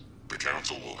intelligence. The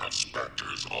Council will have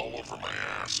specters all over my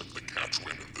ass if they catch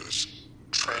wind of this.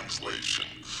 Translation,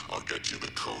 I'll get you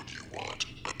the code you want,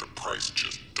 but the price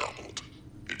just doubled.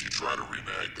 If you try to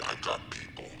renege, I've got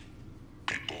people.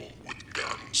 People with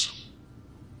guns.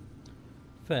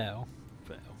 Fail.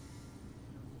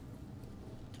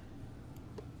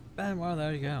 And well,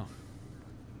 there you go.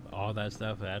 All that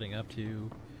stuff adding up to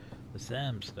the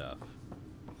Sam stuff.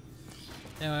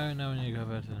 Anyway, now we need to go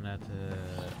back to the not to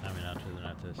the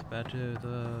Natus, back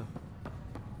to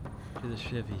the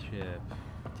shifty ship,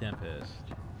 Tempest.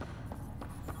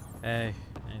 Hey,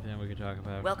 anything we could talk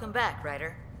about? Welcome back,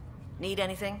 Ryder. Need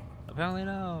anything? Apparently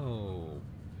no.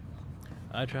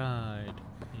 I tried.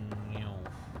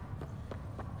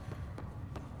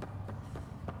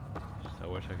 I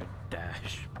wish I could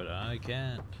dash, but I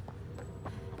can't.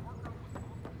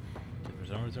 For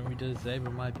some reason we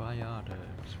disabled my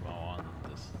biotics while on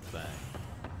this thing.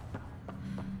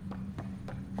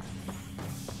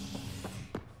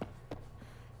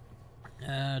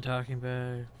 Talking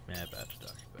Bay. Yeah, back to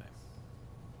Talking Bay.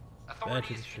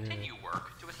 Authorities continue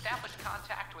work to establish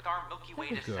contact with our Milky Way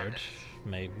descendants.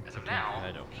 Maybe. As of now,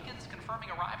 I don't know. beacons confirming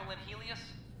arrival in Helios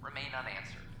remain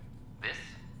unanswered. This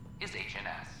is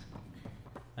HNS.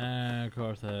 Of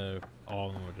course, all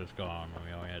of them were just gone when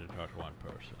we only had to talk to one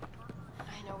person.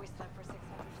 I know we slept for 600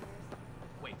 years.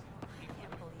 Wait.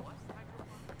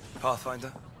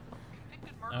 Pathfinder?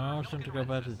 I want them to go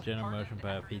back to the general motion,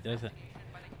 but if he doesn't,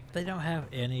 they don't have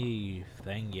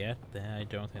anything yet. Then I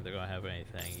don't think they're gonna have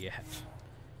anything yet.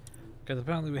 Because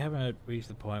apparently we haven't reached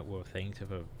the point where things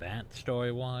have advanced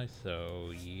story-wise.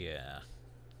 So yeah,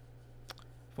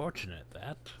 fortunate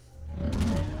that. I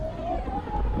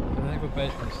think we're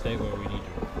basically in a state where we need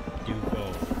to do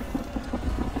both.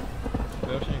 We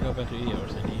also need to go back to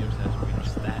Eos, and Eos hasn't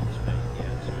reached that state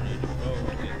yet, so we need to both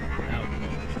get out of the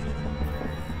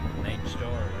main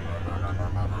story.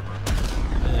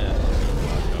 Yeah, there's a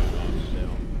lot going on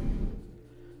still.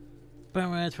 But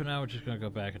anyways, for now, we're just gonna go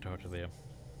back and talk to Liam.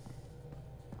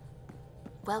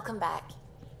 Welcome back.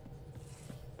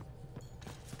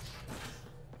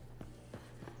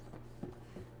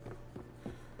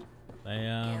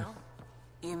 Gil,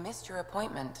 you missed your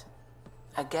appointment.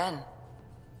 Again.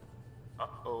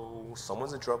 Uh-oh,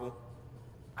 someone's in trouble.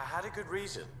 I had a good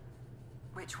reason.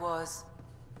 Which was?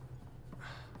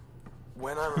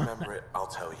 When I remember it, I'll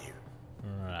tell you.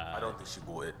 Right. I don't think she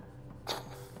bought it.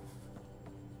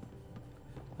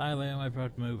 Hi Liam, I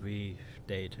brought movie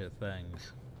data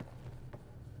things.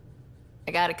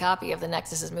 I got a copy of the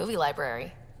Nexus's movie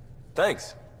library.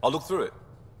 Thanks. I'll look through it.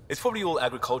 It's probably all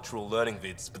agricultural learning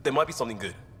vids, but there might be something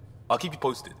good. I'll keep you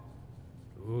posted.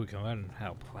 Ooh, we can learn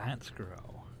how plants grow.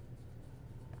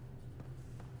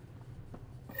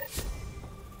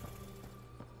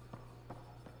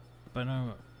 But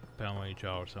no, apparently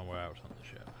y'all are somewhere else on the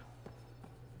ship.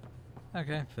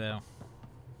 Okay, fail.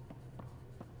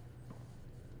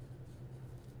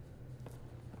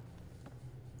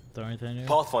 Is there anything new?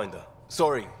 Pathfinder.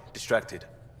 Sorry, distracted.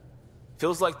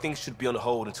 Feels like things should be on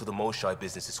hold until the Moshai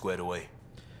business is squared away.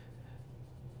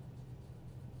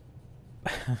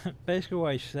 Basically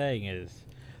what he's saying is,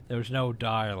 there was no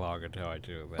dialogue until I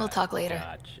do that. We'll talk later.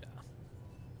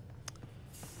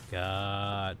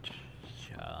 Gotcha.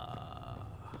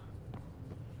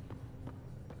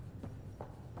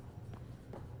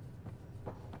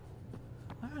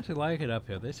 I actually like it up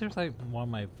here. This is like one of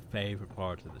my favorite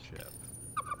parts of the ship.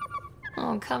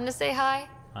 Oh, come to say hi?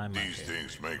 These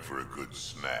things make for a good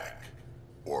snack.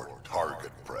 Or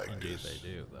target practice. Indeed they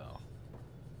do, though.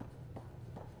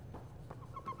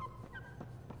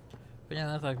 But yeah,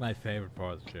 that's like my favorite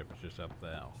part of the ship. It's just up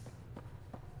there.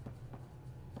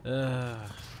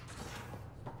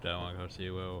 Don't want to go see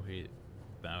Will.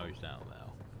 Now he's down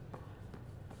now.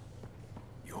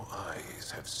 Your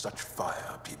eyes have such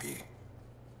fire, PB.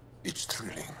 It's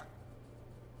thrilling.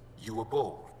 You were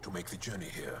bold to make the journey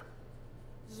here.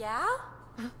 Yeah?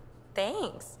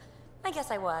 Thanks. I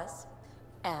guess I was.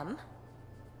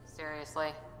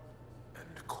 Seriously?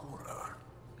 And Cora,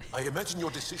 I imagine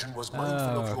your decision was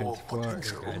mindful of your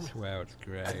potential I swear it's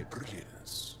great. and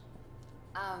brilliance.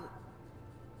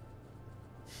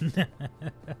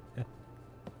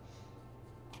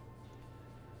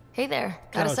 Hey there,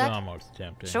 got That a was sec? almost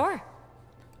tempting. Sure.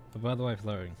 But by the way,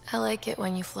 flirting. I like it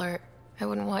when you flirt. I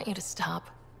wouldn't want you to stop.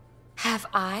 Have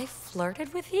I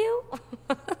flirted with you?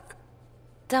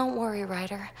 Don't worry,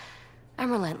 Ryder.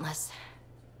 I'm relentless.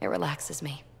 It relaxes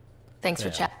me. Thanks for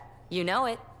chat. You know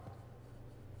it.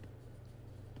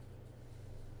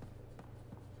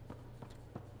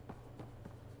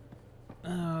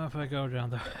 If I go down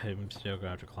the I'm still going to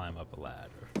have to climb up a ladder.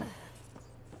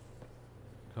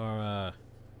 Cora.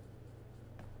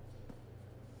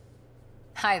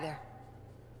 Hi there.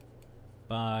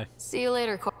 Bye. See you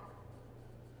later, Cora.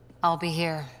 I'll be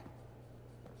here.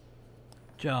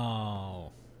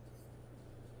 Joe.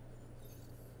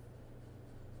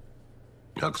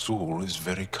 Yaksul is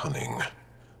very cunning.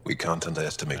 We can't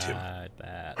underestimate him.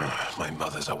 That. My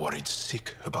mothers are worried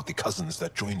sick about the cousins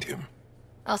that joined him.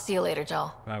 I'll see you later,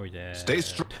 Joel. Probably dead. Stay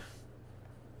strong.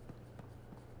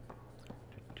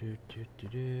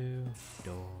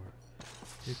 Door.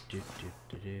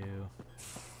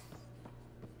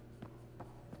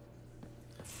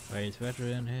 Wait,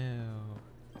 Veteran Hill.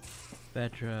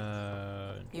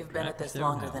 Veteran. You've been at this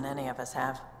longer than any of us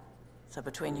have. So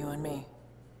between you and me,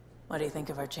 what do you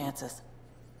think of our chances?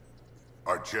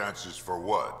 Our chances for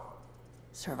what?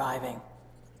 Surviving.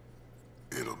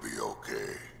 It'll be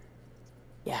okay.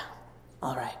 Yeah,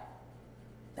 all right.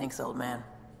 Thanks, old man.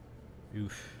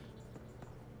 Oof.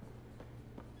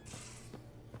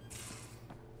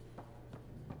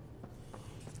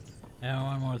 Now,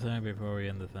 one more thing before we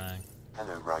end the thing.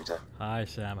 Hello, Ryder. Hi,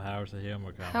 Sam. How's the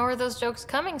humor coming? How are those jokes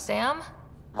coming, Sam?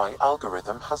 My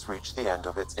algorithm has reached the end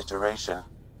of its iteration.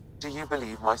 Do you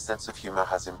believe my sense of humor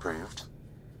has improved?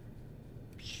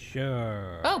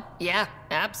 Sure. Oh, yeah,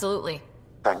 absolutely.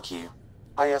 Thank you.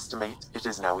 I estimate it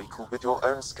is now equal with your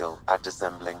own skill at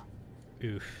dissembling.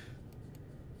 Oof.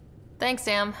 Thanks,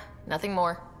 Sam. Nothing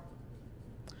more.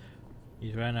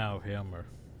 He's ran out of humor.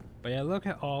 But yeah, look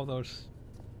at all those.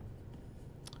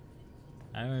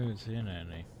 I haven't even seen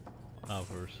any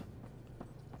offers.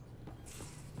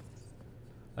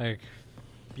 Like,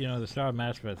 you know, the start of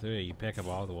Mass Effect 3, you pick up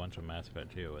all the ones from Mass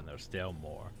Effect 2, and there's still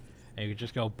more. And you can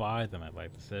just go buy them at,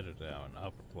 like, the Citadel and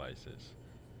other places.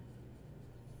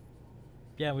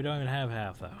 Yeah, we don't even have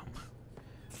half of them.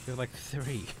 We have, like,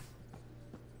 3.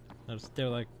 There's still,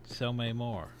 like, so many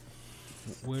more.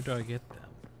 Where do I get them?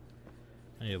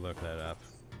 I need to look that up.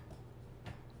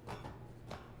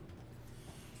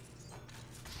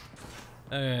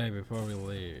 Okay, before we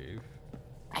leave.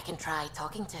 I can try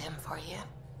talking to him for you.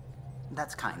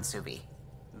 That's kind, Subi.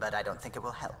 But I don't think it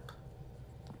will help.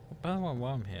 By the way,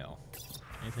 Wormhill.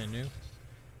 Anything new?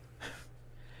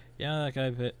 Yeah, that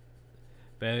guy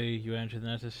Barry, you entered the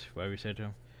Nexus, where we said to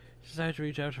him, he decided to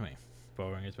reach out to me,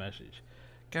 forwarding his message.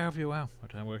 God help you well.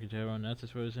 What time working together on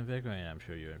Nexus was invigorating. I'm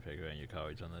sure you're invigorating your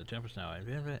colleagues on the Jumpers now.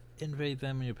 Invade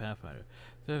them in your Pathfinder.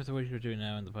 Further the work you're doing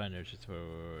now in the Pioneers is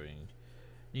forwarding.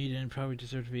 Need and probably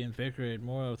deserve to be invigorated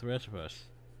more with the rest of us.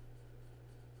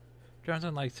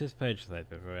 Johnson likes his page late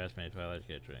before he asked me if I like to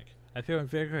get a drink. I feel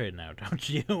invigorated now, don't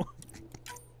you?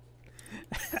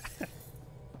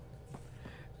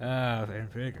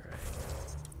 Invigorated.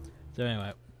 So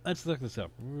anyway, let's look this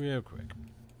up real quick.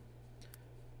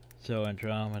 So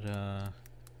Andromeda.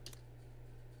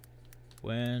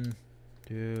 When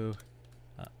do...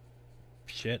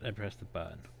 shit, I pressed the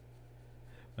button.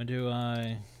 When do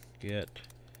I get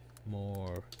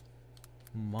more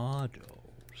models?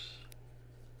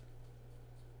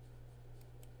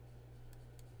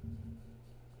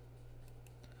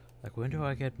 Like, when do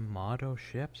I get model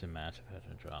ships in Mass Effect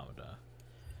Andromeda?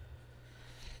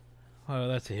 Well,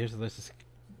 let's see, here's the list of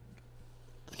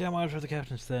scout models for the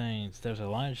captain's things. There's a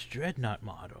Alliance Dreadnought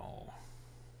model,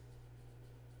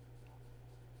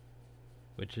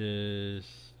 which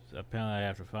is... apparently I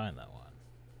have to find that one.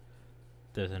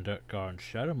 There's a Garden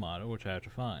Shuttle model, which I have to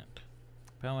find.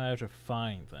 Apparently I have to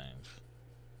find things.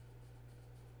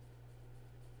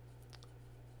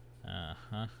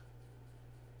 Uh-huh.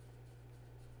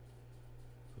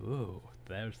 Ooh,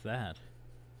 there's that.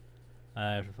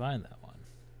 I have to find that one.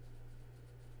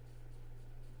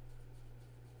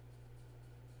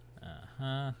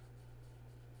 Uh-huh.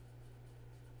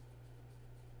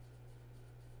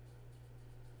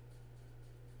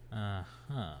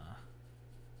 Uh-huh.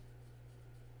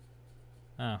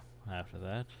 Oh, after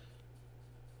that.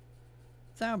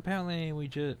 So apparently we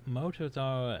just... Motos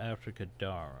are after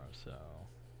Kadara, so...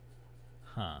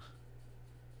 Huh.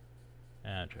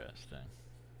 Interesting.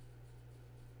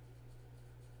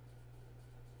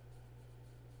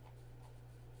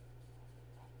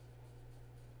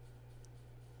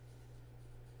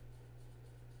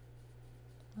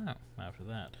 Oh, after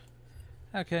that.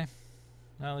 Okay.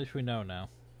 Well, at least we know now.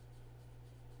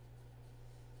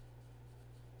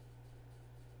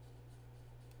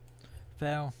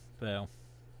 Fail.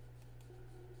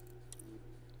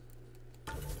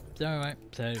 So anyway,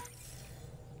 save.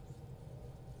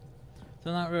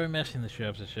 So not really missing the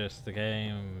ships, it's just the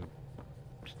game,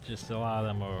 just a lot of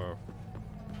them are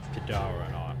Kadara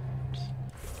and arms.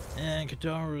 And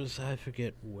Kadara's, I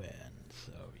forget when,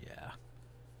 so yeah.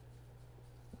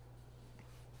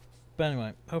 But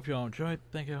anyway, hope you all enjoyed,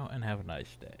 thank you, and have a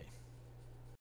nice day.